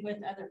go good with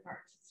other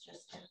parts. It's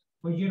just.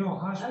 Well, you know,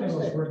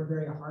 hospitals work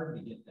very hard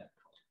to get that.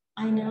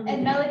 I know.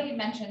 And Melody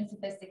mentioned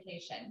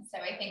sophistication, so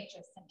I think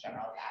just in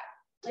general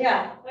that.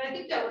 Yeah. But I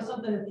think that was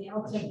something at the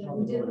outset that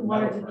we didn't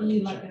want it to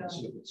be like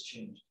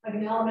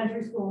an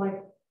elementary school,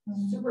 like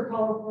super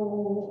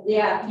colorful.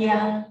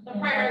 Yeah. The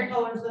primary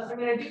colors. I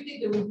mean, I do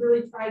think that we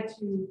really tried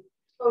to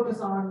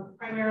focus on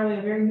primarily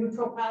a very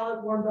neutral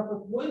palette warmed up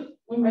with wood,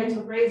 right?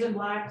 So grays and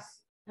blacks,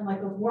 and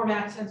like those warm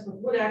accents with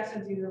wood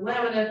accents, either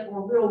laminate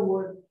or real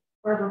wood,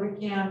 wherever we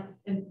can,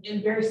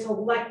 and very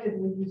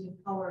selectively using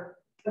color.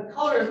 The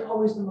color is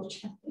always the most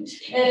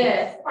challenging. It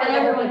is.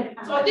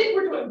 So I think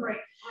we're doing great,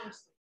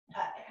 honestly.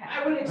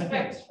 I would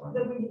expect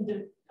that we need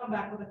to come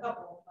back with a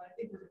couple, but I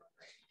think we're doing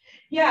great.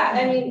 Yeah,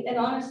 I mean, and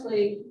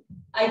honestly,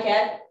 I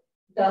get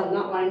them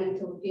not wanting it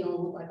to feel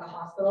and look like a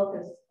hospital,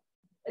 because,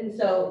 and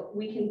so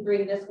we can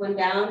bring this one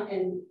down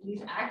and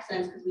use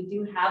accents because we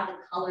do have the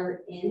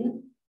color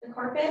in the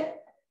carpet.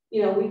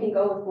 You know, we can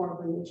go with more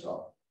of a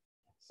neutral.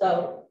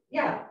 So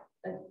yeah,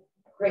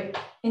 great.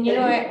 And you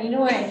know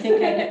what I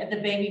think I got the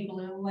baby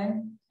blue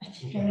one. I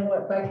think I know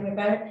what bugged me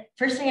about it.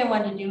 First thing I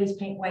wanted to do was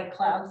paint white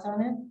clouds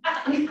on it.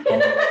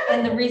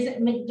 and the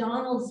reason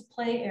McDonald's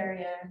play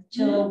area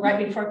till right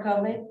before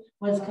COVID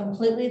was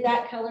completely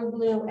that color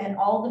blue, and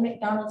all the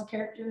McDonald's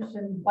characters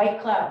and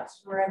white clouds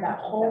were in that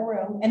whole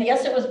room. And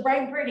yes, it was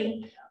bright and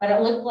pretty, but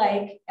it looked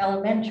like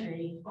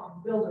elementary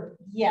Builder.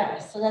 Yeah,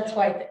 so that's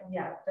why.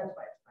 That's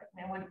why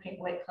I want to paint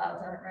white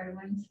clouds on it right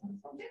away.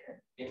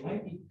 It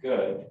might be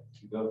good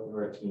to go through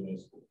our 2 new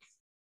schools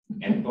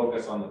and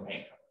focus on the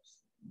paint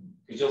colors,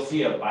 because you'll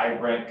see a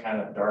vibrant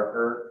kind of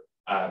darker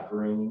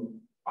green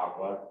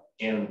aqua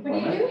in What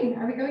are you doing?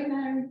 Are we going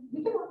there?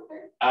 We can walk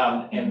there.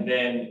 And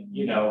then,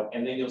 you know,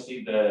 and then you'll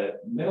see the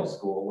middle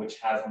school, which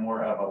has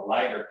more of a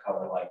lighter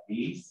color like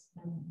these.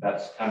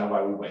 That's kind of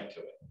why we went to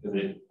it, because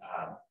it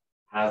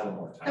has a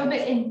more time. So,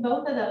 but in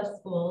both of those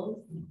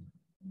schools,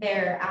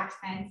 their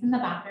accents in the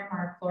bathroom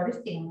are floor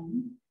to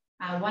ceiling.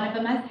 One of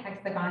them has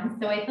hexagons,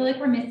 so I feel like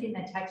we're missing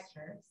the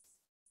textures.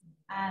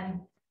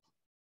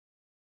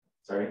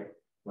 Sorry,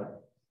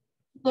 what?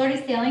 Floor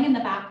to ceiling in the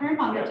bathroom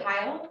on the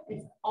tile,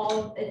 it's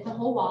the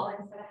whole wall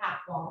instead of half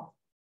wall.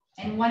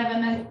 And one of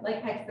them is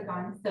like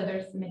hexagons, so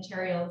there's some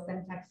materials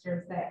and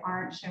textures that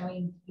aren't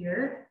showing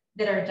here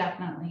that are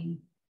definitely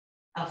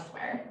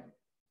elsewhere.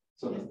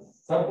 So the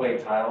subway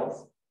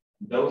tiles,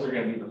 those are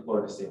gonna be the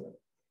floor to ceiling.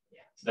 Yeah.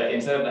 So that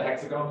instead of the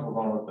hexagons, we're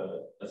going with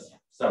the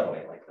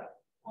subway like that.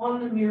 On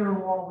the mirror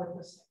wall with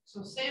this.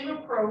 So same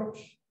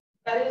approach.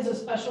 That is a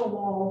special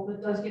wall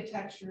that does get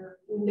texture.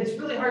 It's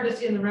really hard to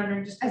see in the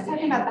rendering just I was because.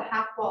 talking about the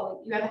half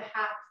wall. You have a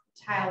half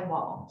tile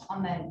wall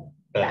on the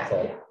back.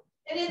 Backside.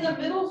 And in the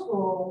middle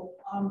school,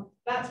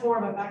 that's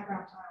more of a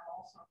background tile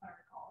also, if I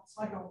recall. It's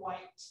like a white,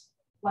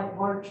 like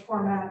large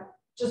format,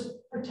 just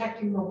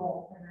protecting the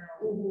wall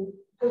primarily.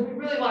 Because we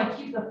really want to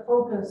keep the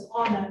focus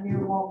on that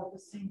mirror wall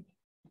with the same,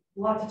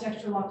 lots of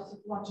texture,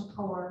 lots of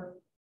color.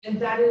 And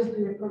that is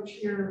the approach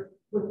here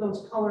with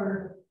those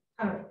colored,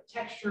 kind of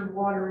textured,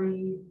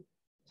 watery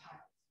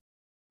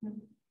tiles.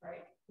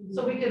 Right.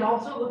 So we can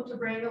also look to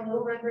bring a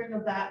little rendering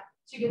of that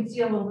so you can see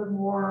a little bit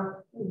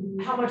more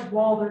how much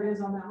wall there is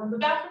on that one. The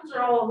bathrooms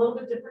are all a little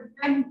bit different.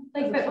 And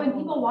like, but when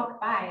people walk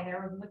by,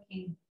 they're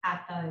looking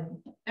at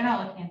they're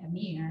not looking at the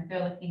mirror,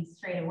 they're looking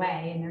straight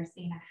away and they're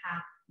seeing a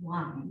half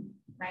line,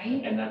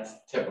 right? And that's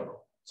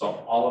typical. So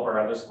all of our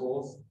other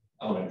schools,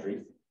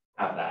 elementaries,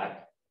 have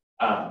that.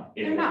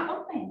 They're not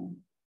open.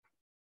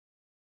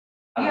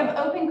 You have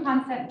open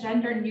concept,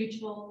 gender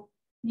neutral,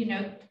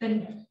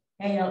 then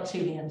And you don't see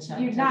the inside.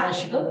 you're not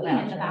unless you go to looking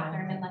in the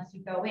bathroom unless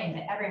you go in.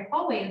 But every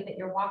hallway that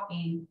you're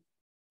walking,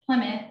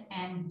 Plymouth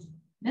and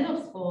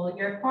middle school,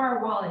 your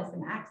far wall is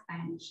an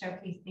accent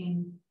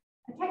showcasing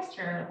a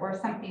texture or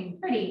something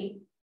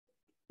pretty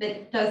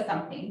that does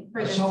something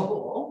for the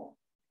school.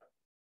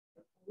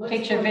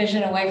 Takes your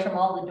vision away from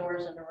all the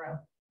doors in the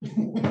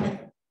room.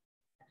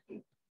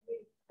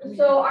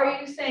 So are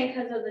you saying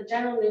because of the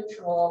general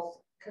neutrals,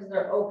 because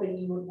they're open,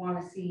 you would want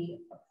to see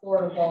a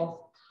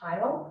floor-to-wall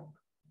tile?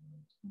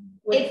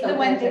 It's the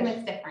one thing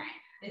that's different,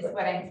 is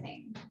what I'm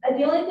saying. And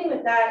the only thing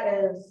with that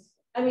is,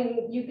 I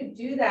mean, you could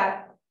do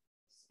that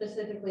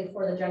specifically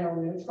for the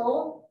general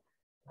neutral.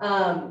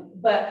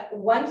 But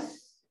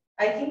once,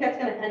 I think that's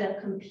going to end up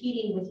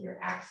competing with your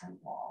accent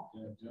wall.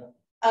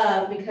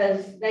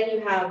 Because then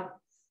you have,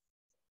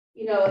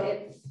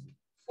 it's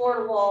floor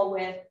to wall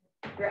with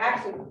your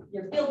accent,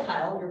 your field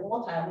tile, your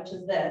wall tile, which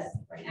is this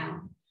right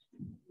now.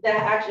 That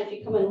actually, if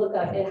you come and look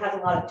up, it has a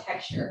lot of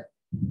texture.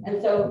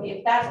 And so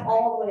if that's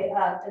all the way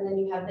up and then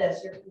you have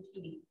this, you're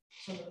competing.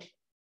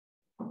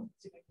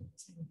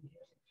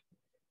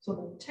 So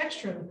the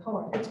texture and the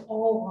color, it's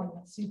all on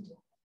that seam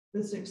wall.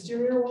 This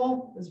exterior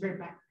wall is very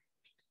back.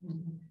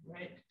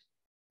 Right.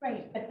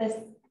 Right, but this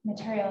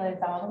material is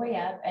all the way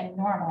up and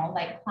normal,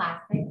 like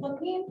plastic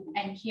looking,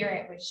 and here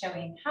it was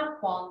showing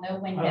half wall, no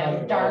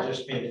window, dark.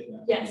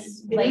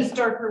 Yes, it Like- is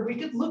darker. We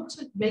could look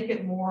to make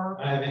it more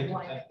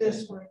like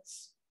this, where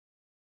it's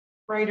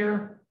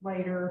brighter,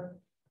 lighter.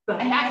 The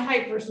half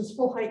height versus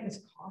full height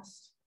is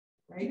cost,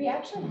 Do right? we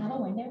actually have a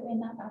window in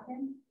that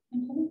bathroom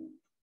in Plymouth?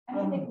 I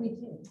don't think we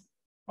do.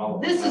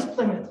 This is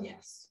Plymouth,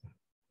 yes.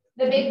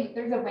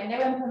 There's a window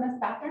in Plymouth's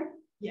bathroom?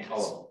 Yes.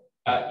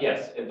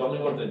 Yes, the only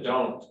ones that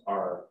don't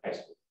are high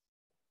school.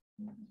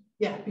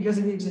 Yeah, because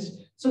of the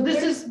existing. So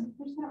this is,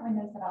 There's not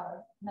windows at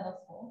all middle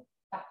school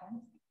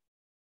bathrooms.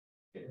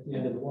 At the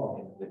end of the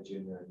wall. The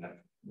junior.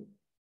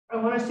 I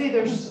want to say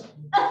there's.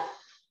 I'm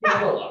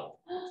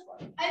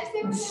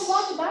saying when you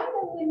walk by them,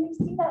 when you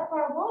see that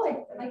far wall,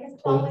 it's like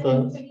it's solid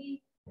and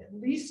pretty. At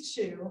least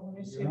two. Let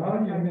me see.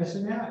 You're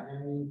missing out,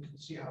 and you can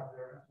see how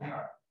they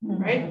are.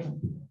 Right?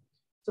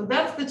 So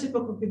that's the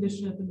typical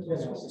condition at the middle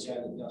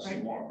school.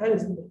 Right? That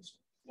is the middle school.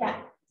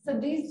 Yeah, so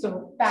these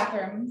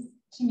bathrooms,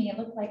 to me,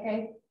 look like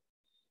a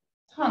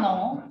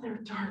tunnel. They're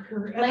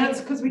darker, and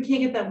that's because we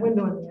can't get that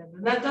window in the end,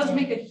 and that does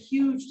make a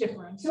huge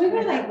difference. Can we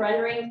go to that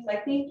rendering? I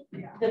think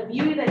the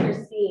view that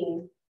you're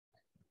seeing.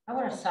 I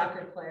want a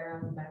soccer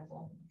player on the back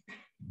wall.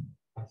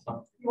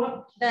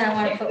 What? Then I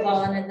want a football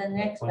on the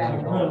next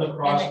back wall.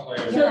 Lacrosse And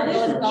players. So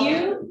this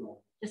view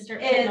Just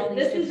start putting all is, these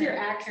this is your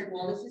different- accent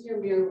wall, this is your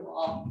mirror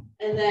wall.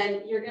 And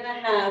then you're gonna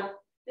have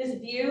this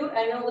view,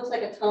 I know it looks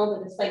like a tunnel,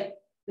 but it's like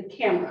the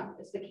camera,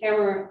 it's the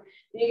camera.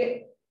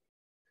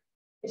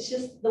 It's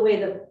just the way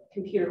the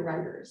computer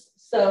renders.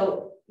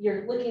 So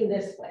you're looking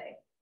this way.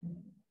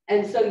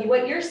 And so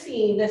what you're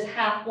seeing, this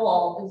half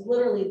wall is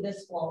literally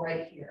this wall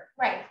right here.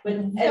 Right.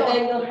 And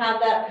then you'll have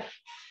that.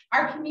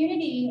 Our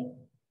community,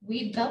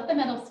 we built the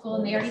middle school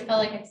and they already feel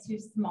like it's too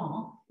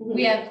small.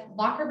 We have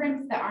locker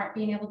rooms that aren't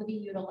being able to be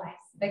utilized.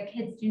 The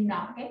kids do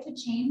not get to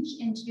change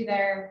into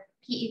their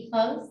PE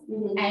clothes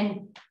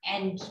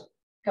and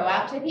go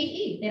out to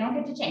PE. They don't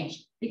get to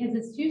change because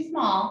it's too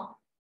small.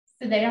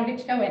 So they don't get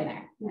to go in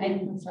there.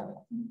 And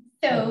so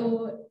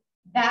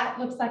that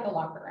looks like a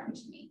locker room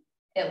to me.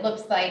 It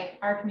looks like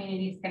our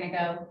community is going to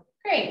go,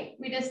 great,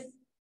 we just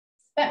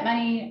spent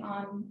money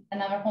on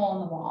another hole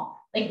in the wall.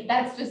 Like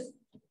that's just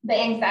the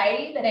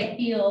anxiety that I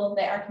feel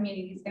that our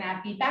community is going to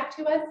have feedback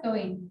to us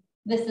going,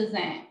 this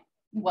isn't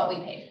what we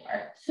paid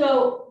for.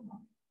 So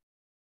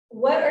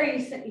what are you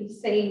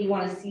saying you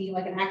want to see,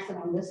 like an accent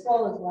on this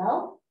wall as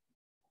well?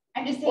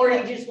 I'm just saying, Or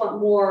you just want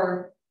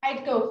more?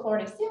 I'd go floor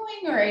to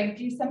ceiling, or I'd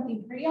do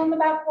something pretty on the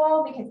back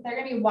wall, because they're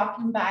going to be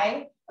walking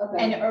by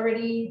and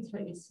already,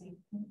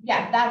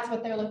 yeah, that's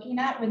what they're looking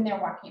at when they're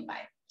walking by.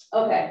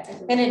 Okay.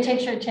 And it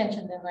takes your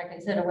attention then, like I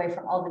said, away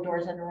from all the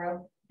doors in a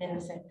row.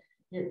 And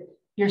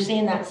you're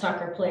seeing that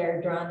soccer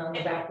player drawn on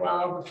the back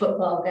wall, the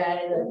football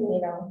guy, the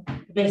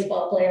the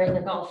baseball player, the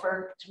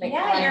golfer. To make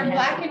your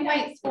black and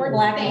white sports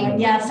thing.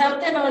 Yeah,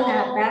 something on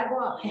that back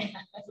wall.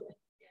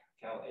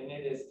 Cal, and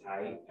it is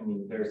tight. I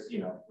mean, there's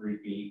 3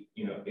 feet.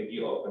 If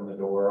you open the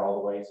door all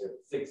the way, so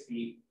it's 6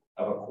 feet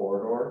of a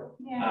corridor.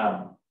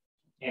 Yeah.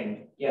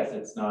 And yes,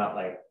 it's not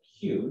like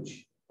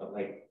huge, but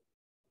like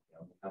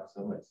we have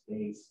so much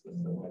space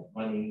with so much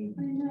money.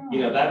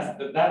 That's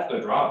the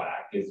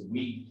drawback. Is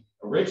we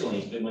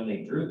originally, when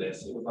they drew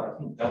this, it was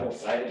like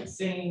double-sided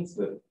sinks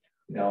with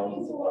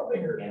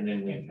and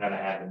then we kind of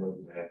had to move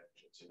the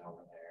kitchen over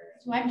there.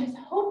 So I'm just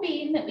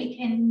hoping that we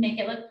can make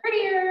it look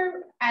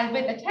prettier as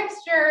with the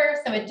texture,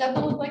 so it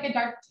doesn't look like a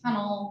dark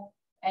tunnel,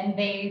 and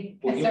they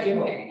can start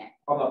comparing it.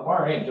 On the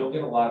far end, you'll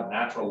get a lot of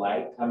natural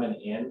light coming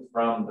in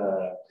from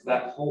because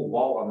that whole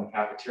wall on the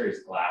cafeteria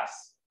is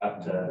glass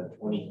up to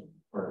 20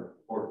 or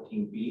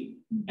 14 feet.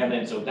 And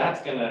then, so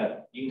that's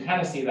you can kind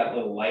of see that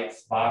little light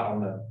spot on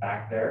the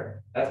back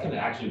there. That's gonna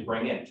actually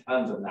bring in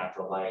tons of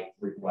natural light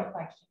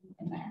reflection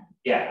in there.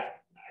 Yeah,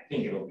 I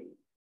think it'll be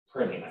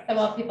pretty nice. So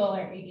while people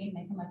are eating,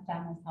 they can look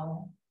down this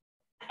hallway.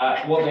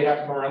 Well, they have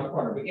to come around the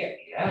corner, but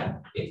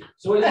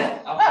so it's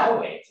a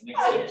hallway, it's an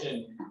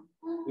extension.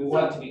 We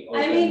want it to be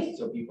open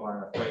so people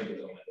aren't afraid to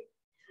go in.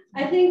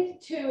 I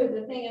think too,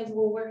 the thing is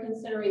when we're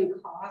considering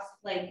cost,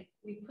 like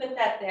we put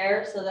that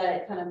there so that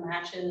it kind of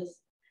matches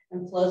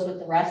and flows with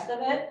the rest of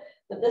it.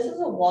 But this is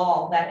a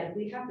wall that if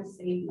we have to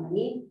save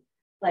money,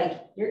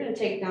 like you're going to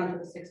take it down to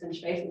the 6-inch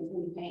space and it's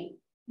going to be paint.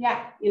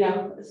 Yeah.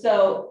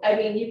 So I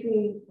mean, you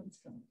can,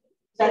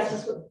 that's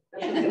just what. Are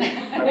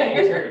the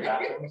interior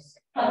bathrooms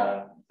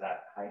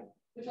that height?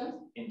 Which ones?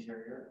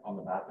 Interior on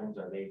the bathrooms,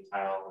 are they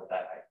tile with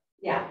that height?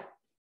 Yeah.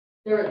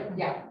 They're,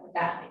 with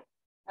that height.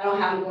 I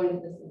don't have them going to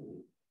the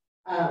ceiling.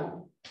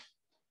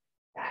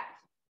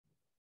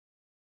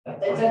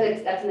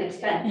 That's an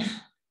expense.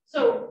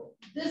 So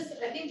this,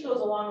 I think, goes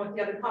along with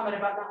the other comment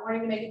about not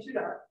wanting to make it too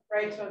dark,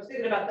 right? So I was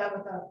thinking about that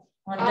with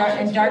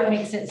the dark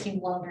makes it seem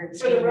longer and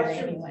for the scarier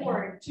restroom anyway.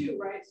 flooring too,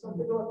 right? So if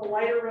we go with a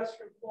lighter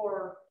restroom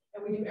floor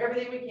and we do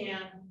everything we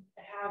can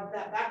to have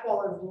that back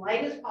wall as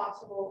light as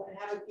possible and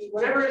have it be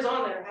whatever is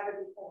on there, have it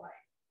be full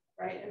light,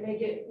 right? And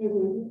make it,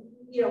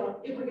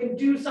 if we can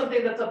do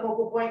something that's a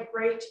focal point,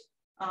 great.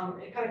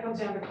 It kind of comes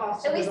down to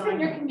cost. At least in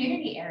your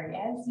community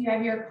areas, you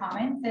have your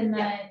comments in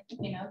the,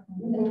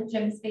 the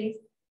gym space.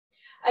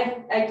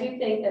 I do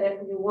think that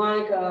if you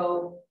want to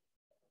go,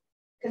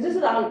 because this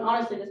is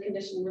honestly, this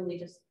condition really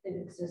just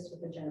exists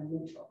with the gender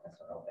neutral because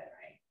we're open,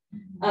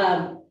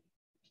 right?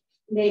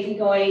 Maybe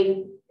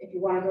if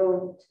you want to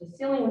go to the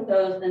ceiling with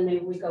those, then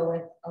maybe we go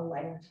with a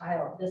lighter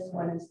tile. This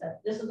one instead.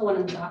 This is the one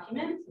in the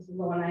documents. This is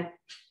the one I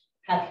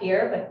have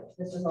here, but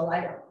this is a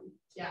lighter one.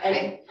 Yeah,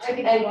 and I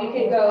think you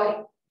can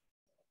go.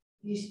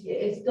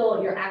 It's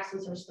still, your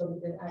accents are still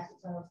good.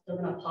 Accents are still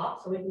going to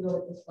pop, so we can go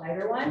with this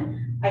lighter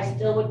one. I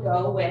still would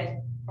go with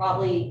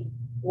probably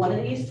one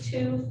of these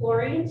 2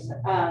 floorings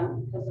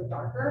because they're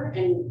darker.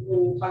 And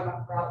when you talk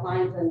about grout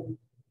lines and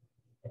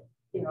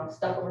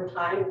stuff over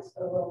time, it's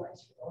a little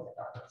nicer to go with a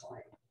darker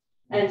flooring.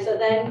 And so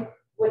then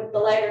with the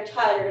lighter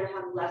tile, you're going to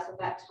have less of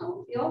that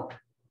tone feel.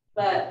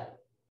 But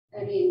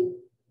I mean,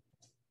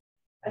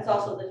 that's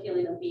also the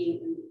feeling of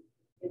being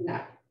in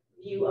that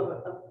view of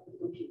a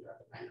computer of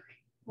the rendering.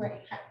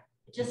 Right.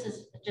 Just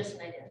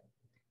an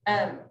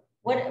idea.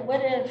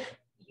 What if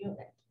you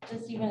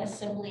just even as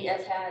simply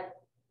as had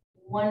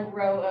one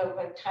row of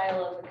a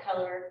tile of a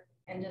color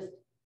and just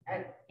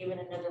even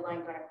another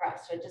line going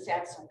across, so it just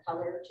adds some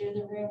color to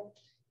the room,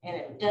 and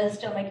it does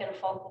still make it a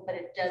focal, but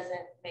it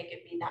doesn't make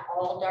it be that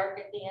all dark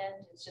at the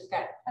end. It's just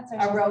got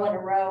a row and a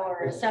row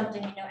or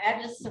something.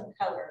 Add just some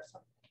color.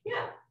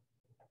 Yeah.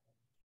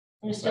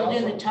 You're still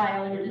doing the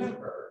tile. You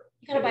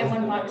gotta buy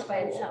one box by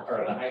itself.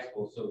 Or the high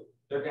school, so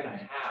they're gonna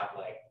have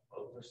like,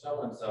 for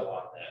so and so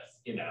on this,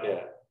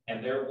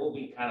 and there will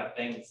be kind of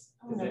things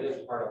because it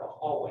is part of a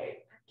hallway,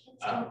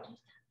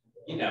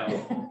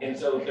 and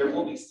so there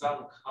will be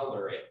some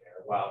color in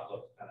there. While it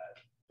looks kind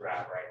of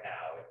drab right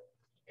now,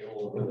 it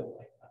will really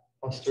like that.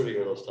 How sturdy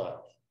are those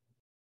tiles?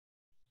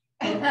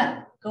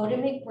 Go to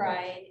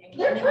McBride and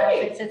get the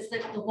outfits. It's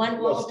the one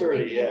wall. Well,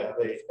 sturdy, yeah.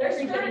 They're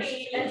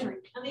sturdy. And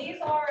these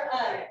are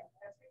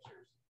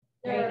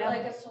they're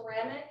like a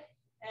ceramic,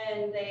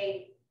 and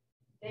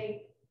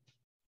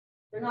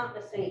they're not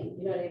the same.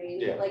 You know what I mean?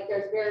 Yeah. Like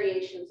there's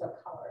variations of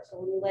color. So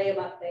when you lay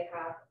them up, they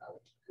have kind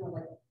of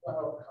like a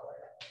flow of color.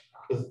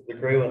 Because the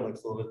gray one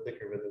looks a little bit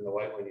thicker, but then the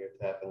white one you're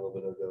tapping a little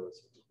bit of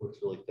those. It looks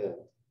really thin.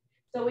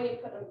 So when you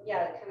put them, it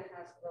kind of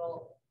has a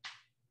little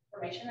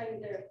formation. I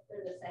mean, they're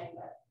the same,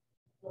 but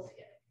we'll see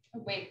it. A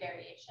wave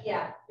variation.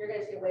 Yeah, you're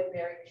gonna see a wave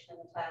variation in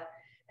the tile.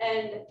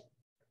 And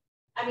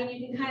I mean,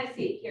 you can kind of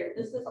see it here.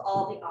 This is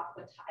all the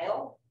aqua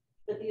tile,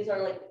 but these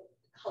are like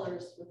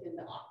colors within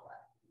the aqua.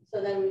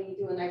 So then when you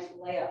do a nice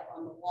layup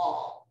on the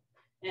wall,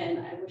 and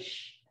I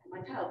wish my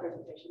tile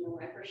presentation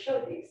when I first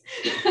showed these,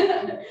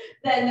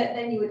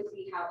 then you would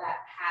see how that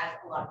has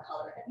a lot of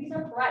color. And these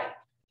are bright.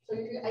 So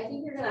I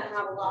think you're gonna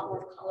have a lot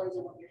more colors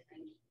than what you're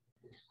thinking.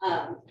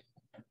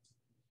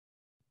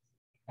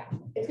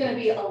 It's going to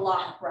be a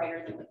lot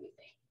brighter than what you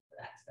think for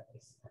that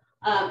space.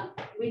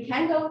 We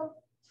can go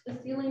to the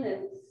ceiling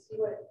and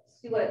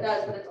see what it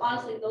does, but it's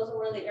honestly, those are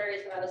one of the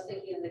areas that I was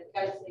thinking that you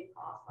guys save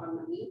cost on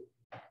money.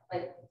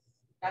 Like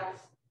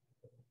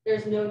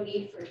there's no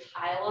need for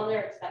tile on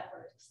there except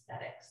for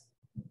aesthetics.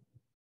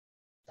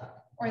 So.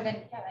 Or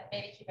then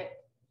maybe keep it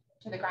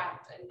to the ground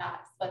and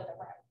not split the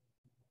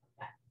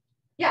room.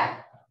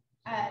 Yeah.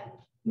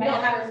 We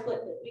don't have to other, split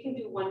it. We can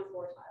do one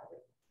floor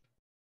tile.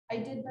 I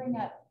did bring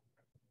up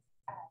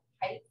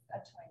heights of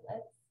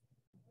toilets,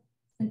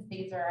 since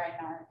these are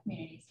in our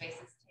community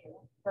spaces too,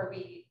 where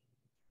the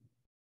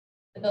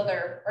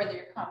builder or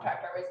the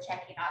contractor was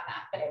checking on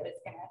that, but it was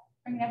gonna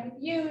bring it up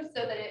with you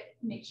so that it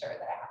make sure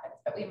that it happens.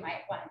 But we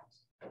might want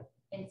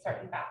in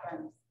certain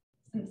bathrooms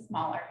some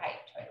smaller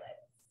height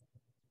toilets.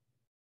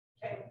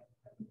 Okay,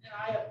 and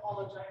I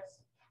apologize.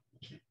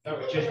 That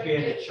would just be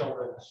in the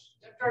children's.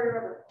 I'm trying to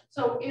remember.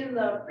 So in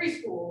the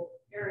preschool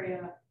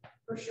area,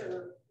 for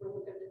sure, we're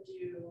looking to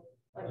do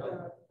like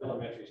the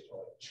Elementary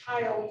school.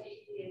 child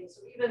ADA,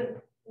 so even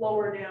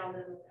lower down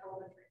than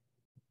elementary.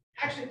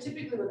 Actually,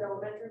 typically with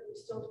elementary, we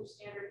still do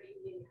standard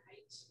ADA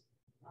height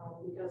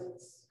because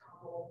it's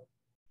comparable.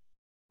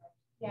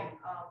 Yeah.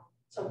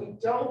 So we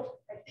don't,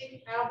 I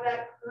think, have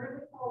that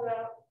currently called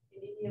out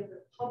in any of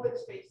the public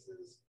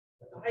spaces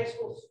that the high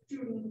school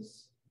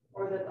students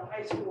or that the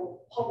high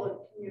school public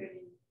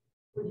community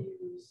would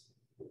use.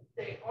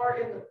 They are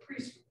in the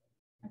preschool.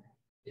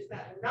 Is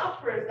that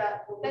enough, or is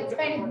that? That's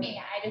fine with me.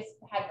 I just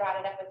had brought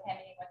it up with him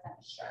and he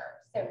wasn't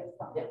sure. So as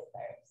long as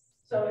there's.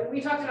 So and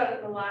we talked about it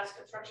in the last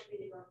construction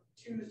meeting on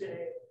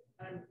Tuesday.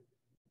 I'm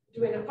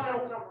doing a final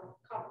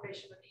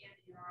confirmation with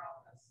Andy in our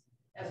office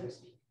as we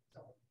speak.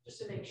 So just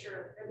to make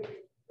sure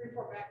everything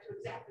report back to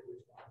exactly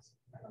which ones.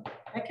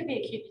 That could be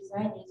a cute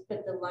design. You just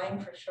put the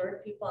line for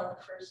short people on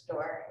the first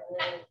door,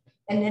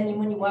 and then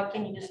when you walk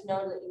in, you just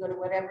know that you go to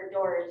whatever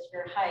door is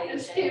your height.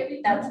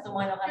 That's the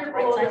one you'll have the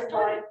right size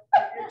door.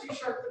 You're too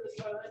short for this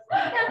toilet.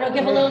 They'll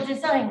give a little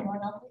design going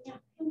on. Yeah.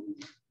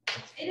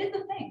 It is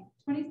a thing.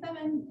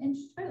 27-inch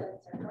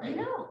toilets are great. I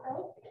know.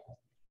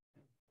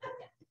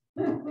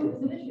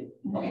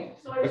 Okay,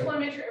 so I just want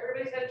to make sure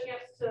everybody's had a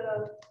chance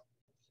to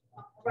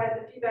provide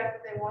the feedback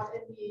that they want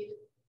and need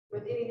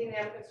with anything they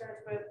have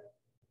concerns with.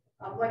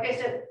 Like I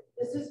said,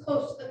 this is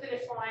close to the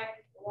finish line.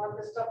 A lot of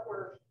this stuff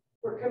we're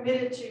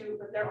committed to,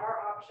 but there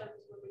are options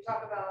when we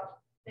talk about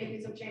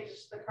making some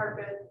changes to the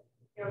carpet.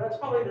 You know, that's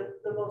probably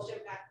the most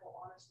impactful,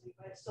 honestly,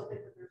 but I still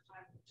think that there's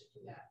time to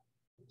do that.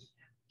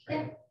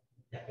 Right?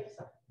 Yeah, I think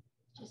so.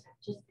 Just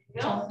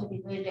tell them to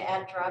be ready to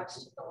add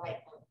drops to the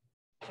light bulb.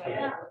 So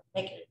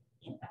make it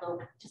a little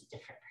just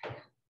different.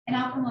 And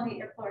I'll come look at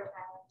your floor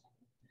tile.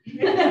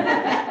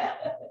 Yeah.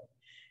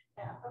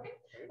 Okay.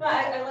 Well,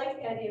 I like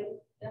the idea of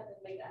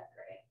definitely make that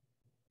great.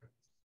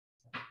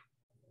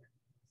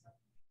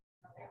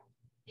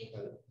 Thank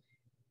you.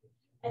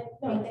 And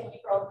no, thank you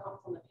for all the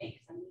comments on the pink.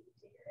 I need to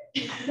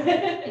hear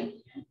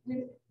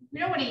it. We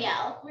don't want to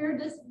yell. We're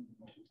just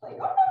Like,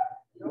 oh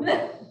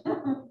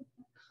no.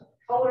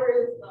 Color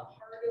is the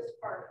hardest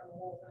part of the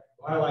whole thing.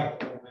 Well, I like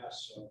the whole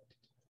mess, so.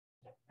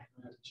 I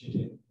have to change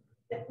it.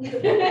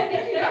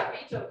 Yeah, me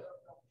too.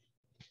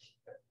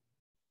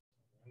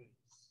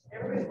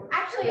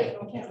 actually,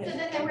 so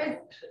then there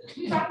was,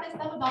 we brought this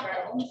up about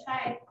the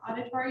inside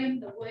auditorium,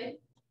 the wood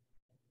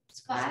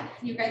slats.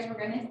 You guys were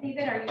going to save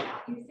it. Are you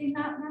not using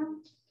that now?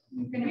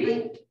 You're going to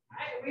bring.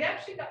 We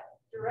actually got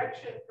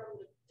direction from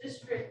the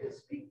district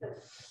this week that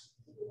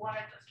we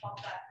wanted to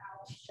swap that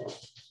out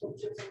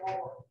with gypsum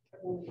wall.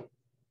 We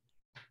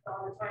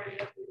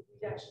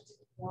actually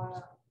didn't want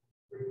to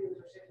reuse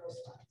or save those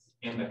slats.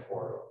 In the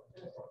corridor.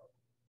 Is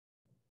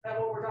that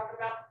what we're talking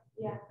about?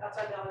 Yeah.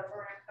 Outside the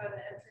auditorium, the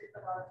entry to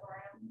the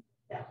auditorium.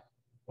 Yeah.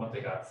 Once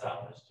they got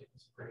salvaged, it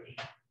was pretty.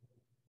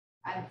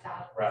 Right.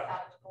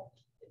 Salvageable.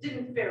 It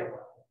didn't fare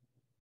well.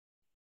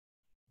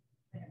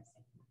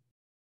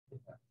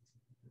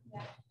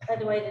 By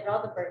the way, did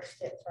all the bricks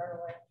get thrown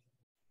away?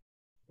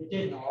 It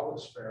didn't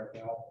always fare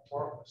well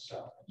before it was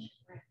salvaged.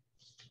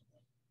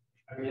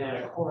 I mean,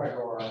 in a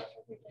corridor,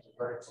 the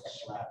vertical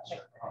slats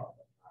are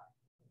probably not.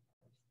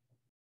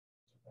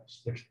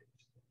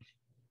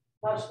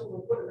 A lot of schools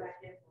will put it back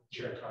in.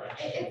 Sure,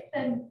 correct. It's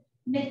the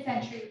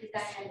mid-century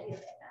design idea.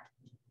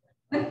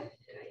 Yeah.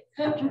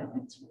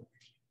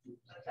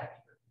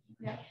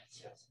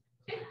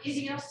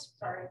 Anything else?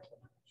 Sorry.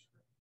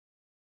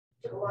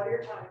 Took a lot of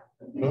your time.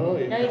 Oh, No,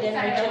 you yeah. didn't.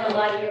 I Sorry. took a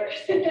lot of yours.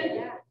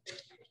 Yeah.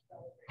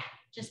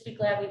 Just be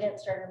glad we didn't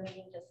start our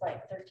meeting just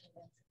like 13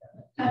 minutes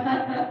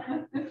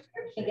ago.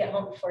 Can get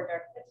home before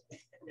dark.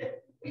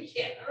 We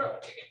can't.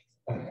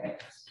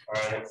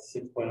 All right,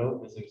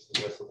 6.0, visitors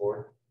to the rest of the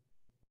board.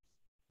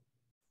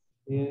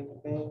 Yeah,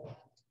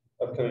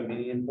 upcoming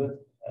meeting input,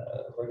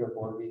 regular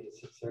board meeting at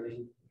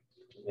 6:30,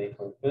 May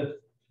 25th.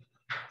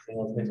 St.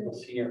 Helens High School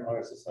Senior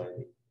Honor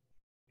Society.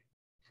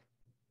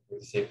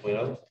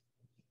 6.0.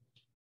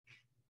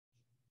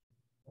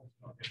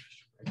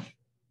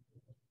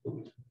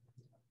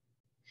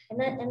 And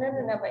then, I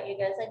don't know about you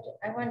guys,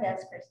 I wanted to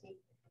ask Christy,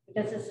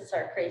 because this is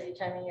our crazy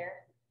time of year,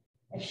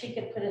 if she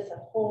could put us a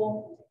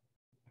whole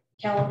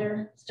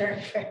calendar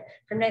starting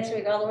from next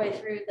week all the way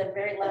through the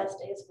very last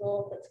day of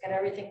school. That's got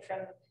everything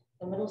from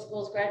the middle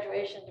school's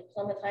graduation to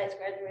Plymouth High's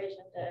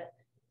graduation to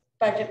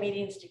budget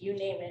meetings to you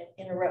name it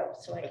in a row.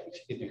 So I can think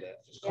you can do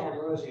that. Just call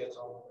Rosie, it's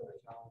all over the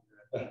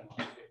calendar.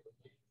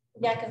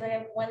 Yeah, because I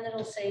have one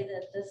that'll say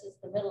that this is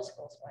the middle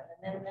school's one, and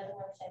then another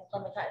one saying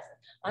Plymouth High's.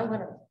 I want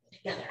them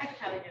together. I could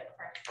probably do it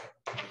first.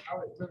 I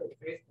was really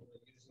faithful to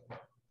using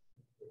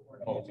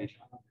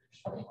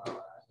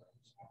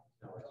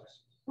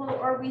Well,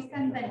 or we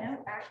send the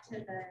note back to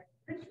the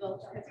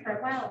principal, because for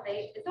a while,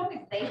 as long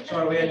as they. So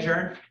are we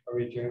adjourned? Are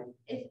we adjourned?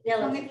 As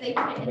long as they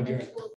put it in the Adjourned. school